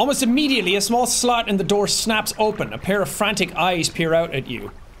 Almost immediately, a small slot in the door snaps open. A pair of frantic eyes peer out at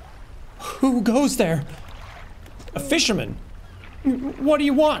you. Who goes there? A fisherman. What do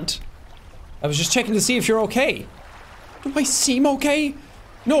you want? I was just checking to see if you're okay. Do I seem okay?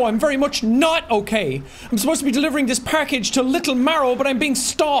 No, I'm very much not okay. I'm supposed to be delivering this package to Little Marrow, but I'm being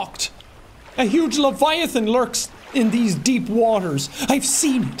stalked. A huge leviathan lurks in these deep waters. I've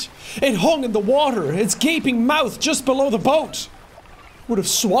seen it. It hung in the water, its gaping mouth just below the boat. Would have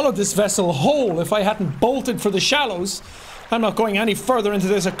swallowed this vessel whole if I hadn't bolted for the shallows. I'm not going any further into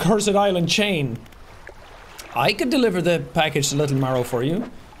this accursed island chain. I could deliver the package to Little Marrow for you.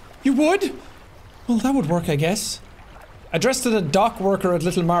 You would? Well, that would work, I guess. Addressed to the dock worker at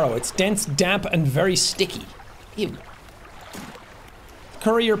Little Marrow. It's dense, damp, and very sticky. Ew. The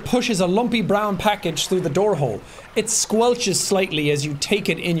courier pushes a lumpy brown package through the door hole. It squelches slightly as you take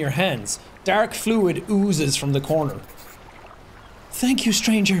it in your hands. Dark fluid oozes from the corner. Thank you,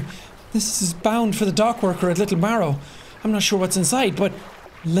 stranger. This is bound for the dock worker at Little Marrow. I'm not sure what's inside, but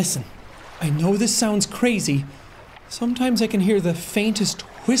listen. I know this sounds crazy. Sometimes I can hear the faintest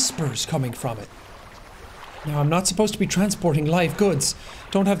whispers coming from it. Now, I'm not supposed to be transporting live goods.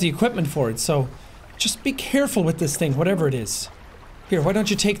 Don't have the equipment for it, so just be careful with this thing, whatever it is. Here, why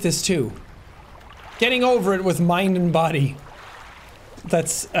don't you take this too? Getting over it with mind and body.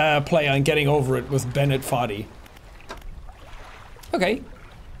 That's play on getting over it with Bennett Foddy. Okay.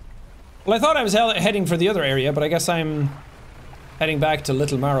 Well, I thought I was heading for the other area, but I guess I'm heading back to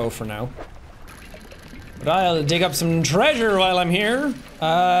Little Marrow for now. But I'll dig up some treasure while I'm here.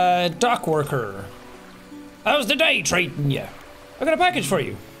 Dock worker. How's the day treating you? I got a package for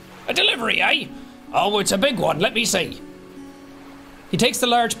you. A delivery, eh? Oh, it's a big one, let me see. He takes the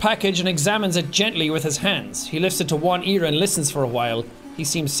large package and examines it gently with his hands. He lifts it to one ear and listens for a while. He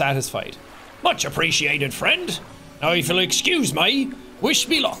seems satisfied. Much appreciated, friend. Now, if you'll excuse me, wish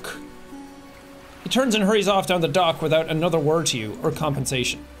me luck. He turns and hurries off down the dock without another word to you or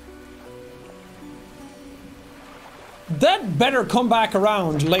compensation. That better come back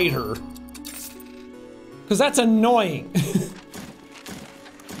around later. Because that's annoying.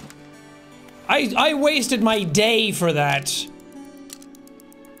 I wasted my day for that.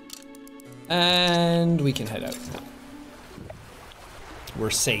 And we can head out.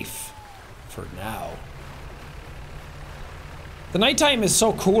 We're safe. For now. The nighttime is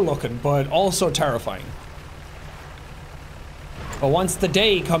so cool looking, but also terrifying. But once the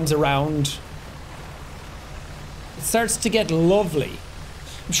day comes around, it starts to get lovely.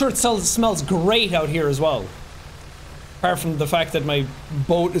 I'm sure it smells great out here as well. Apart from the fact that my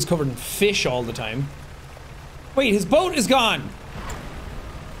boat is covered in fish all the time. Wait, his boat is gone!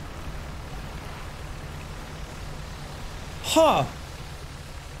 Huh.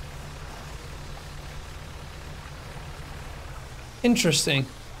 Interesting.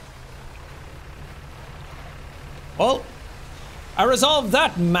 Well, I resolved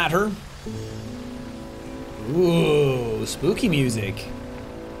that matter. Ooh, spooky music.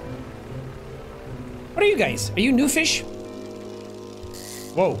 What are you guys? Are you new fish?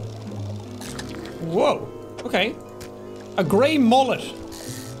 Whoa. Whoa. Okay. A grey mullet.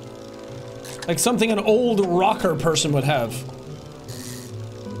 Like something an old rocker person would have.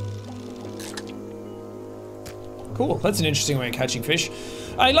 Cool, that's an interesting way of catching fish.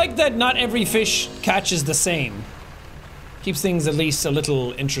 I like that not every fish catches the same. Keeps things at least a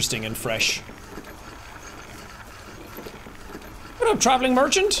little interesting and fresh. What up, traveling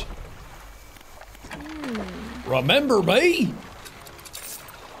merchant? Remember me?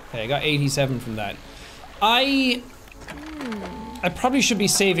 Okay, I got 87 from that. I probably should be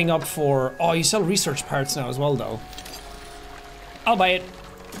saving up for... Oh, you sell research parts now as well, though. I'll buy it.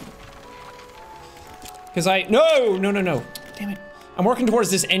 Because No! Damn it. I'm working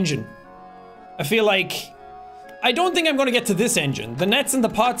towards this engine. I feel like... I don't think I'm going to get to this engine. The nets and the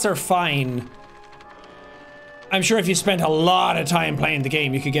pots are fine. I'm sure if you spent a lot of time playing the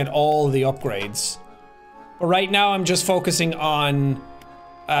game, you could get all the upgrades. But right now, I'm just focusing on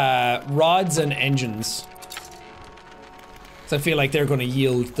rods and engines. So I feel like they're going to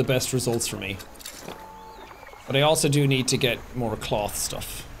yield the best results for me. But I also do need to get more cloth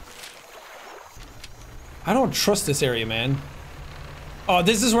stuff. I don't trust this area, man. Oh,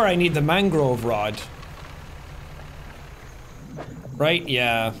 this is where I need the mangrove rod. Right?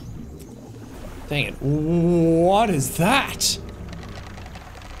 Yeah. Dang it. What is that?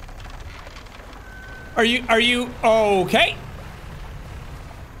 Are you okay?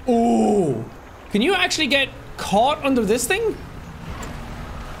 Ooh. Can you actually get caught under this thing?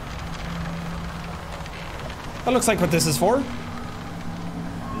 That looks like what this is for.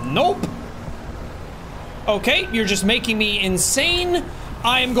 Nope. Okay, you're just making me insane.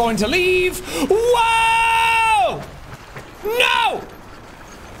 I am going to leave. Whoa! No!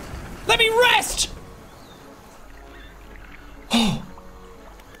 Let me rest! Oh.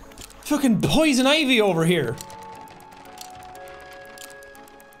 Fucking poison ivy over here.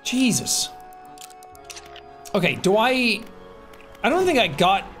 Jesus. Okay, I don't think I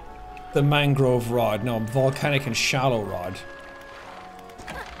got the mangrove rod. No, volcanic and shallow rod.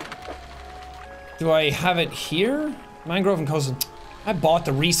 Do I have it here? Mangrove and coastal. I bought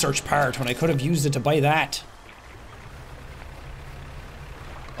the research part when I could have used it to buy that.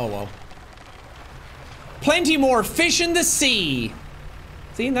 Oh well. Plenty more fish in the sea.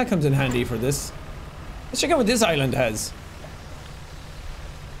 See, that comes in handy for this. Let's check out what this island has.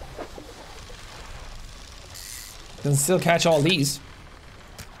 Can still catch all these.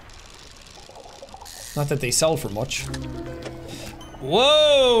 Not that they sell for much.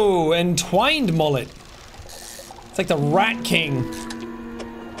 Whoa! Entwined mullet. It's like the Rat King.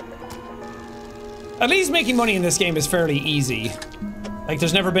 At least making money in this game is fairly easy. Like,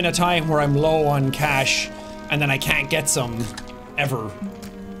 there's never been a time where I'm low on cash and then I can't get some ever.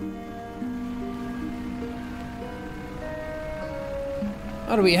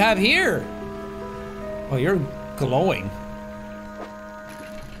 What do we have here? Oh, you're glowing.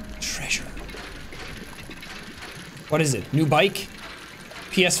 Treasure. What is it? New bike?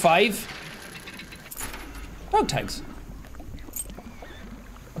 PS5? Dog tags.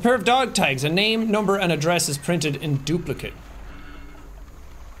 A pair of dog tags. A name, number, and address is printed in duplicate.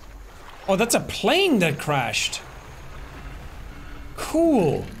 Oh, that's a plane that crashed.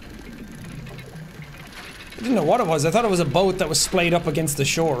 Cool. I didn't know what it was. I thought it was a boat that was splayed up against the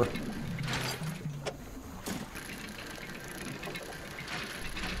shore.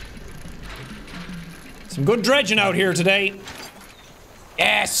 Some good dredging out here today.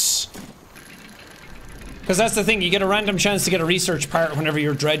 Yes! Because that's the thing, you get a random chance to get a research part whenever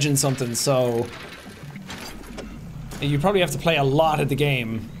you're dredging something, so... You probably have to play a lot of the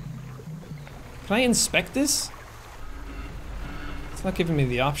game. Can I inspect this? It's not giving me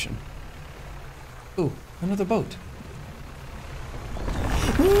the option. Ooh, another boat.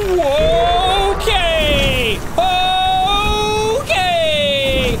 Okay!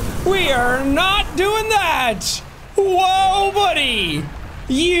 Okay! We are not doing that! Whoa, buddy!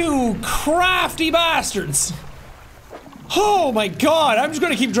 You crafty bastards! Oh my god, I'm just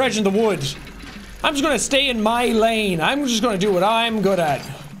gonna keep dredging the wood. I'm just gonna stay in my lane. I'm just gonna do what I'm good at.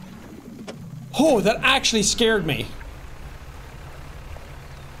 Oh, that actually scared me.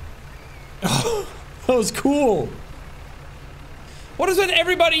 Oh, that was cool. What is with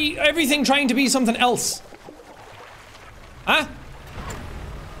everything trying to be something else? Huh?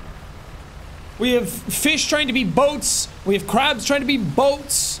 We have fish trying to be boats. We have crabs trying to be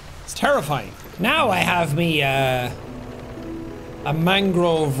boats. It's terrifying. Now I have me, a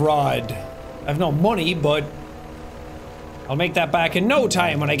mangrove rod. I have no money, but I'll make that back in no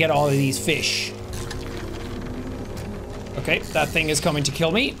time when I get all of these fish. Okay, that thing is coming to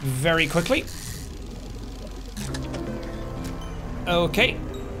kill me very quickly. Okay.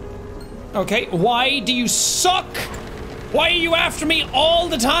 Okay, why do you suck? Why are you after me all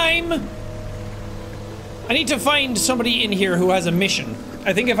the time? I need to find somebody in here who has a mission.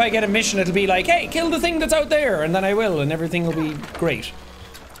 I think if I get a mission, it'll be like, hey, kill the thing that's out there, and then I will, and everything will be great.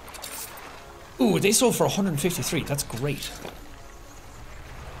 Ooh, they sold for 153. That's great.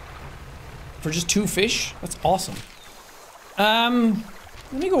 For just 2 fish? That's awesome. Let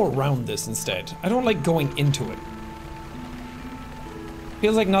me go around this instead. I don't like going into it.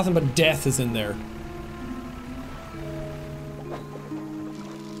 Feels like nothing but death is in there.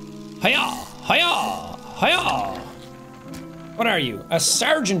 Hiya! Hiya! Hiya! What are you? A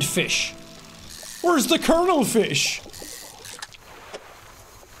sergeant fish. Where's the colonel fish?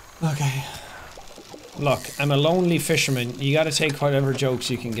 Okay. Look, I'm a lonely fisherman. You gotta take whatever jokes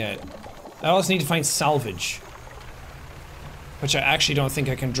you can get. I also need to find salvage. Which I actually don't think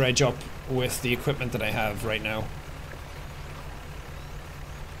I can dredge up with the equipment that I have right now.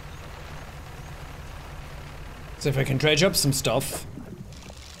 So if I can dredge up some stuff,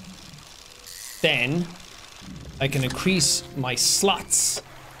 then I can increase my slots.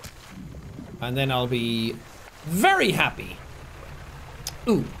 And then I'll be very happy.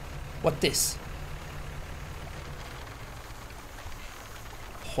 Ooh, what this?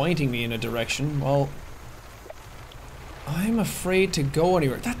 Pointing me in a direction. Well, I'm afraid to go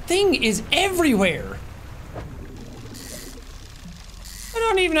anywhere. That thing is everywhere. I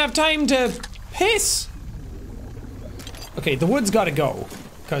don't even have time to piss. Okay, the wood's gotta go,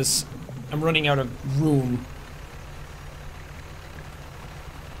 because I'm running out of room.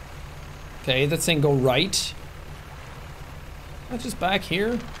 Okay, that thing go right. That's just back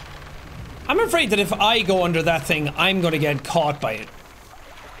here. I'm afraid that if I go under that thing, I'm gonna get caught by it.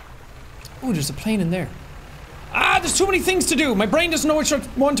 Oh, there's a plane in there. Ah, there's too many things to do. My brain doesn't know which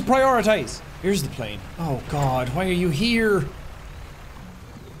one to prioritize. Here's the plane. Oh God, why are you here?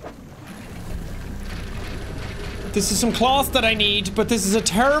 This is some cloth that I need, but this is a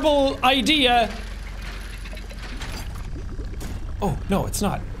terrible idea. Oh, no, it's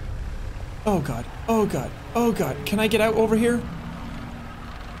not. Oh God, oh God, oh God. Can I get out over here?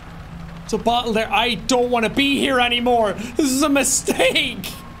 There's a bottle there. I don't want to be here anymore. This is a mistake.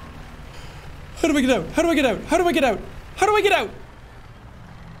 How do I get out? How do I get out? How do I get out? How do I get out?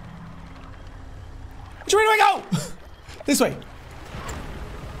 Which way do I go? This way.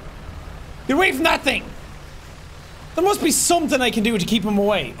 Get away from that thing. There must be something I can do to keep him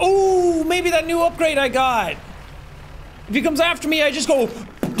away. Oh, maybe that new upgrade I got. If he comes after me, I just go.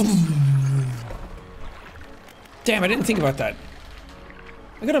 Damn, I didn't think about that.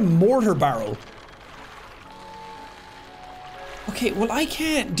 I got a mortar barrel. Okay, well, I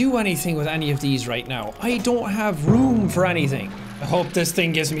can't do anything with any of these right now. I don't have room for anything. I hope this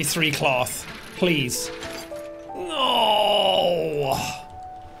thing gives me 3 cloth. Please. No!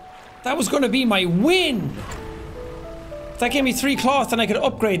 That was gonna be my win! If that gave me 3 cloth, then I could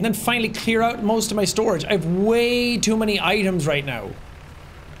upgrade and then finally clear out most of my storage. I have way too many items right now.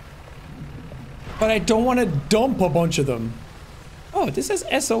 But I don't want to dump a bunch of them. Oh, this says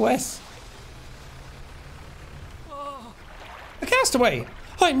SOS. A castaway!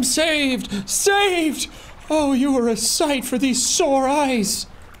 I'm saved! Saved! Oh, you were a sight for these sore eyes.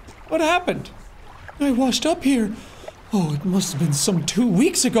 What happened? I washed up here. Oh, it must have been some 2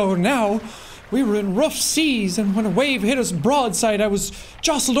 weeks ago now. We were in rough seas, and when a wave hit us broadside, I was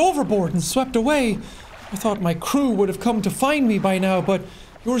jostled overboard and swept away. I thought my crew would have come to find me by now, but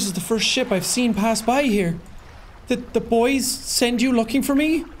yours is the first ship I've seen pass by here. Did the boys send you looking for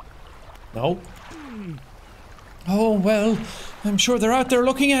me? No. Oh, well, I'm sure they're out there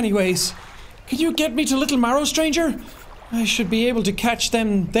looking anyways. Can you get me to Little Marrow, stranger? I should be able to catch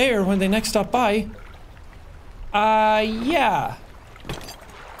them there when they next stop by. Yeah.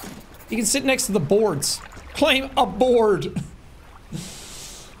 You can sit next to the boards. Climb a board.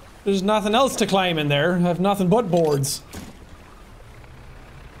 There's nothing else to climb in there. I have nothing but boards.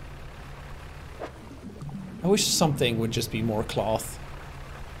 I wish something would just be more cloth.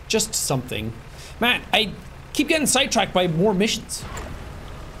 Just something. Man, I keep getting sidetracked by more missions.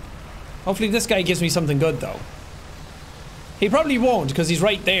 Hopefully this guy gives me something good, though. He probably won't, because he's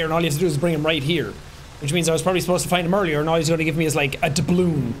right there, and all you have to do is bring him right here. Which means I was probably supposed to find him earlier, and all he's going to give me is, like, a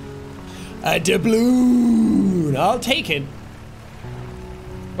doubloon. A doubloon! I'll take it.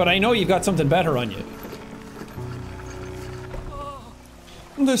 But I know you've got something better on you.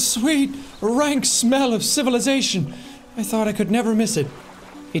 The sweet, rank smell of civilization. I thought I could never miss it.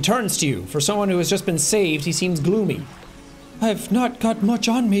 He turns to you. For someone who has just been saved, he seems gloomy. I've not got much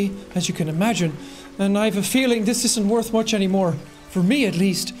on me, as you can imagine, and I've a feeling this isn't worth much anymore. For me, at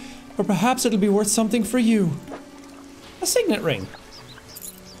least. Or perhaps it'll be worth something for you. A signet ring.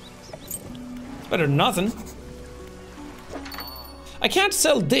 Better than nothing. I can't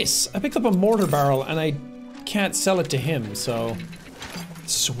sell this. I picked up a mortar barrel and I can't sell it to him, so...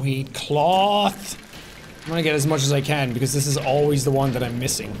 Sweet cloth! I'm gonna get as much as I can because this is always the one that I'm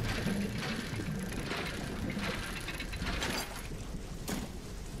missing.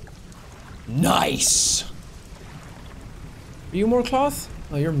 Nice! Are you more cloth?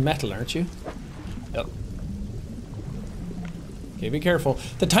 Oh, you're metal, aren't you? Yep. Okay, be careful.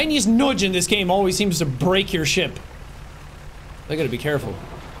 The tiniest nudge in this game always seems to break your ship. I gotta be careful.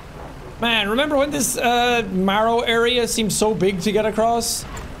 Man, remember when this Marrow area seemed so big to get across?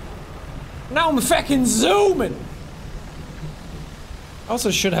 Now I'm fucking zooming! I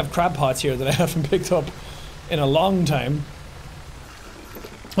also should have crab pots here that I haven't picked up in a long time.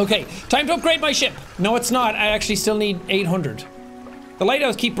 Okay, time to upgrade my ship. No, it's not. I actually still need 800. The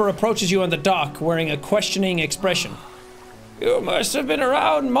lighthouse keeper approaches you on the dock wearing a questioning expression. You must have been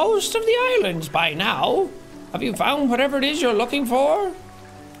around most of the islands by now. Have you found whatever it is you're looking for?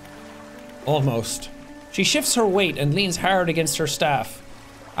 Almost. She shifts her weight and leans hard against her staff.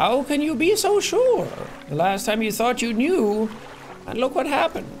 How can you be so sure? The last time you thought you knew, and look what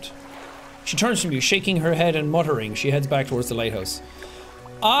happened. She turns from you, shaking her head and muttering. She heads back towards the lighthouse.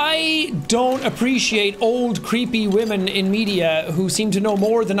 I don't appreciate old, creepy women in media who seem to know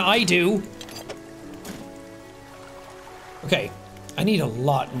more than I do. Okay, I need a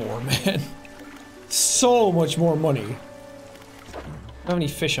lot more, man. So much more money. I don't have any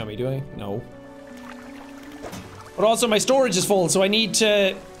fish on me, do I? No. But also my storage is full, so I need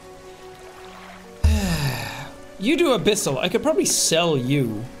to... You do Abyssal. I could probably sell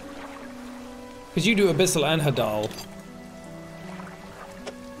you. Because you do Abyssal and Hadal.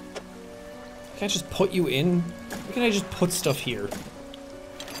 Can I just put you in? Why can't I just put stuff here?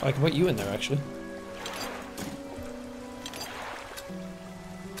 Oh, I can put you in there, actually.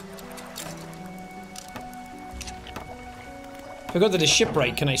 If I go to the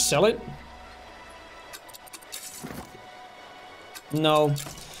shipwright, can I sell it? No,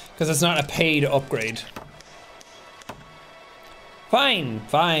 because it's not a paid upgrade. Fine,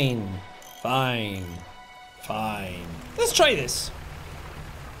 fine, fine, fine. Let's try this.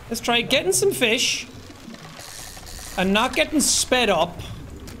 Let's try getting some fish. And not getting sped up.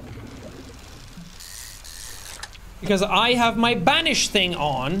 Because I have my banish thing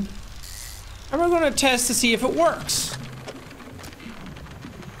on. And we're going to test to see if it works.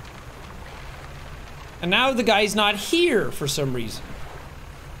 And now the guy's not here for some reason.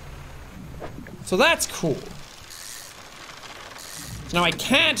 So that's cool. Now I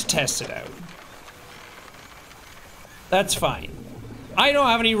can't test it out. That's fine. I don't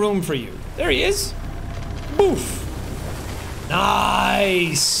have any room for you. There he is. Boof.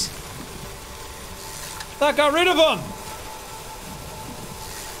 Nice. That got rid of him.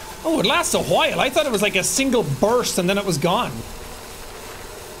 Oh, it lasts a while. I thought it was like a single burst and then it was gone.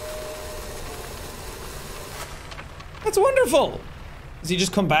 That's wonderful. Does he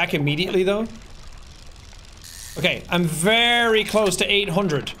just come back immediately though? Okay, I'm very close to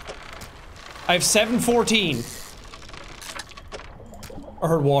 800. I have 714. I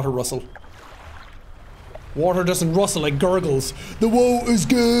heard water rustle. Water doesn't rustle, it gurgles. The water's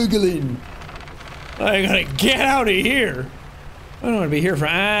gurgling. I gotta get out of here. I don't want to be here for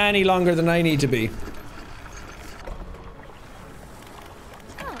any longer than I need to be.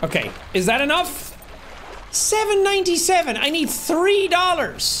 Okay, is that enough? $7.97. I need $3.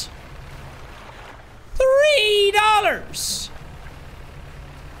 $3.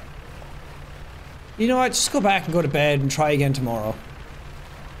 You know what? Just go back and go to bed and try again tomorrow.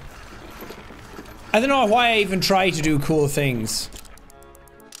 I don't know why I even try to do cool things.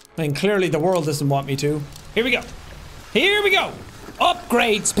 I mean, clearly the world doesn't want me to. Here we go. Here we go.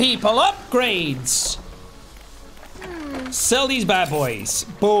 Upgrades, people. Upgrades. Sell these bad boys.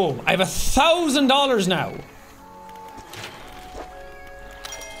 Boom. I have $1,000 now.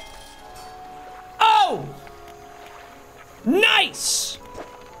 Oh! Nice!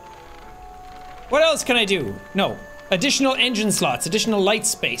 What else can I do? No. Additional engine slots, additional light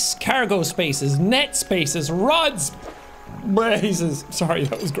space, cargo spaces, net spaces, rods, braces. Sorry,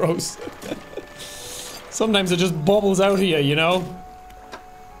 that was gross. Sometimes it just bubbles out of you, you know?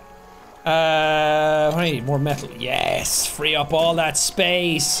 I need more metal. Yes, free up all that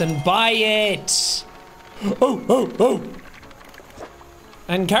space and buy it. Oh.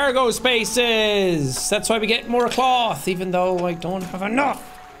 And cargo spaces. That's why we get more cloth, even though I don't have enough.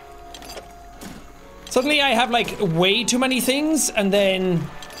 Suddenly I have like way too many things, and then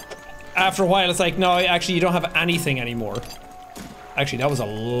after a while it's like, no, actually you don't have anything anymore. Actually, that was a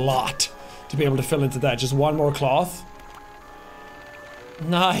lot to be able to fill into that. Just one more cloth.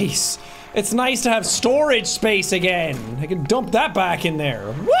 Nice. It's nice to have storage space again. I can dump that back in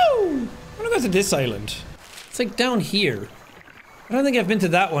there. Woo! I wanna go to this island. It's like down here. I don't think I've been to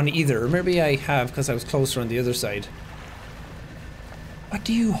that one either. Maybe I have because I was closer on the other side. What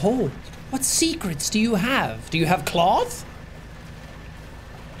do you hold? What secrets do you have? Do you have cloth?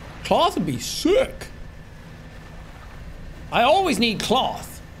 Cloth would be sick. I always need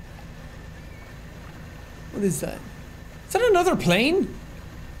cloth. What is that? Is that another plane?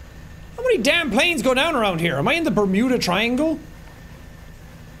 How many damn planes go down around here? Am I in the Bermuda Triangle?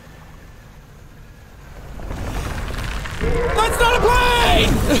 That's not a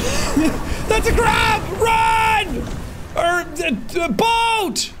plane! That's a crab! Run! Or a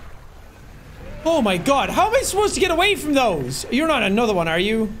boat! Oh my god, how am I supposed to get away from those? You're not another one, are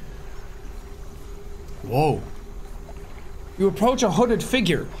you? Whoa. You approach a hooded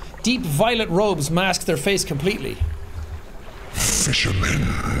figure. Deep violet robes mask their face completely. Fishermen,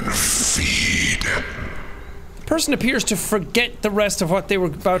 feed. The person appears to forget the rest of what they were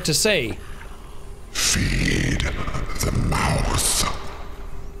about to say. Feed the mouth.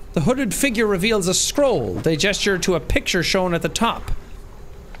 The hooded figure reveals a scroll. They gesture to a picture shown at the top.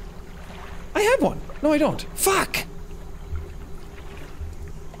 I have one. No, I don't. Fuck!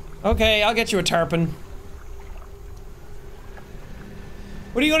 Okay, I'll get you a tarpon.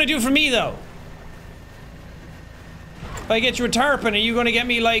 What are you gonna do for me, though? If I get you a tarpon, are you gonna get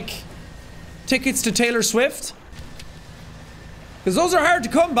me, like, tickets to Taylor Swift? Because those are hard to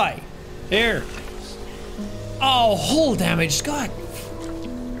come by. Here. Oh, hull damage. God.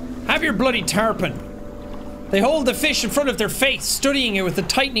 Have your bloody tarpon. They hold the fish in front of their face, studying it with a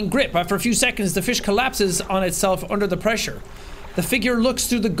tightening grip. After a few seconds, the fish collapses on itself under the pressure. The figure looks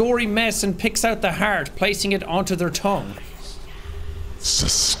through the gory mess and picks out the heart, placing it onto their tongue.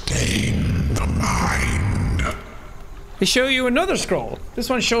 Sustain the mind. They show you another scroll. This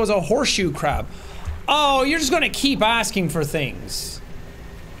one shows a horseshoe crab. Oh, you're just gonna keep asking for things.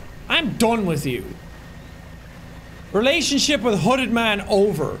 I'm done with you. Relationship with hooded man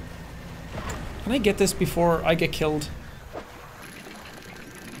over. Can I get this before I get killed?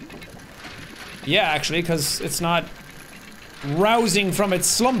 Yeah, actually, because it's not rousing from its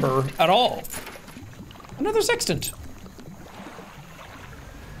slumber at all. Another sextant.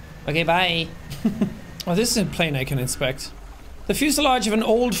 Okay, bye. Oh, this is a plane I can inspect. The fuselage of an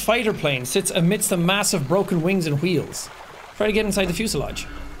old fighter plane sits amidst the massive broken wings and wheels. Try to get inside the fuselage.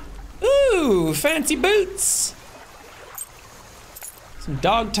 Ooh, fancy boots. Some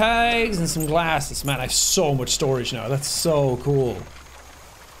dog tags and some glasses. Man, I have so much storage now. That's so cool.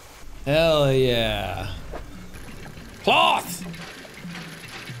 Hell yeah. Cloth!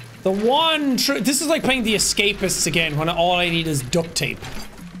 The one true. This is like playing The Escapists again when all I need is duct tape.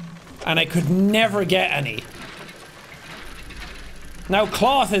 And I could never get any. Now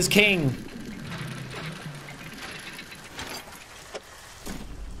cloth is king.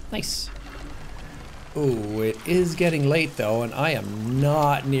 Nice. Ooh, it is getting late though, and I am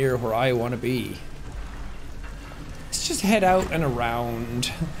not near where I want to be. Let's just head out and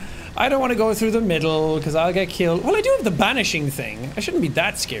around. I don't want to go through the middle because I'll get killed. Well, I do have the banishing thing. I shouldn't be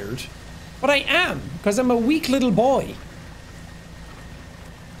that scared. But I am, because I'm a weak little boy.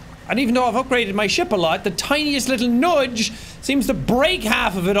 And even though I've upgraded my ship a lot, the tiniest little nudge seems to break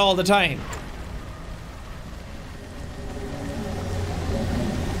half of it all the time.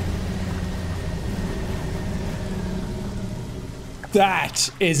 That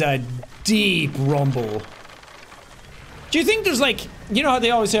is a deep rumble. Do you think there's like, you know how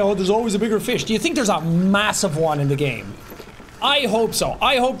they always say, oh, there's always a bigger fish. Do you think there's a massive one in the game? I hope so.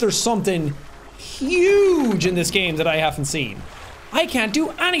 I hope there's something huge in this game that I haven't seen. I can't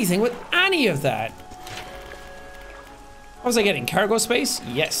do anything with any of that. What was I getting? Cargo space?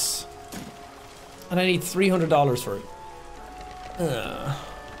 Yes. And I need $300 for it.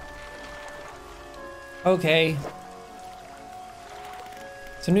 Okay.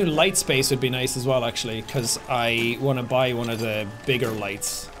 Some new light space would be nice as well, actually, because I want to buy one of the bigger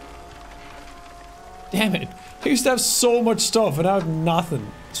lights. Damn it. I used to have so much stuff and I have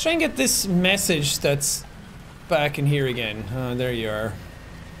nothing. Let's try and get this message that's back in here again. Oh, there you are.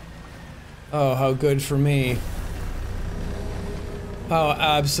 Oh, how good for me. How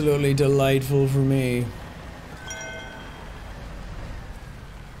absolutely delightful for me.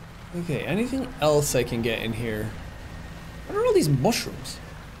 Okay, anything else I can get in here? What are all these mushrooms?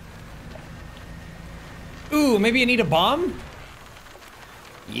 Ooh, maybe I need a bomb?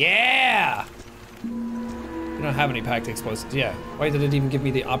 Yeah! I don't have any packed explosives. Yeah, why did it even give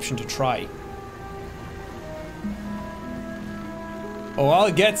me the option to try? Oh,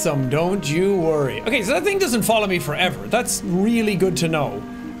 I'll get some, don't you worry. Okay, so that thing doesn't follow me forever. That's really good to know.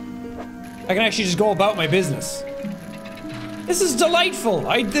 I can actually just go about my business. This is delightful.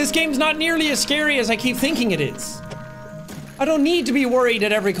 This game's not nearly as scary as I keep thinking it is. I don't need to be worried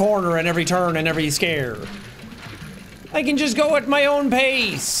at every corner and every turn and every scare. I can just go at my own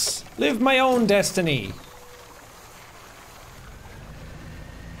pace. Live my own destiny.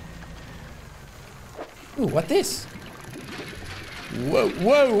 Ooh, what this? Whoa,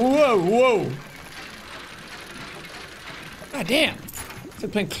 whoa, whoa, whoa. God damn. It's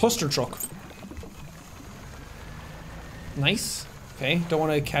like playing cluster truck. Nice. Okay, don't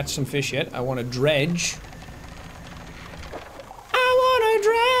want to catch some fish yet. I want to dredge. I want to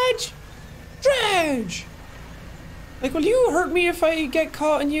dredge! Dredge! Like, will you hurt me if I get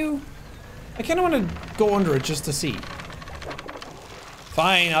caught in you? I kind of want to go under it just to see.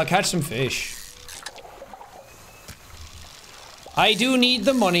 Fine, I'll catch some fish. I do need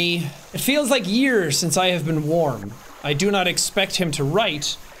the money. It feels like years since I have been warm. I do not expect him to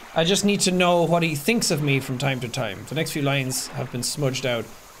write. I just need to know what he thinks of me from time to time. The next few lines have been smudged out.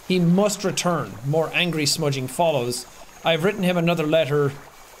 He must return. More angry smudging follows. I've written him another letter.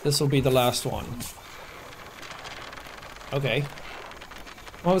 This will be the last one. Okay.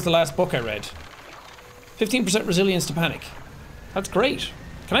 What was the last book I read? 15% resilience to panic. That's great.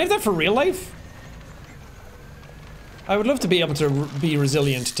 Can I have that for real life? I would love to be able to be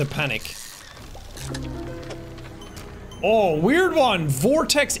resilient to panic. Oh, weird one!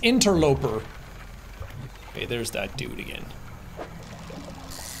 Vortex Interloper. Okay, there's that dude again.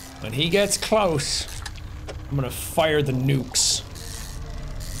 When he gets close, I'm gonna fire the nukes.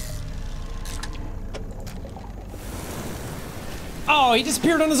 Oh, he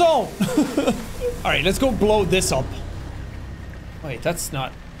disappeared on his own! Alright, let's go blow this up. Wait, that's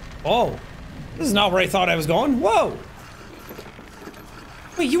not... Oh. This is not where I thought I was going. Whoa!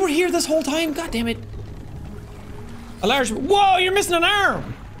 Wait, you were here this whole time? God damn it. A large... Whoa, you're missing an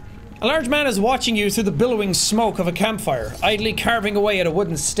arm! A large man is watching you through the billowing smoke of a campfire, idly carving away at a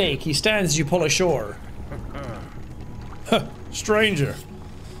wooden stake. He stands as you pull ashore. Stranger,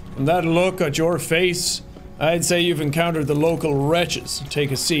 from that look at your face, I'd say you've encountered the local wretches.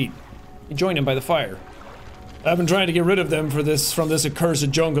 Take a seat. You join him by the fire. I've been trying to get rid of them from this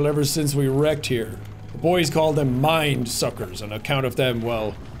accursed jungle ever since we wrecked here. The boys call them mind suckers on account of them,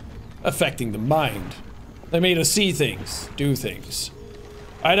 well, affecting the mind. They made us see things, do things.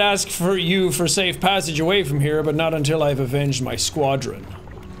 I'd ask for you for safe passage away from here, but not until I've avenged my squadron.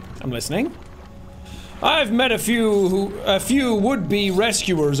 I'm listening. I've met a few would-be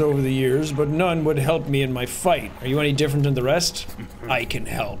rescuers over the years, but none would help me in my fight. Are you any different than the rest? I can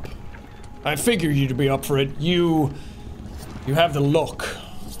help. I figured you to be up for it. You have the look.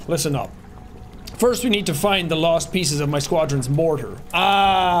 Listen up. First, we need to find the lost pieces of my squadron's mortar.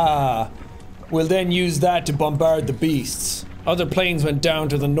 Ah! We'll then use that to bombard the beasts. Other planes went down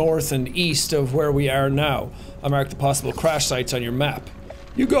to the north and east of where we are now. I marked the possible crash sites on your map.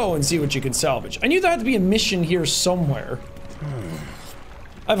 You go and see what you can salvage. I knew there had to be a mission here somewhere.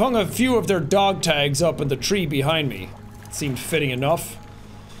 I've hung a few of their dog tags up in the tree behind me. It seemed fitting enough.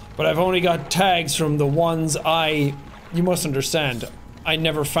 But I've only got tags from the ones you must understand, I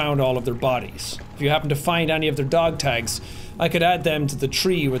never found all of their bodies. If you happen to find any of their dog tags, I could add them to the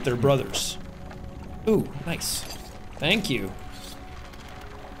tree with their brothers. Ooh, nice. Thank you.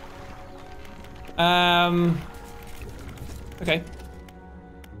 Okay.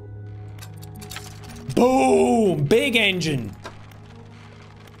 Boom! Big engine!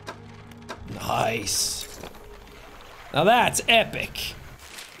 Nice. Now that's epic.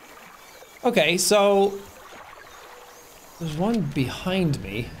 Okay, so... there's one behind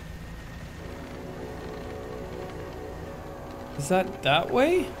me. Is that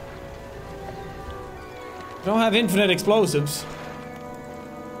way? I don't have infinite explosives.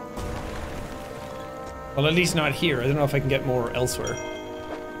 Well, at least not here. I don't know if I can get more elsewhere.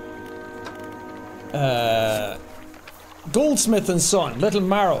 Goldsmith and Son, Little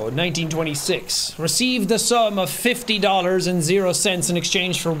Marrow, 1926. Received the sum of $50.00 in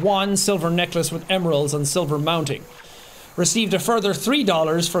exchange for one silver necklace with emeralds and silver mounting. Received a further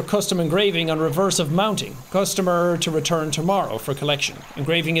 $3 for custom engraving on reverse of mounting. Customer to return tomorrow for collection.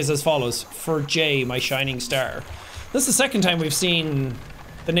 Engraving is as follows. For J, my shining star. This is the second time we've seen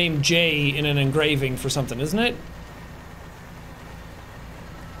the name J in an engraving for something, isn't it?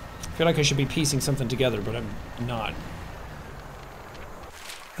 I feel like I should be piecing something together, but I'm not.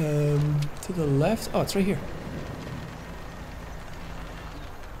 To the left? Oh, it's right here.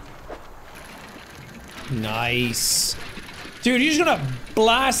 Nice. Dude, you're just gonna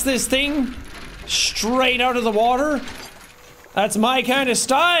blast this thing straight out of the water? That's my kind of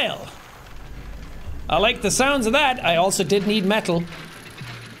style. I like the sounds of that. I also did need metal.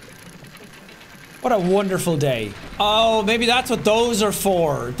 What a wonderful day. Oh, maybe that's what those are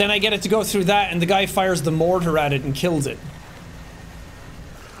for. Then I get it to go through that and the guy fires the mortar at it and kills it.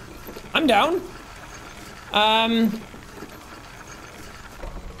 I'm down. Let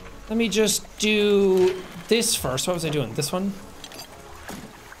me just do this first. What was I doing? This one?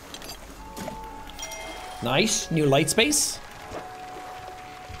 Nice. New light space.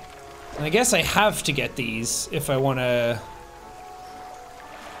 And I guess I have to get these if I want to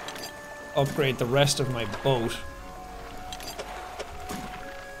upgrade the rest of my boat.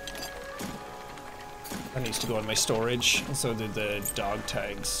 That needs to go in my storage. And so do the dog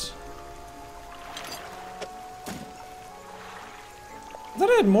tags. I thought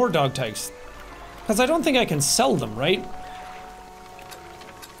I had more dog tags. Because I don't think I can sell them, right?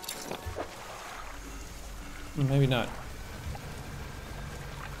 Maybe not.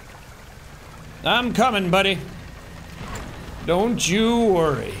 I'm coming, buddy. Don't you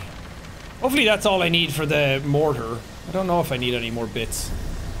worry. Hopefully that's all I need for the mortar. I don't know if I need any more bits.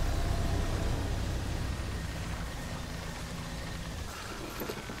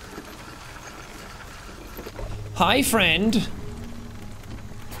 Hi, friend.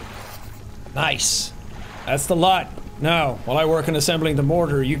 Nice. That's the lot. Now, while I work on assembling the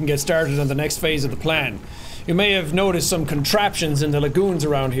mortar, you can get started on the next phase of the plan. You may have noticed some contraptions in the lagoons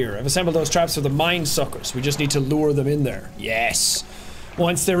around here. I've assembled those traps for the mine suckers. We just need to lure them in there. Yes.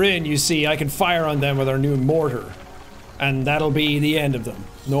 Once they're in, you see, I can fire on them with our new mortar. And that'll be the end of them.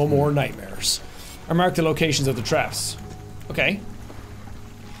 No more nightmares. I marked the locations of the traps. Okay.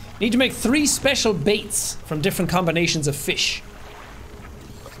 Need to make 3 special baits from different combinations of fish.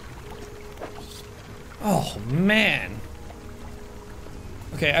 Oh, man.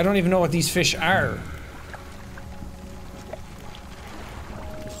 Okay, I don't even know what these fish are.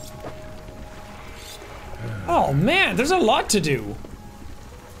 Oh, man, there's a lot to do.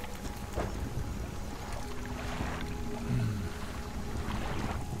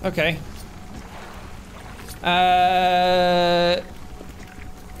 Okay.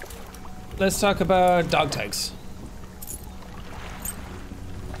 Let's talk about dog tags.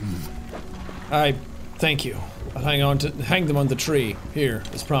 I Thank you. I'll hang them on the tree. Here,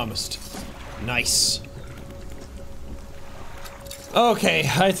 as promised. Nice. Okay,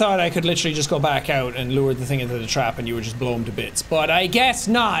 I thought I could literally just go back out and lure the thing into the trap and you would just blow him to bits. But I guess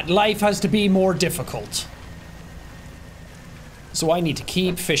not. Life has to be more difficult. So I need to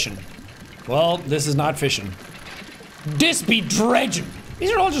keep fishing. Well, this is not fishing. This be dredging.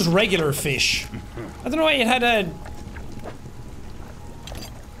 These are all just regular fish. I don't know why it had a...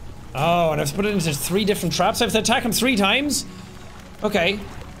 Oh, and I have to put it into 3 different traps? I have to attack him 3 times? Okay.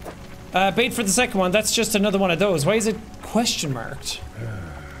 Bait for the second one, that's just another one of those. Why is it question marked?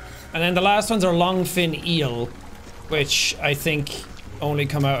 And then the last ones are longfin eel, which I think only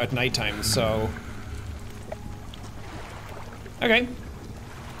come out at nighttime, so... Okay.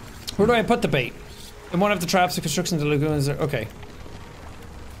 Where do I put the bait? In one of the traps, the construction, the lagoons are... Okay.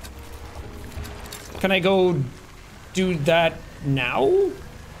 Can I go do that now?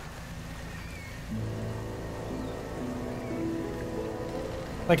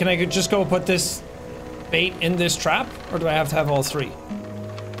 Like, can I just go put this bait in this trap? Or do I have to have all 3?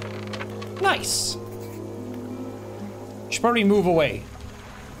 Nice. Should probably move away.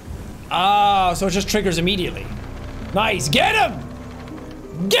 Ah, so it just triggers immediately. Nice. Get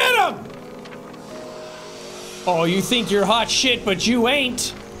him! Get him! Oh, you think you're hot shit, but you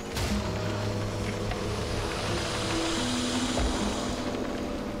ain't.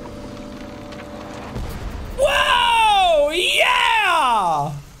 Whoa!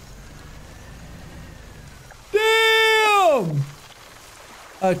 Yeah! Damn!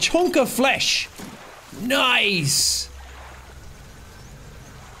 A chunk of flesh. Nice.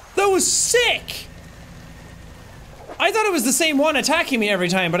 That was sick. I thought it was the same one attacking me every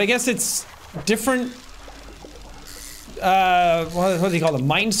time, but I guess it's different. What do they call them?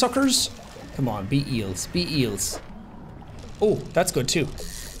 Mind suckers? Come on, be eels. Be eels. Oh, that's good too.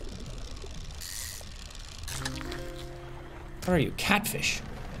 What are you? Catfish.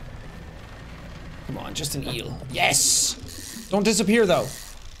 Come on, just an eel. Yes! Don't disappear though.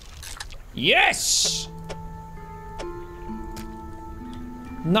 Yes!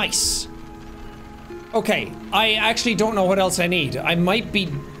 Nice. Okay, I actually don't know what else I need. I might be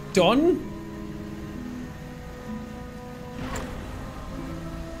done.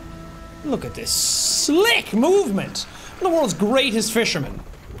 Look at this slick movement. I'm the world's greatest fisherman.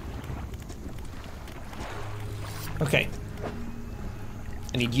 Okay.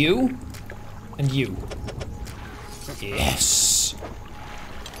 I need you and you. Yes.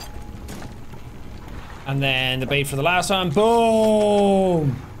 And then the bait for the last one.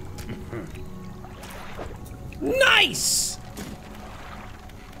 Boom. Nice!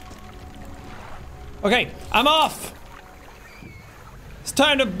 Okay, I'm off! It's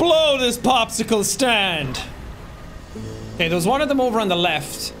time to blow this popsicle stand! Okay, there was one of them over on the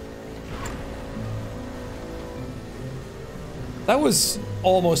left. That was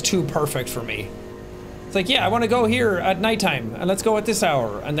almost too perfect for me. It's like, yeah, I want to go here at nighttime, and let's go at this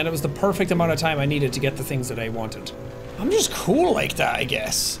hour. And then it was the perfect amount of time I needed to get the things that I wanted. I'm just cool like that, I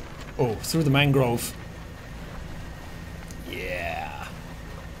guess. Oh, through the mangrove. Yeah.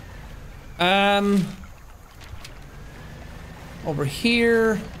 Over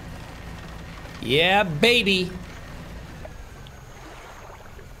here. Yeah, baby.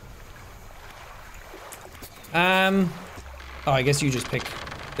 Oh, I guess you just pick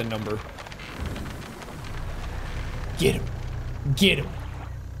the number. Get him. Get him.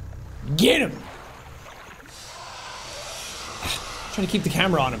 Get him. Trying to keep the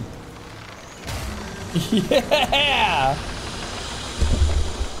camera on him. Yeah!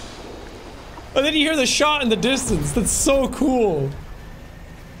 And then you hear the shot in the distance. That's so cool.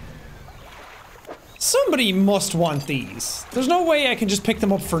 Somebody must want these. There's no way I can just pick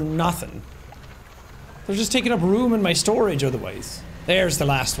them up for nothing. They're just taking up room in my storage otherwise. There's the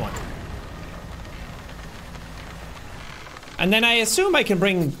last one. And then I assume I can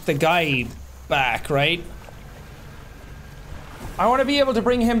bring the guy back, right? I want to be able to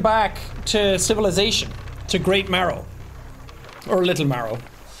bring him back to civilization, to Great Marrow. Or Little Marrow.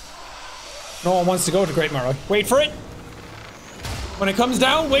 No one wants to go to Great Marrow. Wait for it. When it comes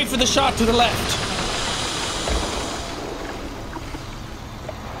down, wait for the shot to the left.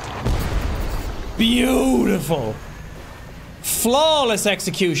 Beautiful. Flawless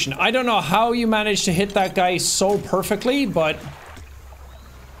execution. I don't know how you managed to hit that guy so perfectly, but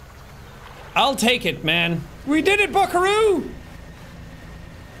I'll take it, man. We did it, buckaroo!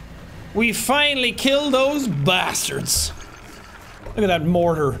 We finally killed those bastards. Look at that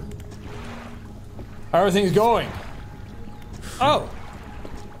mortar. How are things going? Oh.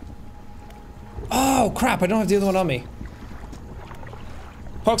 Oh, crap, I don't have the other one on me.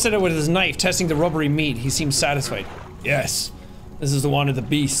 Pokes at it with his knife, testing the rubbery meat. He seems satisfied. Yes, this is the one of the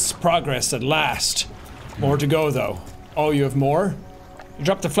beasts. Progress at last. More to go, though. Oh, you have more? You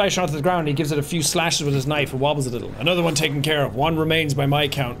drop the flesh onto the ground. He gives it a few slashes with his knife and wobbles a little. Another one taken care of. One remains by my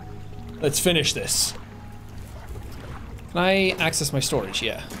count. Let's finish this. Can I access my storage?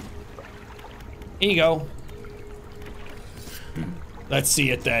 Yeah. Here you go. Let's see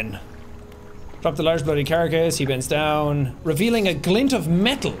it then. Drop the large bloody carcass. He bends down, revealing a glint of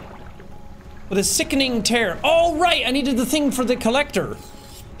metal with a sickening tear. Oh, right! I needed the thing for the collector.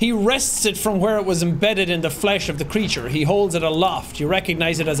 He wrests it from where it was embedded in the flesh of the creature. He holds it aloft. You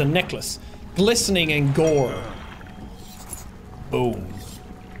recognize it as a necklace, glistening in gore. Boom.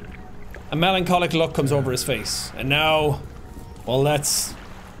 A melancholic look comes over his face. And now, well, that's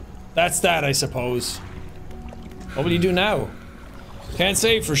that, I suppose. What will you do now? Can't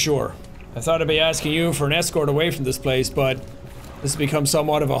say for sure. I thought I'd be asking you for an escort away from this place, but this has become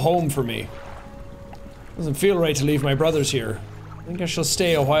somewhat of a home for me. Doesn't feel right to leave my brothers here. I think I shall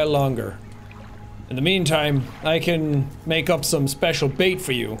stay a while longer. In the meantime, I can make up some special bait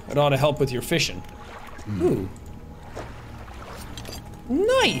for you. It ought to help with your fishing. Ooh.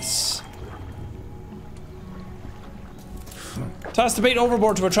 Nice! Toss the bait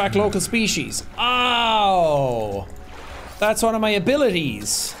overboard to attract local species. Oh! That's one of my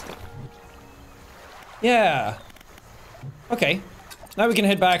abilities. Yeah. Okay. Now we can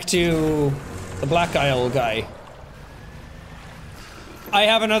head back to the Black Isle guy. I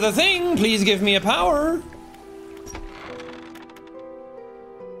have another thing. Please give me a power.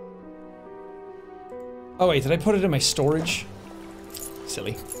 Oh wait, did I put it in my storage?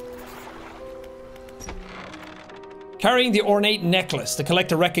 Silly. Carrying the ornate necklace, the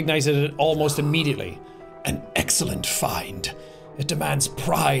collector recognizes it almost immediately. An excellent find. It demands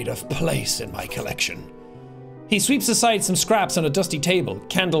pride of place in my collection. He sweeps aside some scraps on a dusty table,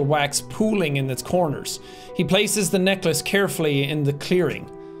 candle wax pooling in its corners. He places the necklace carefully in the clearing.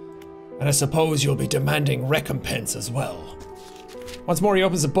 And I suppose you'll be demanding recompense as well. Once more he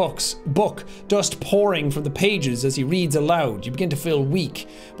opens the book, dust pouring from the pages as he reads aloud. You begin to feel weak,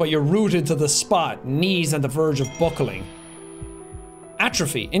 but you're rooted to the spot, knees on the verge of buckling.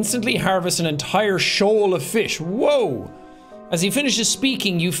 Atrophy. Instantly harvest an entire shoal of fish. Whoa! As he finishes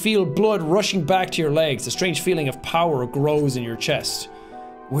speaking, you feel blood rushing back to your legs. A strange feeling of power grows in your chest.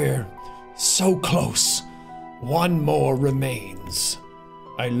 We're so close. One more remains.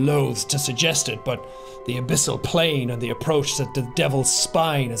 I loathe to suggest it, but the abyssal plane and the approach to the devil's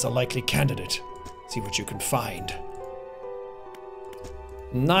spine is a likely candidate. See what you can find.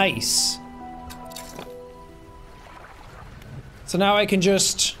 Nice. So now I can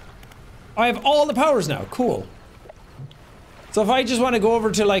just... I have all the powers now. Cool. So if I just want to go over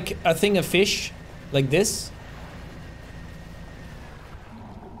to like a thing of fish, like this,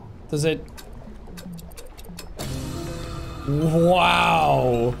 does it?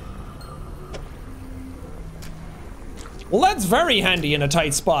 Wow. Well, that's very handy in a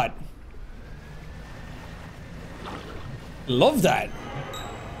tight spot. Love that.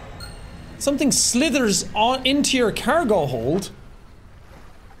 Something slithers on into your cargo hold.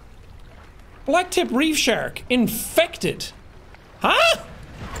 Blacktip reef shark, infected. Huh?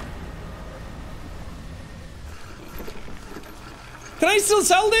 Can I still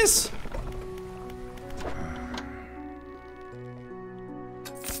sell this?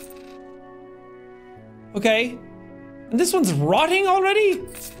 Okay. And this one's rotting already?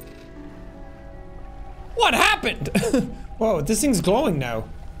 What happened? Whoa, this thing's glowing now.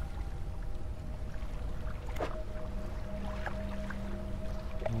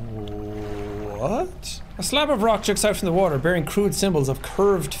 What? A slab of rock juts out from the water, bearing crude symbols of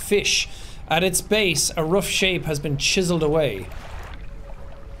curved fish. At its base, a rough shape has been chiseled away.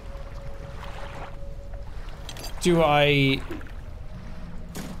 Do I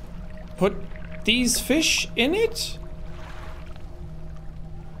put these fish in it?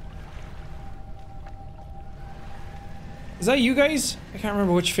 Is that you guys? I can't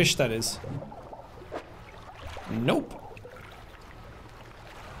remember which fish that is. Nope.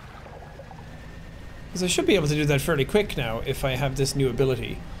 Because I should be able to do that fairly quick now if I have this new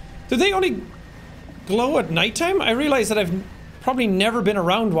ability. Do they only glow at nighttime? I realize that I've probably never been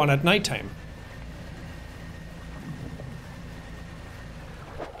around one at nighttime.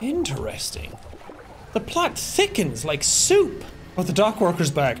 Interesting. The plot thickens like soup. Oh, the dock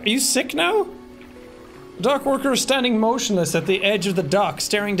worker's back. Are you sick now? The dock worker is standing motionless at the edge of the dock,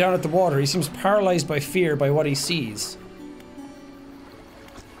 staring down at the water. He seems paralyzed by fear by what he sees.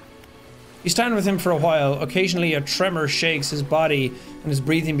 You stand with him for a while. Occasionally a tremor shakes his body and his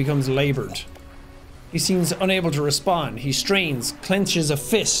breathing becomes labored. He seems unable to respond. He strains, clenches a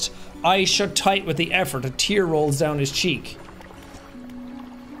fist, eyes shut tight with the effort. A tear rolls down his cheek.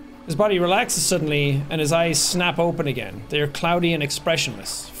 His body relaxes suddenly, and his eyes snap open again. They are cloudy and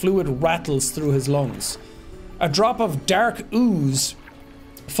expressionless. Fluid rattles through his lungs. A drop of dark ooze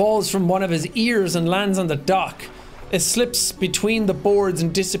falls from one of his ears and lands on the dock. It slips between the boards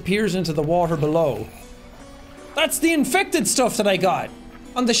and disappears into the water below. That's the infected stuff that I got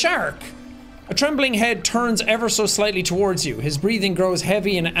on the shark. A trembling head turns ever so slightly towards you. His breathing grows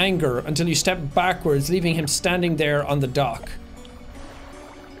heavy in anger until you step backwards, leaving him standing there on the dock.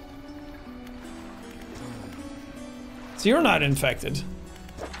 So you're not infected.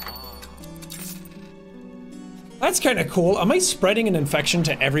 That's kind of cool. Am I spreading an infection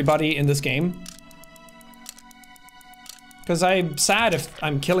to everybody in this game? Because I'm sad if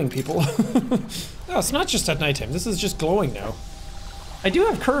I'm killing people. No, it's not just at nighttime. This is just glowing now. I do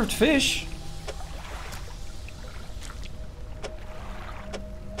have curved fish.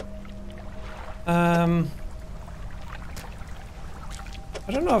 I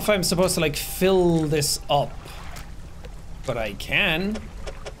don't know if I'm supposed to like fill this up, but I can.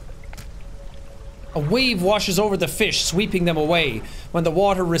 A wave washes over the fish, sweeping them away. When the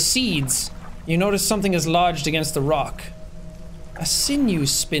water recedes, you notice something is lodged against the rock. A sinew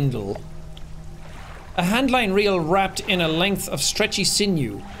spindle. A handline reel wrapped in a length of stretchy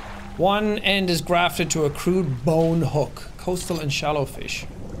sinew. One end is grafted to a crude bone hook. Coastal and shallow fish.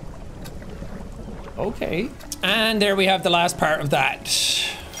 Okay. And there we have the last part of that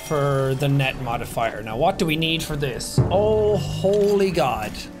for the net modifier. Now what do we need for this? Oh, holy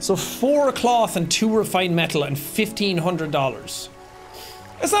God. So 4 cloth and 2 refined metal and $1,500.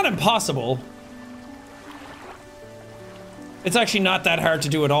 It's not impossible. It's actually not that hard to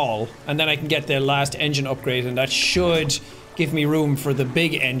do at all. And then I can get the last engine upgrade, and that should give me room for the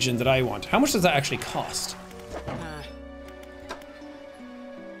big engine that I want. How much does that actually cost?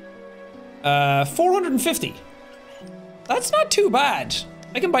 450. That's not too bad.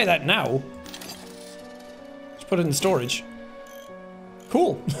 I can buy that now. Just put it in storage.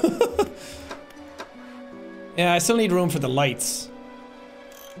 Cool. Yeah, I still need room for the lights.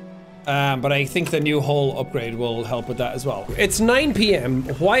 But I think the new hull upgrade will help with that as well. It's 9 PM.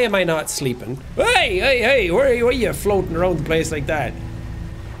 Why am I not sleeping? Hey, where are you floating around the place like that?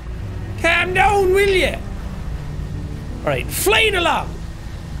 Calm down, will you? Alright, flying along.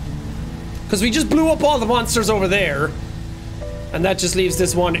 Because we just blew up all the monsters over there. And that just leaves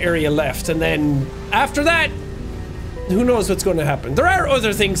this one area left. And then after that, who knows what's going to happen. There are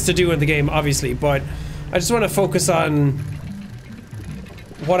other things to do in the game, obviously, but I just want to focus on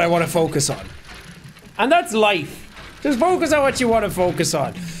what I want to focus on. And that's life. Just focus on what you want to focus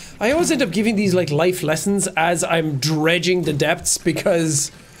on. I always end up giving these like life lessons as I'm dredging the depths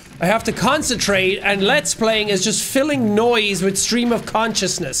because I have to concentrate, and Let's Playing is just filling noise with stream of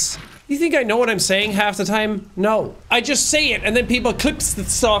consciousness. You think I know what I'm saying half the time? No. I just say it and then people clip the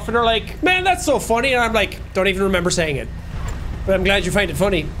stuff and they're like, man, that's so funny. And I'm like, don't even remember saying it. But I'm glad you find it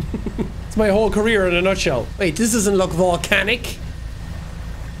funny. It's my whole career in a nutshell. Wait, this doesn't look volcanic.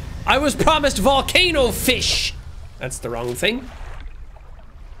 I was promised volcano fish. That's the wrong thing.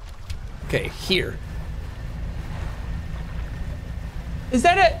 Okay, here. Is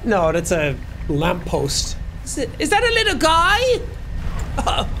that a... No, that's a lamppost. Is that a little guy?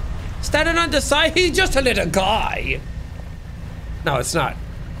 Standing on the side? He's just a little guy. No, it's not.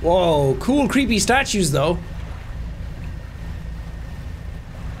 Whoa, cool creepy statues though.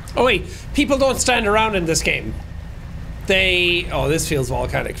 Oh wait, people don't stand around in this game. They... Oh, this feels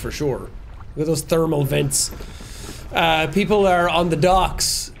volcanic for sure. Look at those thermal vents. People are on the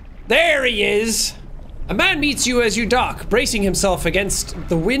docks. There he is! A man meets you as you dock, bracing himself against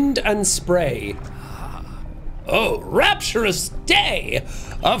the wind and spray. Oh, rapturous day!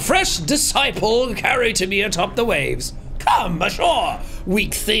 A fresh disciple carried to me atop the waves. Come ashore,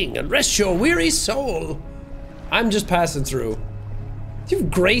 weak thing, and rest your weary soul. I'm just passing through. Do you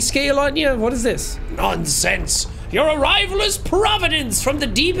have grayscale on you? What is this? Nonsense! Your arrival is providence from the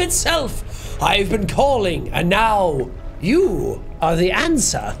deep itself. I've been calling, and now you are the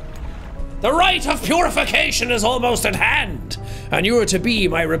answer. The rite of purification is almost at hand, and you are to be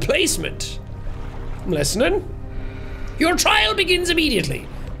my replacement. I'm listening. Your trial begins immediately.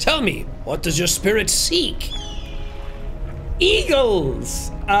 Tell me, what does your spirit seek? Eagles!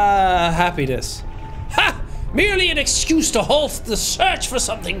 Happiness. Ha! Merely an excuse to halt the search for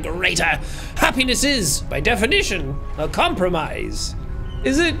something greater. Happiness is, by definition, a compromise.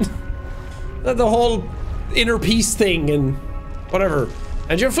 Is it? The whole inner peace thing and whatever.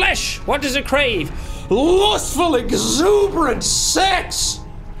 And your flesh, what does it crave? Lustful, exuberant sex!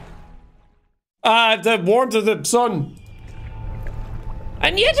 The warmth of the sun.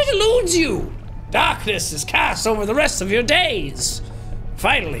 And yet it eludes you. Darkness is cast over the rest of your days.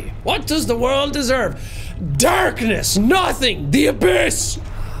 Finally, what does the world deserve? Darkness, nothing, the abyss.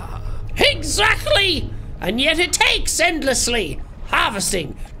 Exactly. And yet it takes endlessly,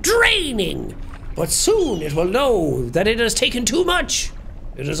 harvesting, draining. But soon it will know that it has taken too much.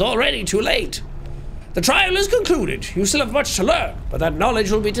 It is already too late. The trial is concluded. You still have much to learn, but that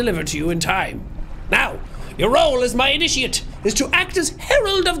knowledge will be delivered to you in time. Now, your role as my initiate is to act as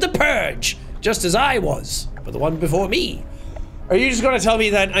herald of the purge, just as I was, but the one before me. Are you just going to tell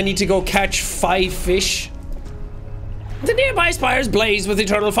me that I need to go catch 5 fish? The nearby spires blaze with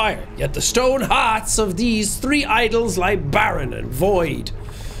eternal fire, yet the stone hearts of these 3 idols lie barren and void.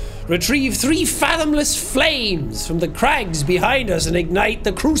 Retrieve 3 fathomless flames from the crags behind us and ignite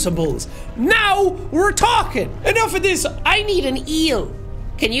the crucibles. Now we're talking! Enough of this, I need an eel.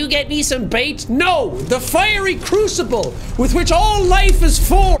 Can you get me some bait? No, the fiery crucible with which all life is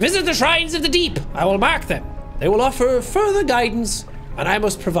formed. Visit the shrines of the deep. I will mark them. They will offer further guidance, and I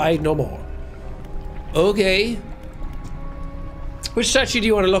must provide no more. Okay. Which statue do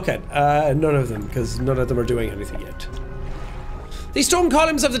you want to look at? None of them, because none of them are doing anything yet. The stone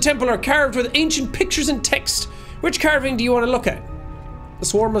columns of the temple are carved with ancient pictures and text. Which carving do you want to look at? The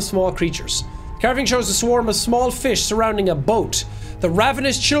swarm of small creatures. Carving shows a swarm of small fish surrounding a boat. The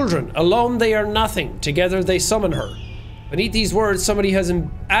ravenous children, alone they are nothing, together they summon her. Beneath these words, somebody has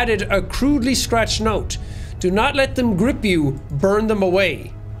added a crudely scratched note. Do not let them grip you, burn them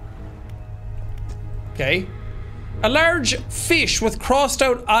away. Okay. A large fish with crossed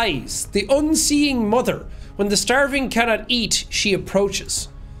out eyes, the unseeing mother. When the starving cannot eat, she approaches.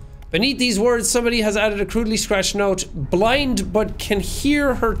 Beneath these words, somebody has added a crudely scratched note. Blind but can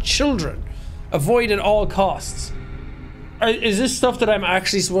hear her children. Avoid at all costs. Is this stuff that I'm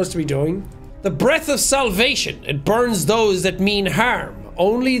actually supposed to be doing? The breath of salvation, it burns those that mean harm.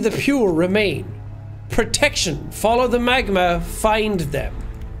 Only the pure remain. Protection, follow the magma, find them.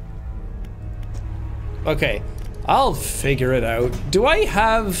 Okay, I'll figure it out. Do I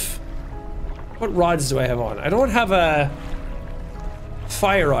have... What rods do I have on? I don't have a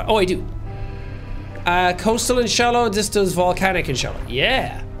fire rod. Oh, I do. Coastal and shallow, this does volcanic and shallow.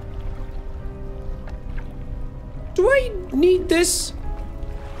 Yeah. Do I need this?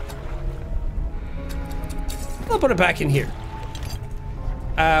 I'll put it back in here.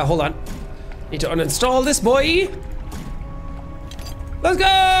 Hold on. Need to uninstall this boy. Let's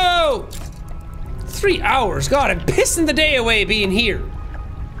go! 3 hours. God, I'm pissing the day away being here.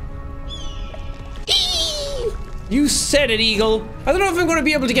 You said it, Eagle. I don't know if I'm going to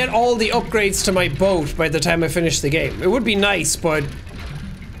be able to get all the upgrades to my boat by the time I finish the game. It would be nice, but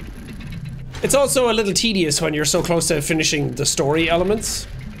it's also a little tedious when you're so close to finishing the story elements.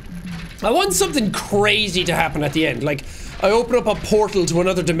 I want something crazy to happen at the end. Like, I open up a portal to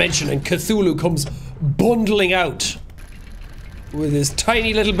another dimension and Cthulhu comes bundling out with his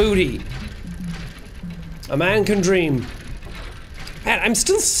tiny little booty. A man can dream. Man, I'm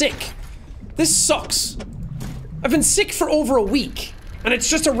still sick. This sucks. I've been sick for over a week, and it's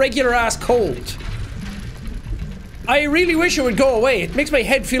just a regular ass cold. I really wish it would go away. It makes my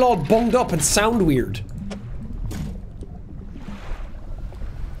head feel all bunged up and sound weird.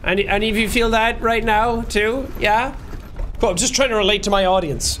 Any of you feel that right now, too? Yeah? Cool, I'm just trying to relate to my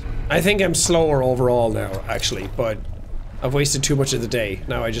audience. I think I'm slower overall now, actually, but I've wasted too much of the day.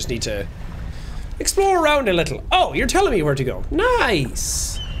 Now I just need to explore around a little. Oh, you're telling me where to go.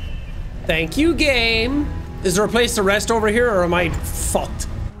 Nice. Thank you, game. Is there a place to rest over here, or am I fucked?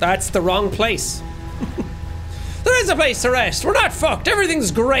 That's the wrong place. There is a place to rest. We're not fucked.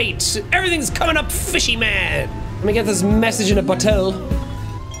 Everything's great. Everything's coming up fishy, man. Let me get this message in a bottle.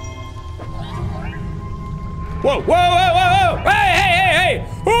 Whoa, whoa, whoa, whoa, whoa! Hey, hey, hey, hey!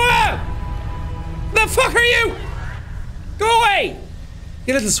 Whoa! The fuck are you? Go away!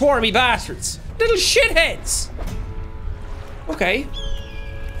 You little swarmy bastards. Little shitheads. Okay.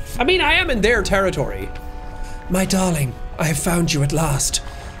 I mean, I am in their territory. My darling, I have found you at last.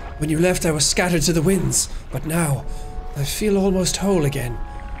 When you left, I was scattered to the winds, but now I feel almost whole again.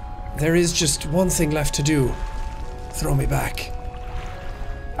 There is just one thing left to do. Throw me back.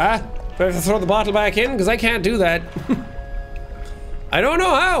 Ah? Do I have to throw the bottle back in? Because I can't do that. I don't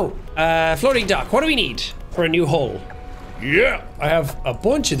know how. Floating dock, what do we need for a new hull? Yeah, I have a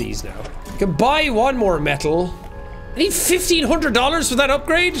bunch of these now. I can buy one more metal. I need $1,500 for that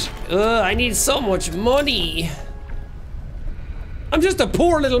upgrade? I need so much money. I'm just a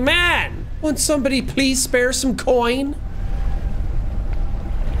poor little man. Won't somebody please spare some coin?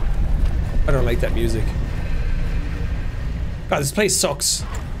 I don't like that music. God, this place sucks.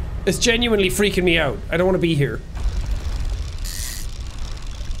 It's genuinely freaking me out. I don't want to be here.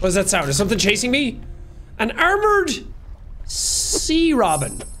 What does that sound? Is something chasing me? An armored sea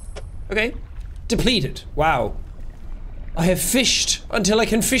robin. Okay. Depleted. Wow. I have fished until I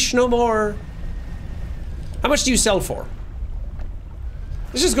can fish no more. How much do you sell for?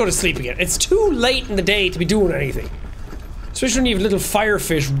 Let's just go to sleep again. It's too late in the day to be doing anything. Especially when you have little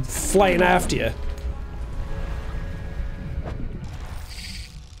firefish flying after you.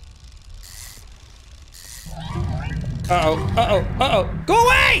 Uh-oh, uh-oh, uh-oh. Go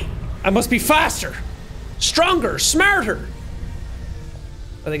away! I must be faster. Stronger, smarter.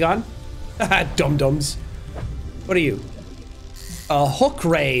 Are they gone? Haha, dum-dums. What are you? A hook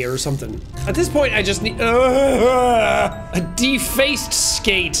ray or something. At this point, I just need a defaced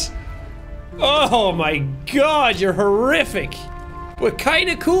skate. Oh my god, you're horrific. But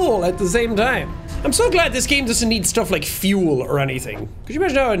kinda cool at the same time. I'm so glad this game doesn't need stuff like fuel or anything. Could you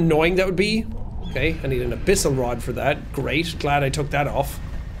imagine how annoying that would be? Okay, I need an abyssal rod for that. Great, glad I took that off.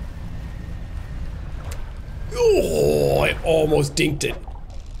 Oh, I almost dinked it.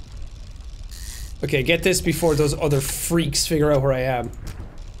 Okay, get this before those other freaks figure out where I am.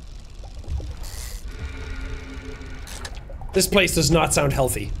 This place does not sound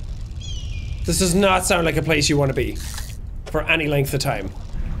healthy. This does not sound like a place you want to be. For any length of time.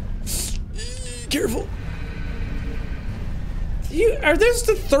 Careful. Are those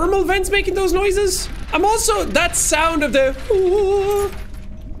the thermal vents making those noises? I'm also, that sound of the ooh,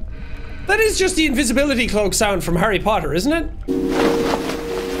 that is just the invisibility cloak sound from Harry Potter, isn't it?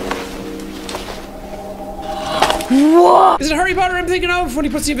 What? Is it Harry Potter I'm thinking of? When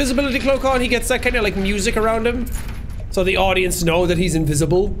he puts the invisibility cloak on, he gets that kind of like music around him. So the audience know that he's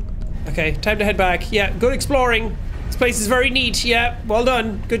invisible. Okay, time to head back. Yeah, good exploring. This place is very neat. Yeah, well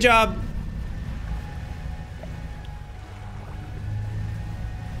done. Good job.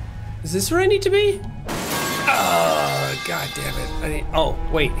 Is this where I need to be? Oh, god damn it. Oh,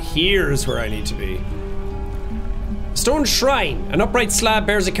 wait, here's where I need to be. Stone shrine. An upright slab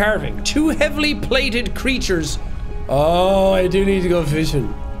bears a carving. Two heavily plated creatures. Oh, I do need to go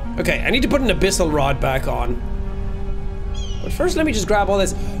fishing. Okay, I need to put an abyssal rod back on. But first, let me just grab all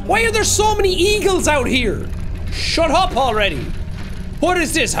this. Why are there so many eagles out here? Shut up already. What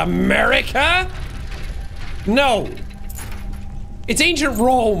is this, America? No. It's ancient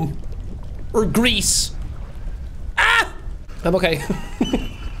Rome. Or Greece. Ah! I'm okay.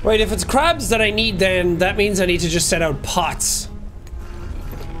 Right, if it's crabs that I need, then that means I need to just set out pots.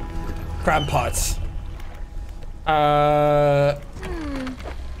 Crab pots. Are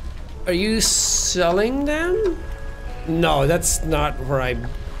you selling them? No, that's not where I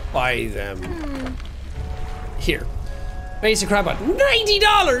buy them. Here. Basic crab pot.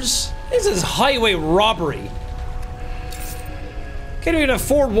 $90! This is highway robbery. Can't even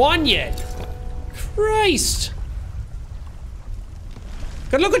afford one yet. Christ.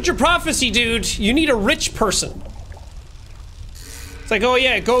 God, look at your prophecy, dude. You need a rich person. It's like, oh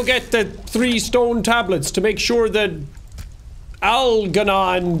yeah, go get the 3 stone tablets to make sure that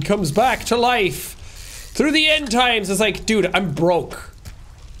Algernon comes back to life through the end times. It's like, dude, I'm broke.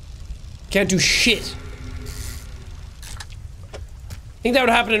 Can't do shit. Think that would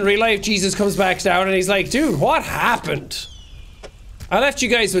happen in real life. Jesus comes back down and he's like, dude, what happened? I left you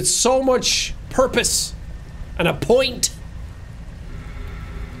guys with so much purpose and a point.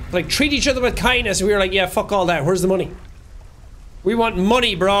 Like, treat each other with kindness. And we were like, yeah, fuck all that. Where's the money? We want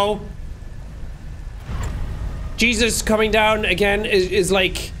money, bro. Jesus coming down again is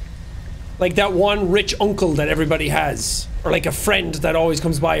like that one rich uncle that everybody has. Or like a friend that always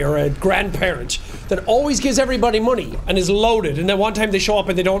comes by, or a grandparent that always gives everybody money and is loaded. And then one time they show up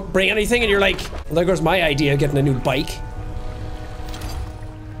and they don't bring anything and you're like, well, there goes my idea of getting a new bike.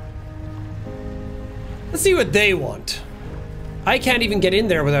 Let's see what they want. I can't even get in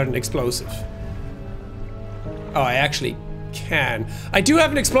there without an explosive. Oh, I actually can. I do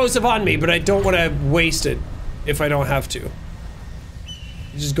have an explosive on me, but I don't want to waste it if I don't have to.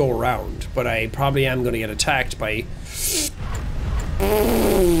 Just go around, but I probably am going to get attacked by...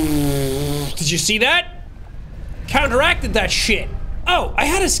 Did you see that? Counteracted that shit. Oh, I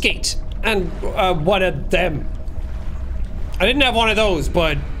had a skate. And one of them. I didn't have one of those,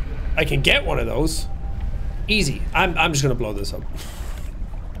 but I can get one of those. Easy. I'm just gonna blow this up.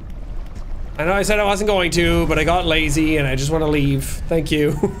 I know I said I wasn't going to, but I got lazy and I just want to leave. Thank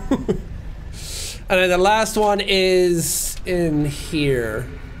you. And then the last one is in here.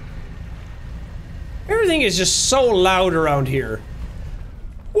 Everything is just so loud around here.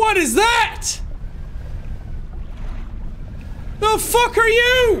 What is that? The fuck are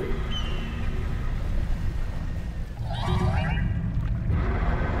you?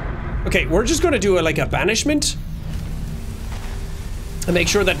 Okay, we're just gonna do like a banishment. And make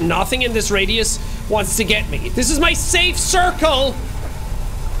sure that nothing in this radius wants to get me. This is my safe circle!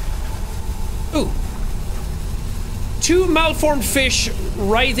 Ooh. 2 malformed fish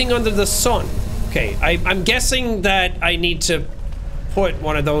writhing under the sun. Okay, I'm guessing that I need to put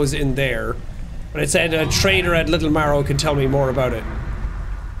one of those in there. But it said a trader at Little Marrow can tell me more about it.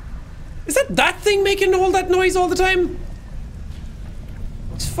 Is that thing making all that noise all the time?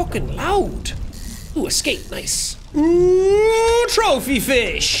 It's fucking loud. Ooh, escape, nice. Ooh, trophy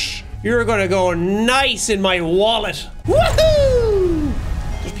fish. You're gonna go nice in my wallet. Woohoo!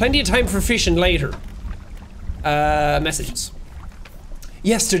 There's plenty of time for fishing later. Messages.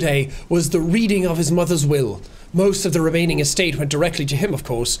 Yesterday was the reading of his mother's will. Most of the remaining estate went directly to him, of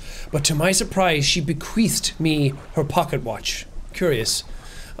course, but to my surprise, she bequeathed me her pocket watch. Curious.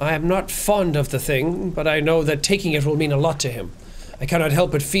 I am not fond of the thing, but I know that taking it will mean a lot to him. I cannot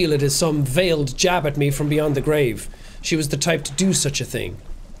help but feel it is some veiled jab at me from beyond the grave. She was the type to do such a thing.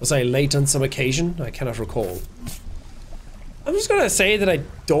 Was I late on some occasion? I cannot recall. I'm just gonna say that I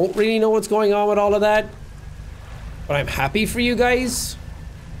don't really know what's going on with all of that. But I'm happy for you guys.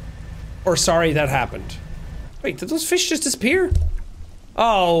 Or sorry that happened. Wait, did those fish just disappear?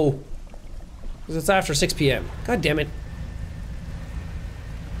 Oh. Because it's after 6 p.m. God damn it.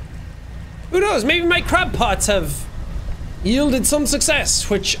 Who knows? Maybe my crab pots have yielded some success,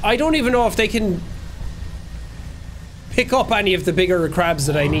 which I don't even know if they can pick up any of the bigger crabs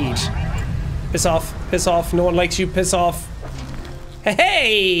that I need. Piss off, piss off. No one likes you, piss off.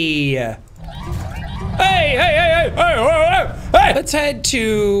 Hey! Hey, hey, hey, hey, hey, hey! Let's head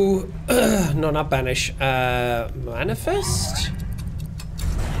to, no, not banish, manifest?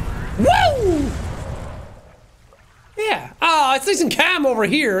 Woo! Yeah. Ah, it's nice and calm over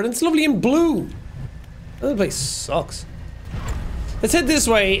here, and it's lovely and blue. This place sucks. Let's head this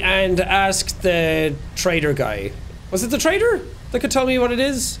way and ask the trader guy. Was it the trader that could tell me what it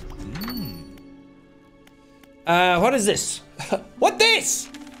is? What is this? What this?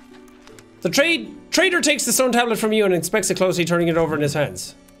 The trader takes the stone tablet from you and inspects it closely, turning it over in his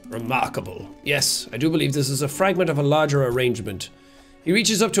hands. Remarkable. Yes, I do believe this is a fragment of a larger arrangement. He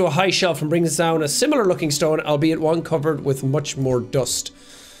reaches up to a high shelf and brings down a similar looking stone, albeit one covered with much more dust.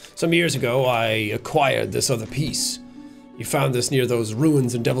 Some years ago, I acquired this other piece. You found this near those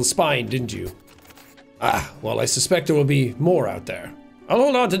ruins in Devil's Spine, didn't you? Ah, well, I suspect there will be more out there. I'll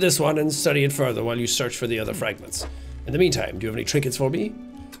hold on to this one and study it further while you search for the other fragments. In the meantime, do you have any trinkets for me?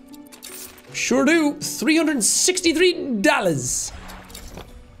 Sure do. $363.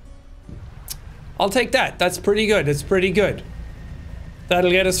 I'll take that. That's pretty good. It's pretty good.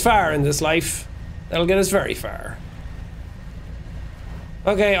 That'll get us far in this life. That'll get us very far.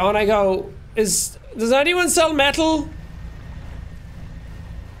 Okay, on I go. Does anyone sell metal?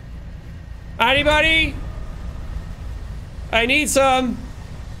 Anybody? I need some.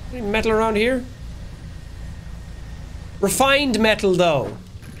 Any metal around here? Refined metal though.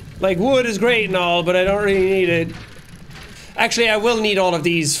 Like wood is great and all, but I don't really need it. Actually, I will need all of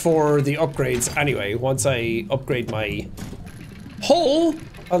these for the upgrades anyway. Once I upgrade my hull,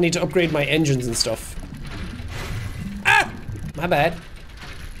 I'll need to upgrade my engines and stuff. Ah! My bad.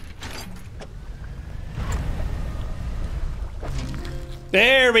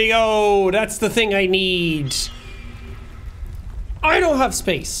 There we go. That's the thing I need. I don't have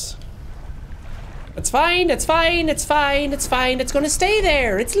space. It's fine, it's fine, it's fine, it's fine. It's gonna stay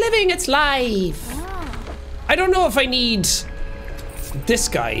there. It's living its life. I don't know if I need this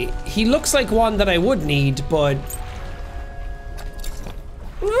guy. He looks like one that I would need, but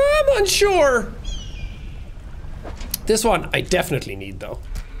I'm unsure. This one I definitely need though.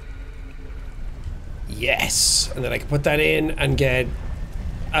 Yes, and then I can put that in and get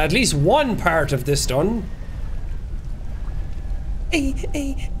at least one part of this done.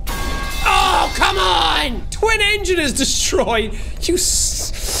 Oh, come on! Twin engine is destroyed.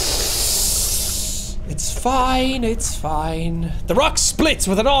 It's fine, it's fine. The rock splits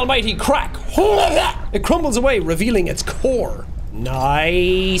with an almighty crack. It crumbles away, revealing its core.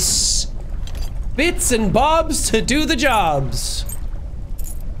 Nice. Bits and bobs to do the jobs.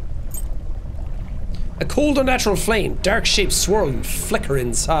 A cold unnatural flame, dark shapes swirl and flicker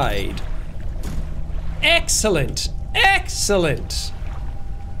inside. Excellent, excellent.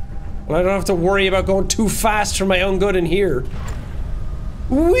 Well, I don't have to worry about going too fast for my own good in here.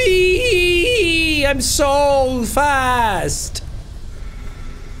 Whee! I'm so fast.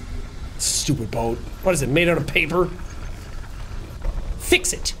 Stupid boat. What is it, made out of paper?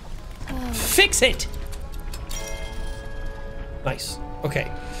 Fix it. Fix it. Nice.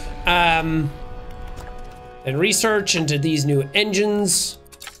 Okay. And research into these new engines.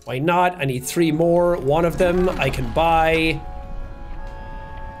 Why not? I need 3 more. One of them I can buy.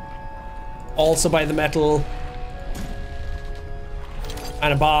 Also buy the metal.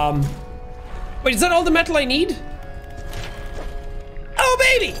 And a bomb. Wait, is that all the metal I need?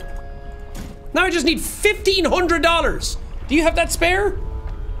 Oh, baby! Now I just need $1,500. Do you have that spare?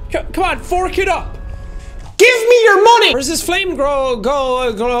 Come on, fork it up. Give me your money! Where's this flame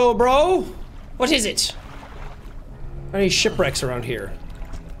glow, bro? What is it? Any shipwrecks around here?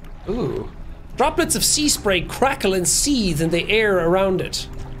 Ooh. Droplets of sea spray crackle and seethe in the air around it.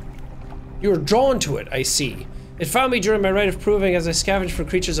 You are drawn to it, I see. It found me during my rite of proving as I scavenged for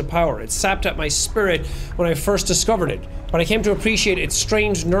creatures of power. It sapped at my spirit when I first discovered it, but I came to appreciate its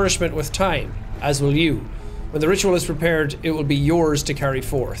strange nourishment with time, as will you. When the ritual is prepared, it will be yours to carry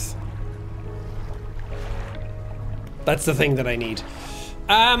forth. That's the thing that I need.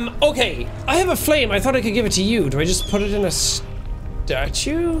 Okay. I have a flame. I thought I could give it to you. Do I just put it in a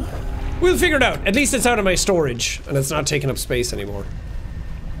statue? We'll figure it out. At least it's out of my storage, and it's not taking up space anymore.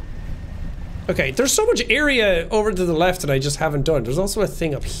 Okay, there's so much area over to the left that I just haven't done. There's also a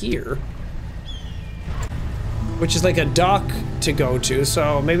thing up here, which is like a dock to go to,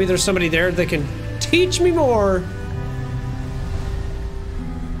 so maybe there's somebody there that can teach me more.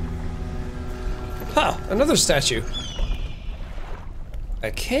 Huh, another statue.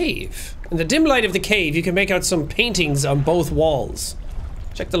 A cave. In the dim light of the cave, you can make out some paintings on both walls.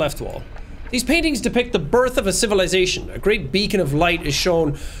 Check the left wall. These paintings depict the birth of a civilization. A great beacon of light is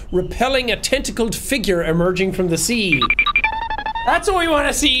shown, repelling a tentacled figure emerging from the sea. That's what we want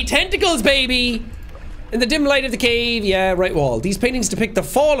to see! Tentacles, baby! In the dim light of the cave, yeah, right wall. These paintings depict the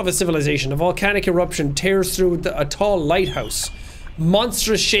fall of a civilization. A volcanic eruption tears through a tall lighthouse.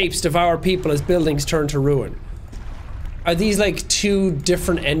 Monstrous shapes devour people as buildings turn to ruin. Are these like 2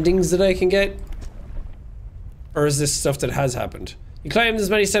 different endings that I can get? Or is this stuff that has happened? You climb as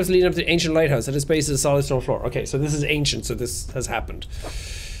many steps leading up to the ancient lighthouse. At its base is a solid stone floor. Okay, so this is ancient, so this has happened.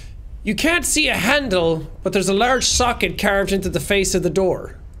 You can't see a handle, but there's a large socket carved into the face of the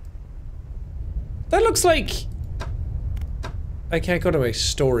door. That looks like... I can't go to my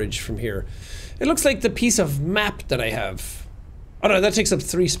storage from here. It looks like the piece of map that I have. Oh no, that takes up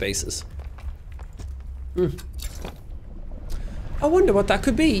 3 spaces. I wonder what that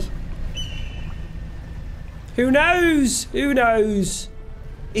could be. Who knows? Who knows?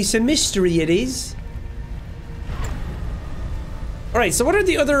 It's a mystery, it is. Alright, so what are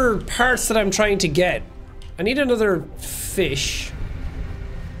the other parts that I'm trying to get? I need another fish.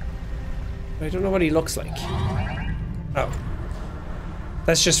 I don't know what he looks like. Oh.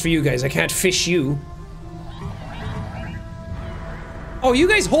 That's just for you guys. I can't fish you. Oh, you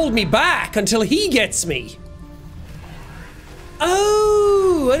guys hold me back until he gets me.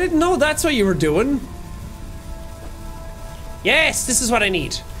 Oh, I didn't know that's what you were doing. Yes, this is what I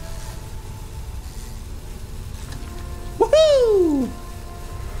need. Woohoo!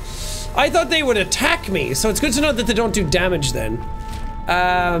 I thought they would attack me, so it's good to know that they don't do damage then.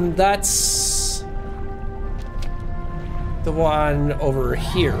 That's the one over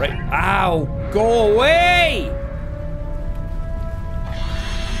here, right? Ow, go away!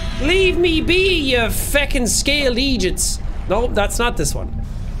 Leave me be, you feckin' scaled Egypts. No, that's not this one.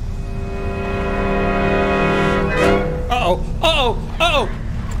 Uh-oh, uh-oh, uh-oh!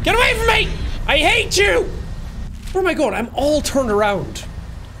 Get away from me! I hate you! Where am I going? I'm all turned around.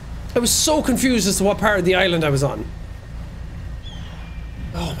 I was so confused as to what part of the island I was on.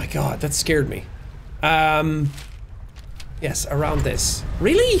 Oh my god, that scared me. Yes, around this.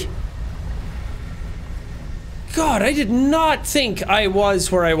 Really? God, I did not think I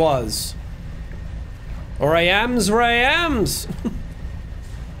was where I was. Or I am's where I am's.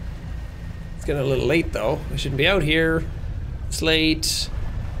 It's getting a little late though. I shouldn't be out here. It's late.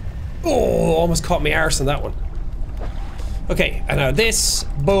 Oh, almost caught me arse on that one. Okay, and now this.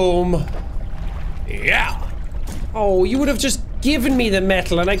 Boom. Yeah. Oh, you would have just given me the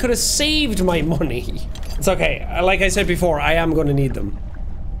metal and I could have saved my money. It's okay. Like I said before, I am going to need them.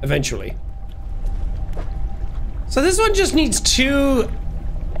 Eventually. So this one just needs 2,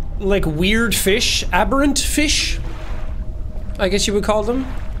 like, weird fish. Aberrant fish? I guess you would call them.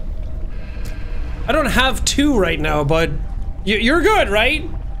 I don't have 2 right now, but you're good, right?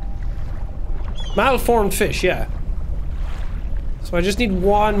 Malformed fish, yeah. So I just need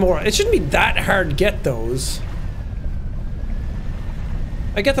 1 more. It shouldn't be that hard to get those.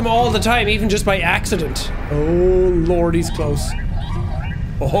 I get them all the time, even just by accident. Oh, Lord, he's close.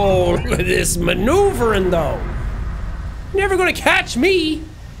 Oh, look at this maneuvering, though. Never gonna catch me.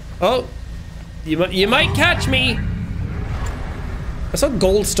 Oh, you might catch me. I saw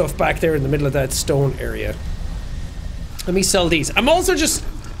gold stuff back there in the middle of that stone area. Let me sell these. I'm also just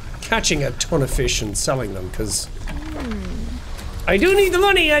catching a ton of fish and selling them, because I do need the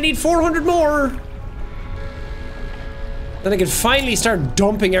money. I need 400 more. Then I can finally start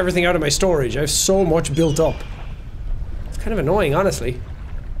dumping everything out of my storage. I have so much built up. It's kind of annoying, honestly.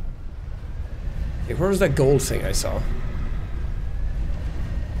 Okay, where was that gold thing I saw?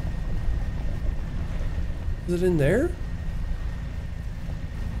 Is it in there?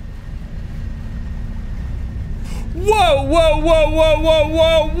 Whoa, whoa, whoa, whoa, whoa,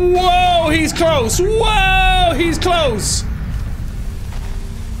 whoa, whoa! He's close! Whoa! He's close!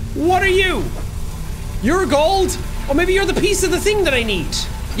 What are you? You're gold? Or maybe you're the piece of the thing that I need.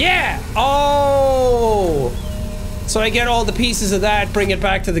 Yeah! Oh! So I get all the pieces of that, bring it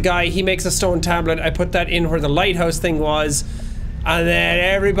back to the guy, he makes a stone tablet, I put that in where the lighthouse thing was, and then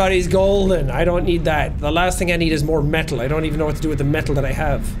everybody's golden. I don't need that. The last thing I need is more metal. I don't even know what to do with the metal that I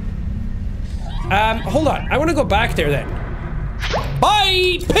have. Hold on. I want to go back there then.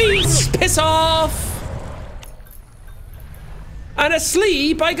 Bye! Peace! Piss off! And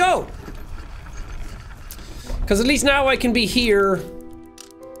asleep I go. Because at least now I can be here.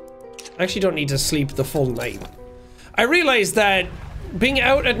 I actually don't need to sleep the full night. I realize that being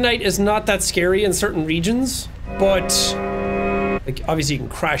out at night is not that scary in certain regions, but like obviously you can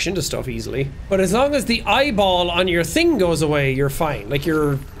crash into stuff easily. But as long as the eyeball on your thing goes away, you're fine. Like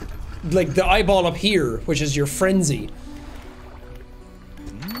the eyeball up here, which is your frenzy.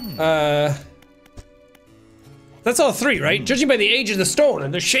 That's all three, right? Judging by the age of the stone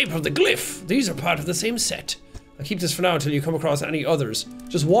and the shape of the glyph, these are part of the same set. I'll keep this for now until you come across any others.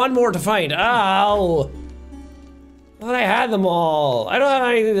 Just one more to find. Ow! I thought I had them all. I don't have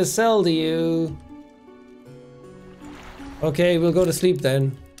anything to sell to you. Okay, we'll go to sleep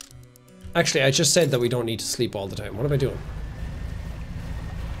then. Actually, I just said that we don't need to sleep all the time. What am I doing?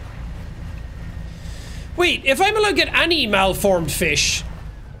 Wait, if I'm allowed to get any malformed fish...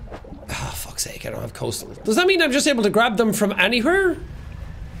 Oh, fuck's sake, I don't have coastal. Does that mean I'm just able to grab them from anywhere?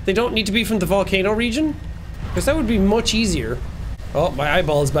 They don't need to be from the volcano region? Because that would be much easier. Oh, my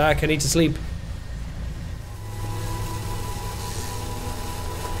eyeball's back. I need to sleep.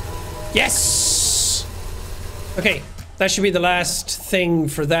 Yes! Okay, that should be the last thing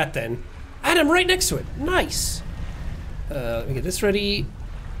for that then. And I'm right next to it. Nice. Let me get this ready.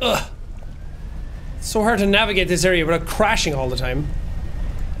 Ugh. It's so hard to navigate this area without crashing all the time.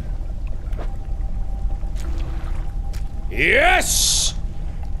 Yes!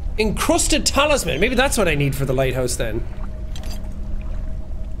 Encrusted talisman. Maybe that's what I need for the lighthouse then.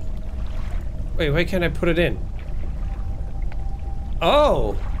 Wait, why can't I put it in?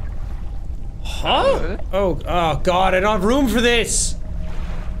 Oh. Huh? Oh god, I don't have room for this.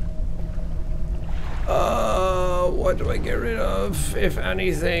 What do I get rid of, if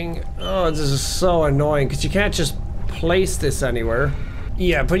anything? Oh, this is so annoying, because you can't just place this anywhere.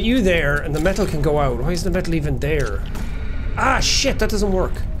 Yeah, put you there, and the metal can go out. Why is the metal even there? Ah, shit, that doesn't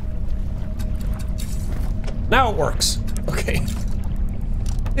work. Now it works. Okay.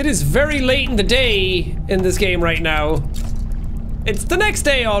 It is very late in the day in this game right now. It's the next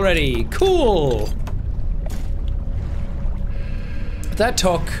day already. Cool. That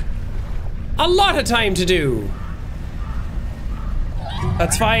took a lot of time to do.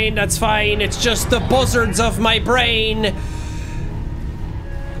 That's fine, that's fine. It's just the buzzards of my brain.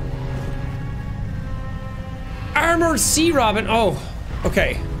 Armored sea robin. Oh,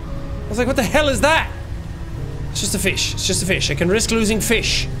 okay. I was like, what the hell is that? It's just a fish. It's just a fish. I can risk losing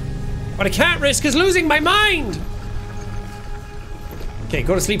fish. What I can't risk is losing my mind. Okay,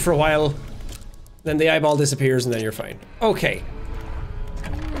 go to sleep for a while. Then the eyeball disappears and then you're fine. Okay.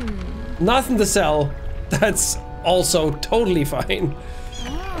 Nothing to sell. That's also totally fine.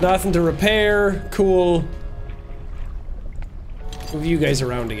 Nothing to repair. Cool. Move you guys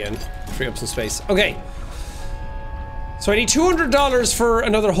around again. Free up some space. Okay. So I need $200 for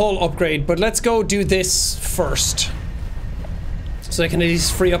another hull upgrade, but let's go do this first. So I can at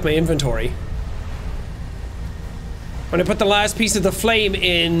least free up my inventory. When I put the last piece of the flame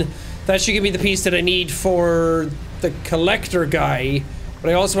in, that should give me the piece that I need for the collector guy, but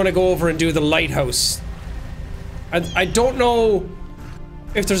I also want to go over and do the lighthouse. I don't know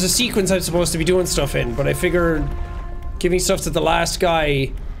if there's a sequence I'm supposed to be doing stuff in, but I figure giving stuff to the last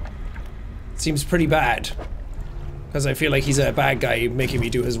guy seems pretty bad. Because I feel like he's a bad guy making me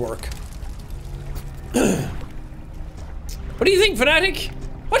do his work. What do you think, Fanatic?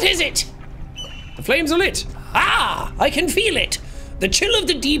 What is it? The flames are lit. Ah, I can feel it. The chill of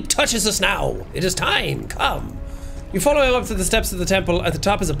the deep touches us now. It is time. Come. You follow him up to the steps of the temple. At the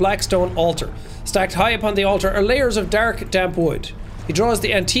top is a black stone altar. Stacked high upon the altar are layers of dark, damp wood. He draws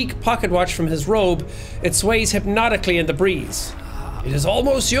the antique pocket watch from his robe. It sways hypnotically in the breeze. It is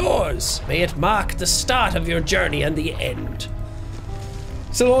almost yours. May it mark the start of your journey and the end.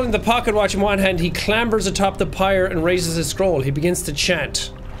 Still holding the pocket watch in one hand, he clambers atop the pyre and raises his scroll. He begins to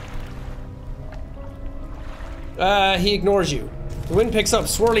chant. He ignores you. The wind picks up,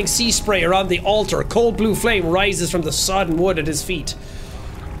 swirling sea spray around the altar. A cold blue flame rises from the sodden wood at his feet.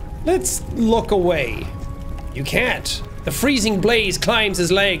 Let's look away. You can't. The freezing blaze climbs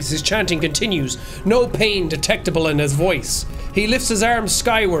his legs. His chanting continues. No pain detectable in his voice. He lifts his arms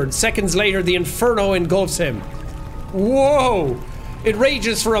skyward. Seconds later, the inferno engulfs him. Whoa! It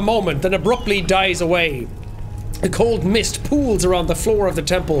rages for a moment, then abruptly dies away. A cold mist pools around the floor of the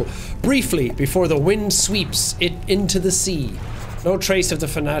temple, briefly before the wind sweeps it into the sea. No trace of the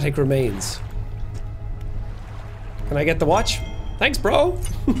fanatic remains. Can I get the watch? Thanks, bro!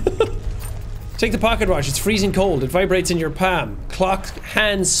 Take the pocket watch, it's freezing cold. It vibrates in your palm. Clock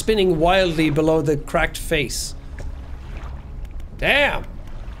hands spinning wildly below the cracked face. Damn!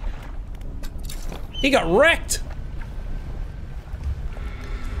 He got wrecked!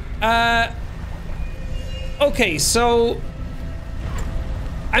 Okay, so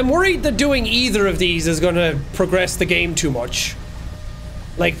I'm worried that doing either of these is gonna progress the game too much.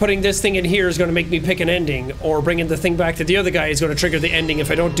 Like, putting this thing in here is gonna make me pick an ending, or bringing the thing back to the other guy is gonna trigger the ending if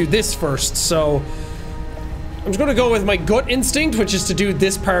I don't do this first, so I'm just gonna go with my gut instinct, which is to do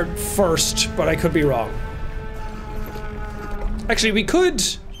this part first, but I could be wrong. Actually, we could...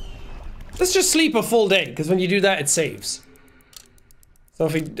 Let's just sleep a full day, because when you do that, it saves. So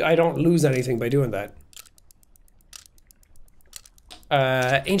if I don't lose anything by doing that.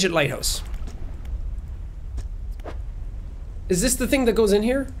 Ancient lighthouse. Is this the thing that goes in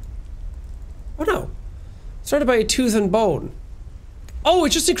here? Oh no. Started by a tooth and bone. Oh, it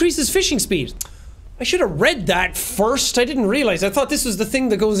just increases fishing speed. I should have read that first. I didn't realize. I thought this was the thing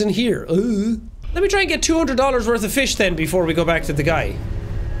that goes in here. Let me try and get $200 worth of fish then before we go back to the guy.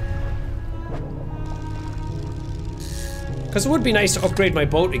 Because it would be nice to upgrade my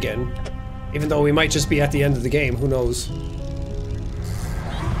boat again. Even though we might just be at the end of the game. Who knows?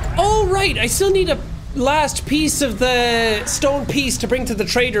 Oh, right! I still need a last piece of the stone piece to bring to the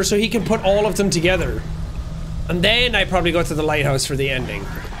trader so he can put all of them together. And then I probably go to the lighthouse for the ending.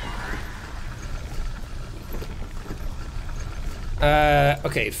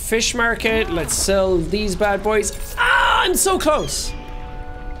 Okay, fish market. Let's sell these bad boys. Ah, I'm so close!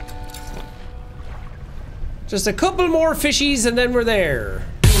 Just a couple more fishies and then we're there.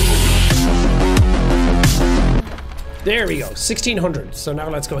 There we go, 1600. So now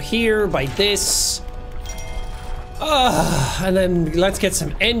let's go here, buy this. And then let's get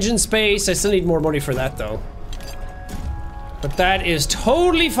some engine space. I still need more money for that though. But that is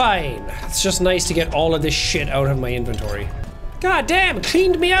totally fine. It's just nice to get all of this shit out of my inventory. God damn, it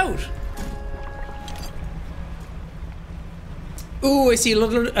cleaned me out. Ooh, I see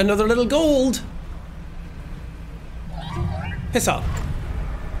another little gold. Piss off.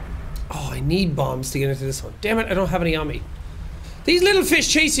 Oh, I need bombs to get into this one. Damn it, I don't have any on me. These little fish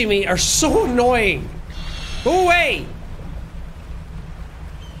chasing me are so annoying. Go away!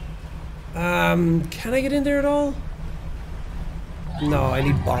 Can I get in there at all? No, I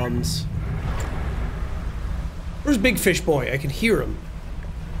need bombs. Where's Big Fish Boy? I can hear him.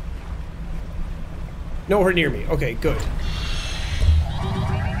 Nowhere near me. Okay, good.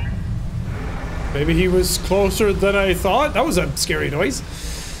 Maybe he was closer than I thought. That was a scary noise.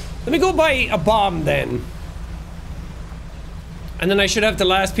 Let me go buy a bomb then. And then I should have the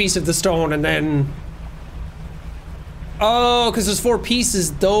last piece of the stone and then... Oh, because there's 4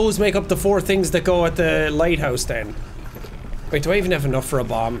 pieces. Those make up the 4 things that go at the lighthouse then. Wait, do I even have enough for a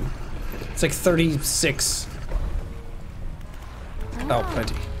bomb? It's like 36. Oh,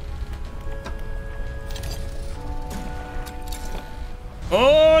 plenty.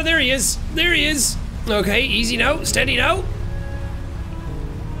 Oh, there he is. There he is. Okay, easy now. Steady now.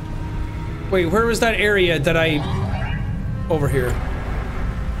 Wait, where was that area that I... Over here.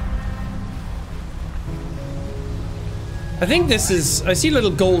 I think this is... I see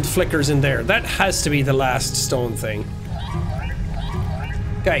little gold flickers in there. That has to be the last stone thing.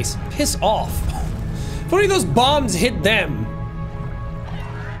 Guys, piss off. If only those bombs hit them.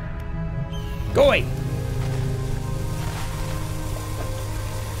 Go away.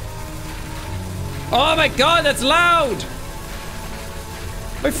 Oh my god, that's loud!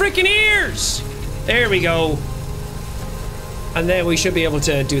 My freaking ears! There we go. And then we should be able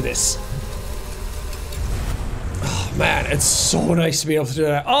to do this. Oh man, it's so nice to be able to do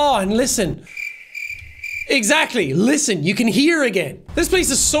that. Oh, and listen. Exactly, listen, you can hear again. This place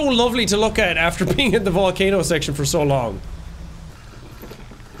is so lovely to look at after being in the volcano section for so long.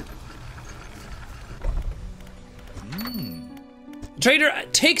 Trader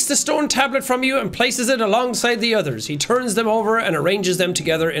takes the stone tablet from you and places it alongside the others. He turns them over and arranges them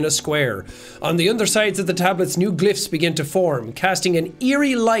together in a square. On the undersides of the tablets, new glyphs begin to form, casting an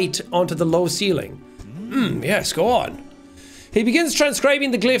eerie light onto the low ceiling. Yes, go on. He begins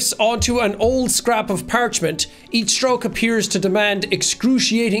transcribing the glyphs onto an old scrap of parchment. Each stroke appears to demand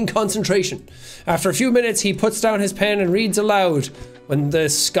excruciating concentration. After a few minutes, he puts down his pen and reads aloud. When the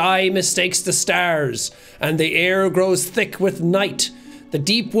sky mistakes the stars, and the air grows thick with night, the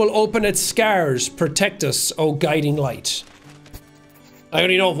deep will open its scars. Protect us, O guiding light. I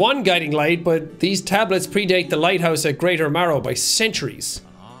only know of one guiding light, but these tablets predate the lighthouse at Greater Marrow by centuries.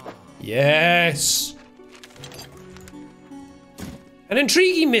 Yes. An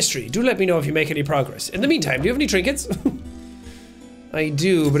intriguing mystery. Do let me know if you make any progress. In the meantime, do you have any trinkets? I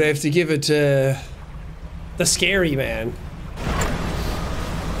do, but I have to give it to the scary man.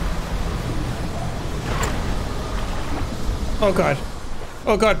 Oh god.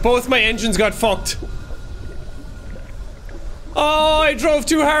 Oh god, both my engines got fucked. Oh, I drove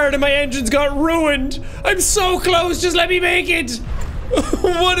too hard and my engines got ruined. I'm so close, just let me make it.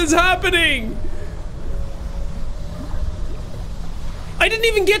 What is happening? I didn't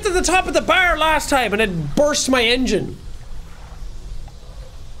even get to the top of the bar last time and it burst my engine.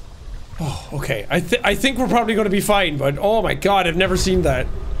 Oh, okay. I think we're probably going to be fine, but oh my god, I've never seen that.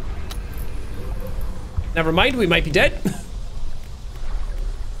 Never mind, we might be dead.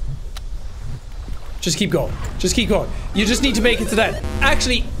 Just keep going. Just keep going. You just need to make it to that.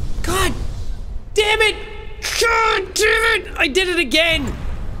 Actually, god damn it! God damn it! I did it again!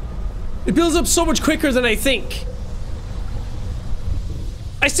 It builds up so much quicker than I think.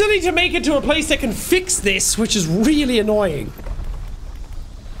 I still need to make it to a place that can fix this, which is really annoying.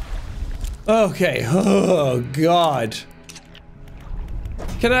 Okay. Oh, God.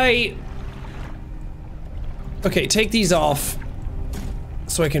 Can I... Okay, take these off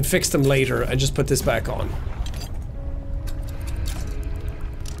so I can fix them later and just put this back on.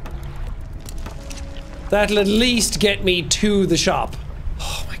 That'll at least get me to the shop.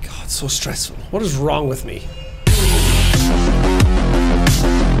 Oh my god, so stressful. What is wrong with me?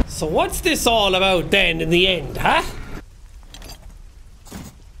 So what's this all about then in the end, huh?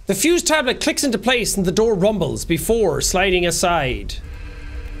 The fuse tablet clicks into place and the door rumbles before sliding aside.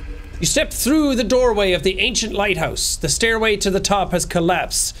 You step through the doorway of the ancient lighthouse. The stairway to the top has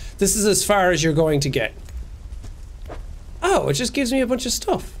collapsed. This is as far as you're going to get. Oh, it just gives me a bunch of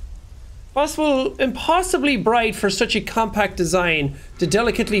stuff. Possible, impossibly bright for such a compact design, the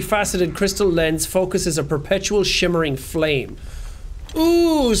delicately faceted crystal lens focuses a perpetual shimmering flame.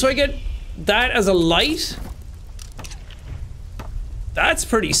 Ooh, so I get that as a light? That's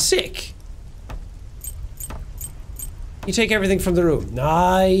pretty sick. You take everything from the room.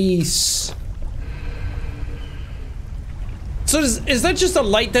 Nice. So is that just a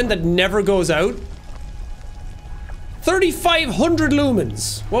light then that never goes out? 3,500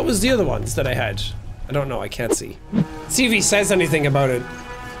 lumens. What was the other ones that I had? I don't know, I can't see. See if he says anything about it.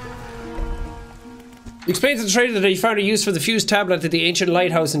 He explained to the trader that he found a use for the fuse tablet at the ancient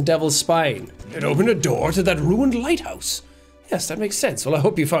lighthouse in Devil's Spine. It opened a door to that ruined lighthouse. Yes, that makes sense. Well, I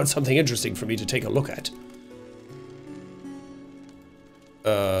hope you found something interesting for me to take a look at.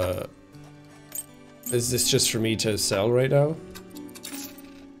 Is this just for me to sell right now?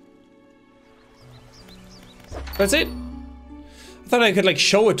 That's it? I thought I could like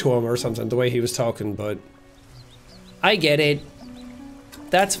show it to him or something, the way he was talking, but... I get it.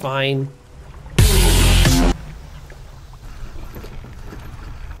 That's fine.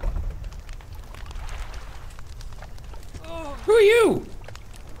 Who are you?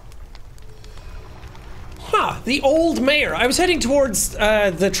 Huh, the old mayor. I was heading towards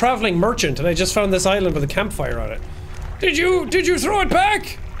the traveling merchant and I just found this island with a campfire on it. Did you throw it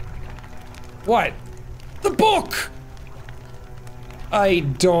back? What? The book! I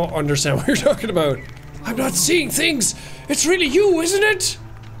don't understand what you're talking about. I'm not seeing things. It's really you, isn't it?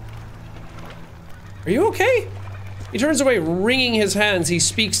 Are you okay? He turns away, wringing his hands. He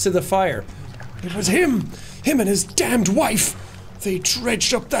speaks to the fire. It was him and his damned wife. They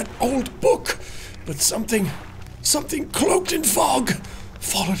dredged up that old book, but something cloaked in fog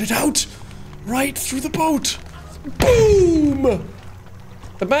followed it out, right through the boat. Boom!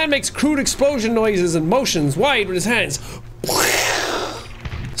 The man makes crude explosion noises and motions wide with his hands.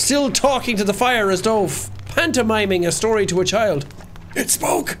 Still talking to the fire as though pantomiming a story to a child. It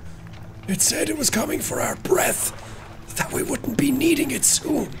spoke. It said it was coming for our breath, that we wouldn't be needing it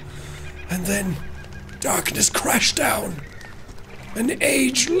soon. And then darkness crashed down. An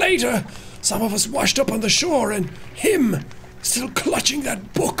age later, some of us washed up on the shore and him still clutching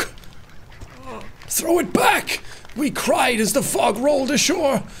that book. Throw it back! We cried as the fog rolled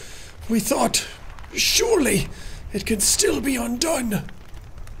ashore. We thought, surely it can still be undone.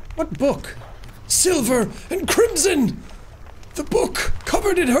 What book? Silver and crimson! The book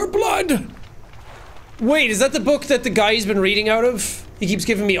covered in her blood! Wait, is that the book that the guy's been reading out of? He keeps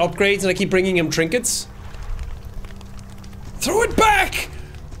giving me upgrades and I keep bringing him trinkets? Throw it back!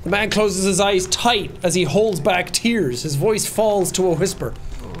 The man closes his eyes tight as he holds back tears. His voice falls to a whisper.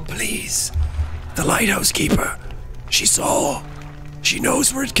 Please, the lighthouse keeper. She saw. She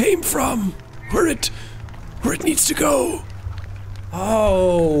knows where it came from. Where it needs to go.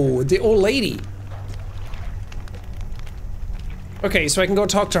 Oh, the old lady. Okay, so I can go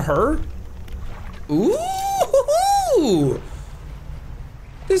talk to her? Ooh!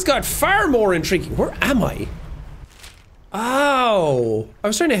 This got far more intriguing. Where am I? Oh, I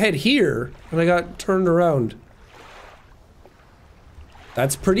was trying to head here and I got turned around.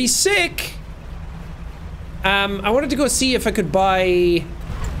 That's pretty sick. I wanted to go see if I could buy...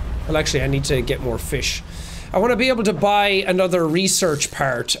 Well, actually, I need to get more fish. I want to be able to buy another research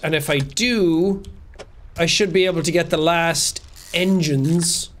part, and if I do, I should be able to get the last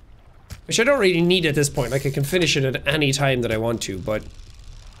engines, which I don't really need at this point. Like, I can finish it at any time that I want to, but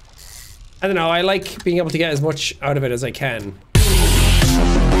I don't know, I like being able to get as much out of it as I can.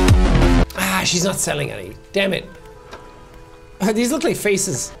 Ah, she's not selling any. Damn it. These look like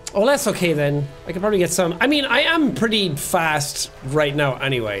faces. Oh, that's okay then. I could probably get some. I mean, I am pretty fast right now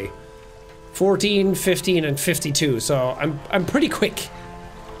anyway. 14, 15, and 52, so I'm pretty quick.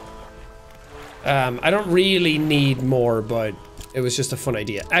 I don't really need more, but it was just a fun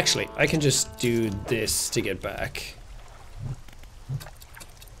idea. Actually, I can just do this to get back.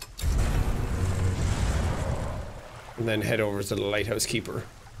 And then head over to the lighthouse keeper.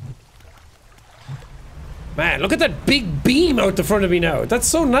 Man, look at that big beam out the front of me now. That's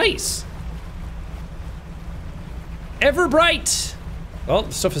so nice. Ever bright. Well,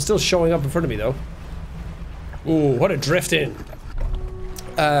 the stuff is still showing up in front of me though. Ooh, what a drift in.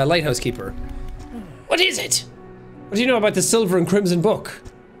 Lighthouse keeper. What is it? What do you know about the Silver and Crimson book?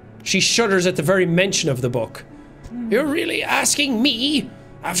 She shudders at the very mention of the book. You're really asking me?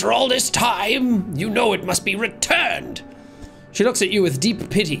 After all this time, you know it must be returned. She looks at you with deep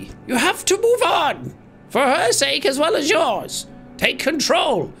pity. You have to move on. For her sake as well as yours. Take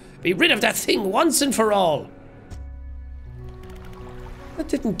control. Be rid of that thing once and for all. That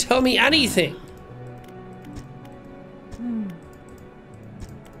didn't tell me anything.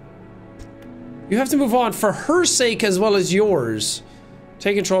 You have to move on for her sake as well as yours.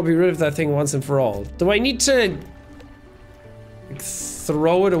 Take control, be rid of that thing once and for all. Do I need to like,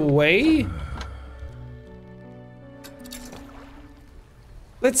 throw it away?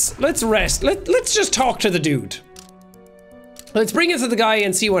 Let's rest. Let's just talk to the dude. Let's bring it to the guy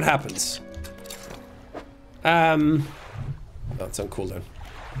and see what happens. Oh, it's on cooldown.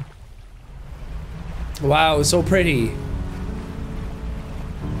 Wow, so pretty.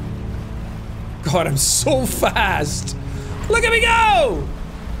 God, I'm so fast. Look at me go!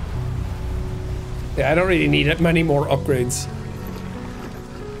 Yeah, I don't really need many more upgrades.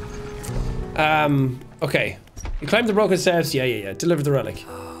 Okay. You climb the broken steps. Yeah. Deliver the relic.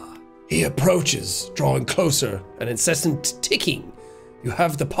 He approaches, drawing closer, an incessant ticking. You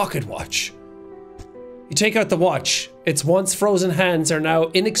have the pocket watch. You take out the watch. Its once frozen hands are now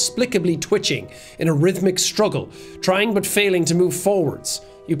inexplicably twitching in a rhythmic struggle, trying but failing to move forwards.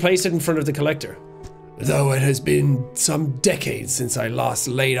 You place it in front of the collector. Though it has been some decades since I last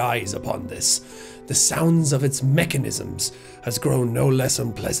laid eyes upon this, the sounds of its mechanisms has grown no less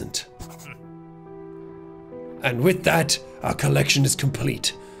unpleasant. And with that, our collection is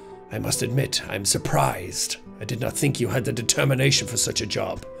complete. I must admit, I'm surprised. I did not think you had the determination for such a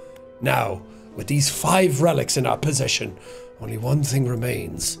job. Now, with these 5 relics in our possession, only one thing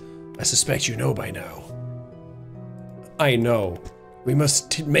remains. I suspect you know by now. I know. We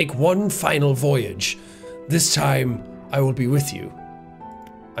must make one final voyage. This time, I will be with you.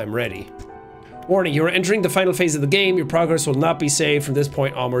 I'm ready. Warning, you are entering the final phase of the game. Your progress will not be saved from this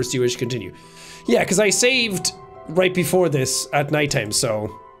point onwards. Do you wish to continue? Yeah, because I saved right before this at nighttime,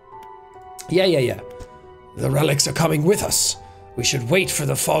 so... Yeah. The relics are coming with us. We should wait for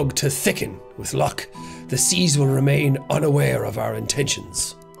the fog to thicken. With luck, the seas will remain unaware of our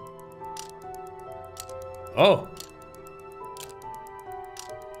intentions. Oh.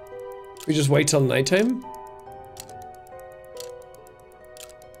 We just wait till nighttime?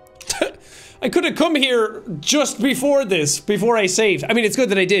 I could have come here just before this, before I saved. I mean, it's good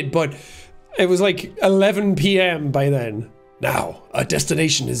that I did, but it was like 11 p.m. by then. Now, our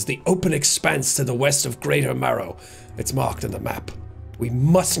destination is the open expanse to the west of Greater Marrow. It's marked on the map. We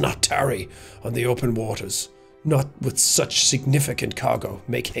must not tarry on the open waters. Not with such significant cargo.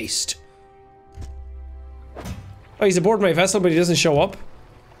 Make haste. Oh, he's aboard my vessel, but he doesn't show up.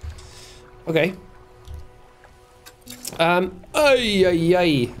 Okay.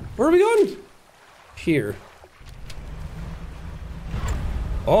 Ay. Where are we going? Here.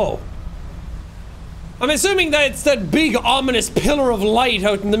 Oh. I'm assuming that it's that big ominous pillar of light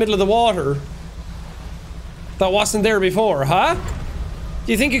out in the middle of the water. That wasn't there before, huh?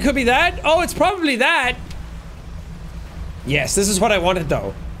 Do you think it could be that? Oh, it's probably that. Yes, this is what I wanted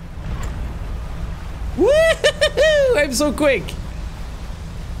though. Woohoo! I'm so quick.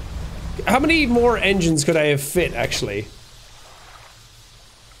 How many more engines could I have fit, actually?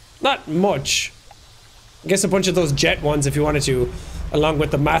 Not much. I guess a bunch of those jet ones if you wanted to, along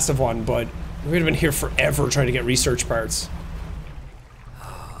with the massive one, but we would have been here forever trying to get research parts.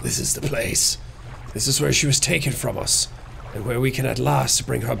 This is the place. This is where she was taken from us, and where we can at last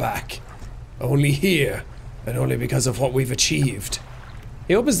bring her back. Only here, and only because of what we've achieved.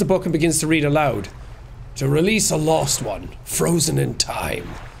 He opens the book and begins to read aloud. To release a lost one, frozen in time.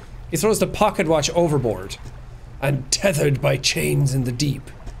 He throws the pocket watch overboard. And tethered by chains in the deep.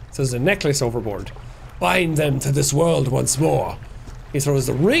 So there's a necklace overboard. Bind them to this world once more. He throws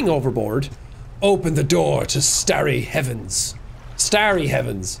the ring overboard. Open the door to starry heavens. Starry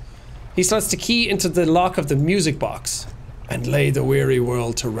heavens. He slots the key into the lock of the music box. And lay the weary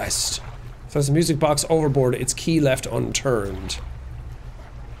world to rest. Throws the music box overboard, its key left unturned.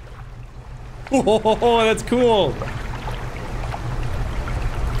 Oh, that's cool.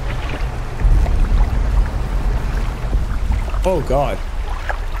 Oh god.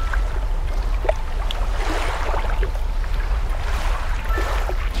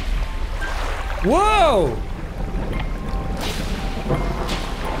 Whoa!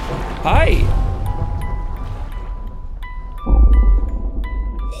 Hi! Oh,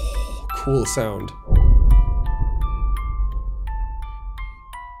 cool sound.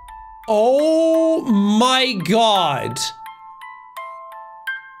 Oh my god!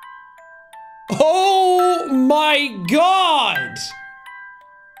 Oh my god!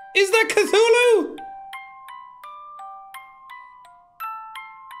 Is that Cthulhu?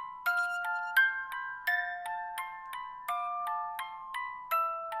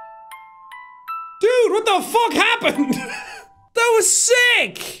 Dude, what the fuck happened? That was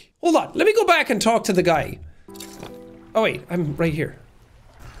sick! Hold on, let me go back and talk to the guy. Oh wait, I'm right here.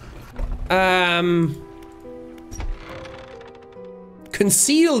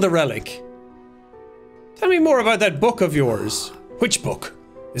 Conceal the relic. Tell me more about that book of yours. Which book?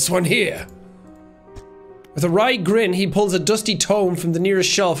 This one here. With a wry grin, he pulls a dusty tome from the nearest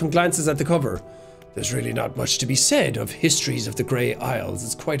shelf and glances at the cover. There's really not much to be said of Histories of the Grey Isles.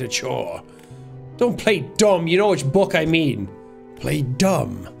 It's quite a chore. Don't play dumb, you know which book I mean. Play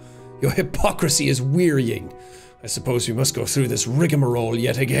dumb? Your hypocrisy is wearying. I suppose we must go through this rigmarole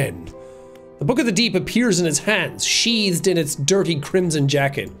yet again. The Book of the Deep appears in his hands, sheathed in its dirty crimson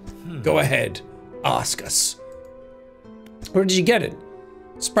jacket. Go ahead. Ask us. Where did you get it?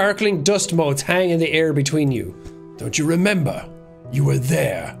 Sparkling dust motes hang in the air between you. Don't you remember? You were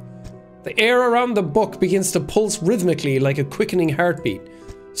there. The air around the book begins to pulse rhythmically like a quickening heartbeat.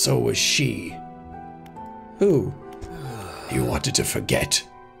 So was she. Who? You wanted to forget.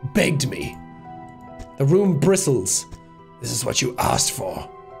 Begged me. The room bristles. This is what you asked for.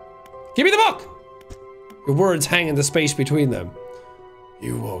 Give me the book! Your words hang in the space between them.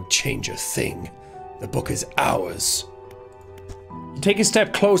 You won't change a thing. The book is ours. You take a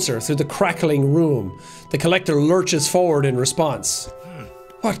step closer through the crackling room. The collector lurches forward in response.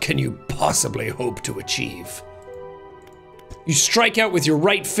 What can you possibly hope to achieve? You strike out with your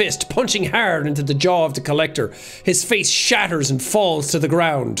right fist, punching hard into the jaw of the collector. His face shatters and falls to the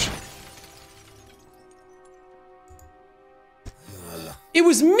ground. It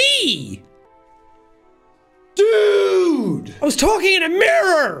was me! Dude! I was talking in a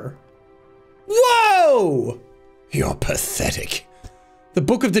mirror! Whoa! You're pathetic. The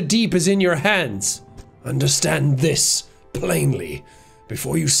Book of the Deep is in your hands. Understand this plainly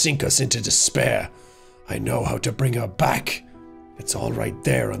before you sink us into despair. I know how to bring her back. It's all right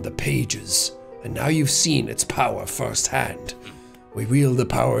there on the pages, and now you've seen its power firsthand. We wield the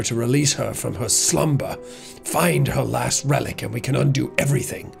power to release her from her slumber, find her last relic, and we can undo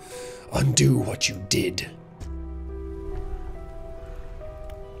everything. Undo what you did.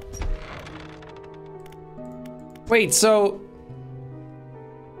 Wait, so...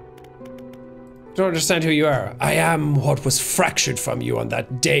 Don't understand who you are. I am what was fractured from you on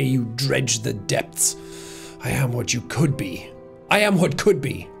that day you dredged the depths. I am what you could be. I am what could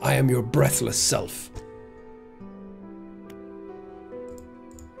be. I am your breathless self.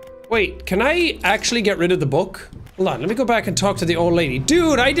 Wait, can I actually get rid of the book? Hold on, let me go back and talk to the old lady.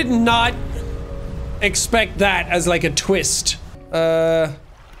 Dude, I did not expect that as like a twist. I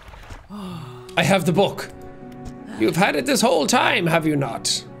have the book. You've had it this whole time, have you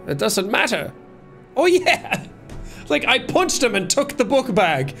not? It doesn't matter. Oh yeah! Like, I punched him and took the book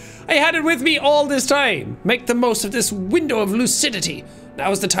back. I had it with me all this time. Make the most of this window of lucidity.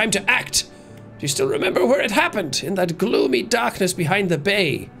 Now is the time to act. Do you still remember where it happened? In that gloomy darkness behind the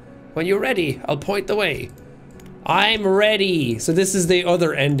bay. When you're ready, I'll point the way. I'm ready. So this is the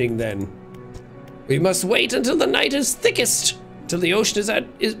other ending then. We must wait until the night is thickest. Until the ocean is at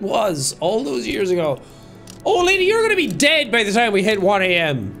it was all those years ago. Oh lady, you're gonna be dead by the time we hit 1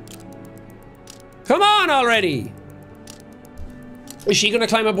 AM. Come on already. Is she gonna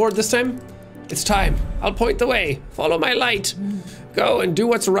climb aboard this time? It's time. I'll point the way. Follow my light. Go and do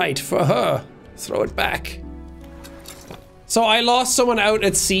what's right for her. Throw it back. So I lost someone out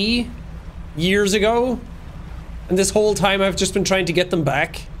at sea years ago, and this whole time I've just been trying to get them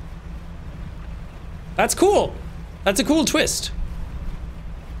back. That's cool. That's a cool twist.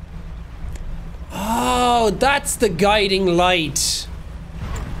 Oh, that's the guiding light.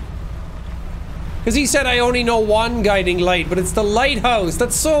 Because he said I only know one guiding light, but it's the lighthouse.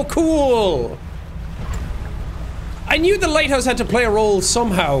 That's so cool. I knew the lighthouse had to play a role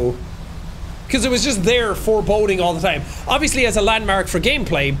somehow, because it was just there foreboding all the time. Obviously as a landmark for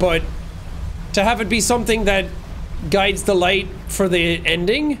gameplay, but to have it be something that guides the light for the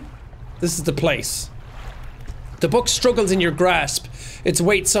ending, this is the place. The book struggles in your grasp, its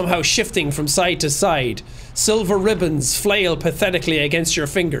weight somehow shifting from side to side. Silver ribbons flail pathetically against your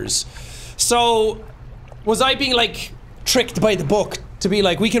fingers. So, was I being like tricked by the book to be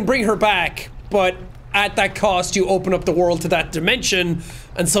like, we can bring her back, but at that cost you open up the world to that dimension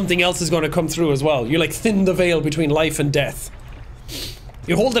and something else is going to come through as well. You like thin the veil between life and death.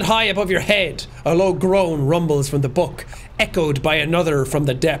 You hold it high above your head. A low groan rumbles from the book, echoed by another from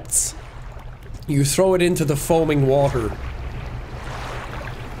the depths. You throw it into the foaming water.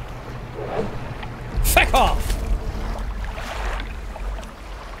 Feck off!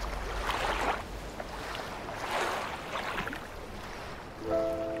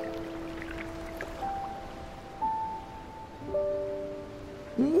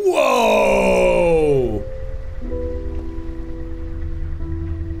 Whoa!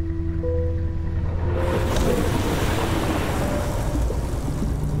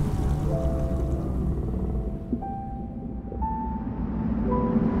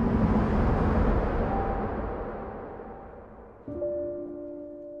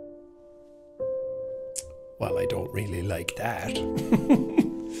 Well, I don't really like that.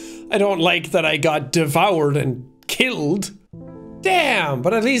 I don't like that I got devoured and killed. Damn,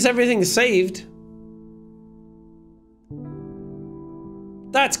 but at least everything's saved.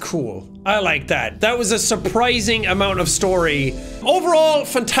 That's cool. I like that. That was a surprising amount of story. Overall,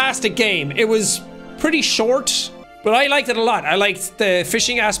 fantastic game. It was pretty short, but I liked it a lot. I liked the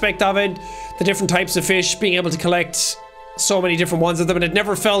fishing aspect of it, the different types of fish, being able to collect so many different ones of them, and it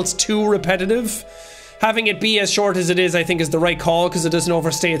never felt too repetitive. Having it be as short as it is, I think, is the right call because it doesn't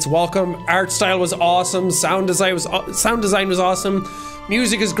overstay its welcome. Art style was awesome. Sound design was awesome.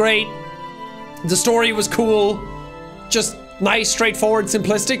 Music is great. The story was cool. Just nice, straightforward,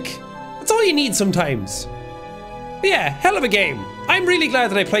 simplistic. That's all you need sometimes. But yeah, hell of a game. I'm really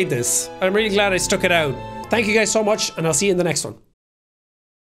glad that I played this. I'm really glad I stuck it out. Thank you guys so much, and I'll see you in the next one.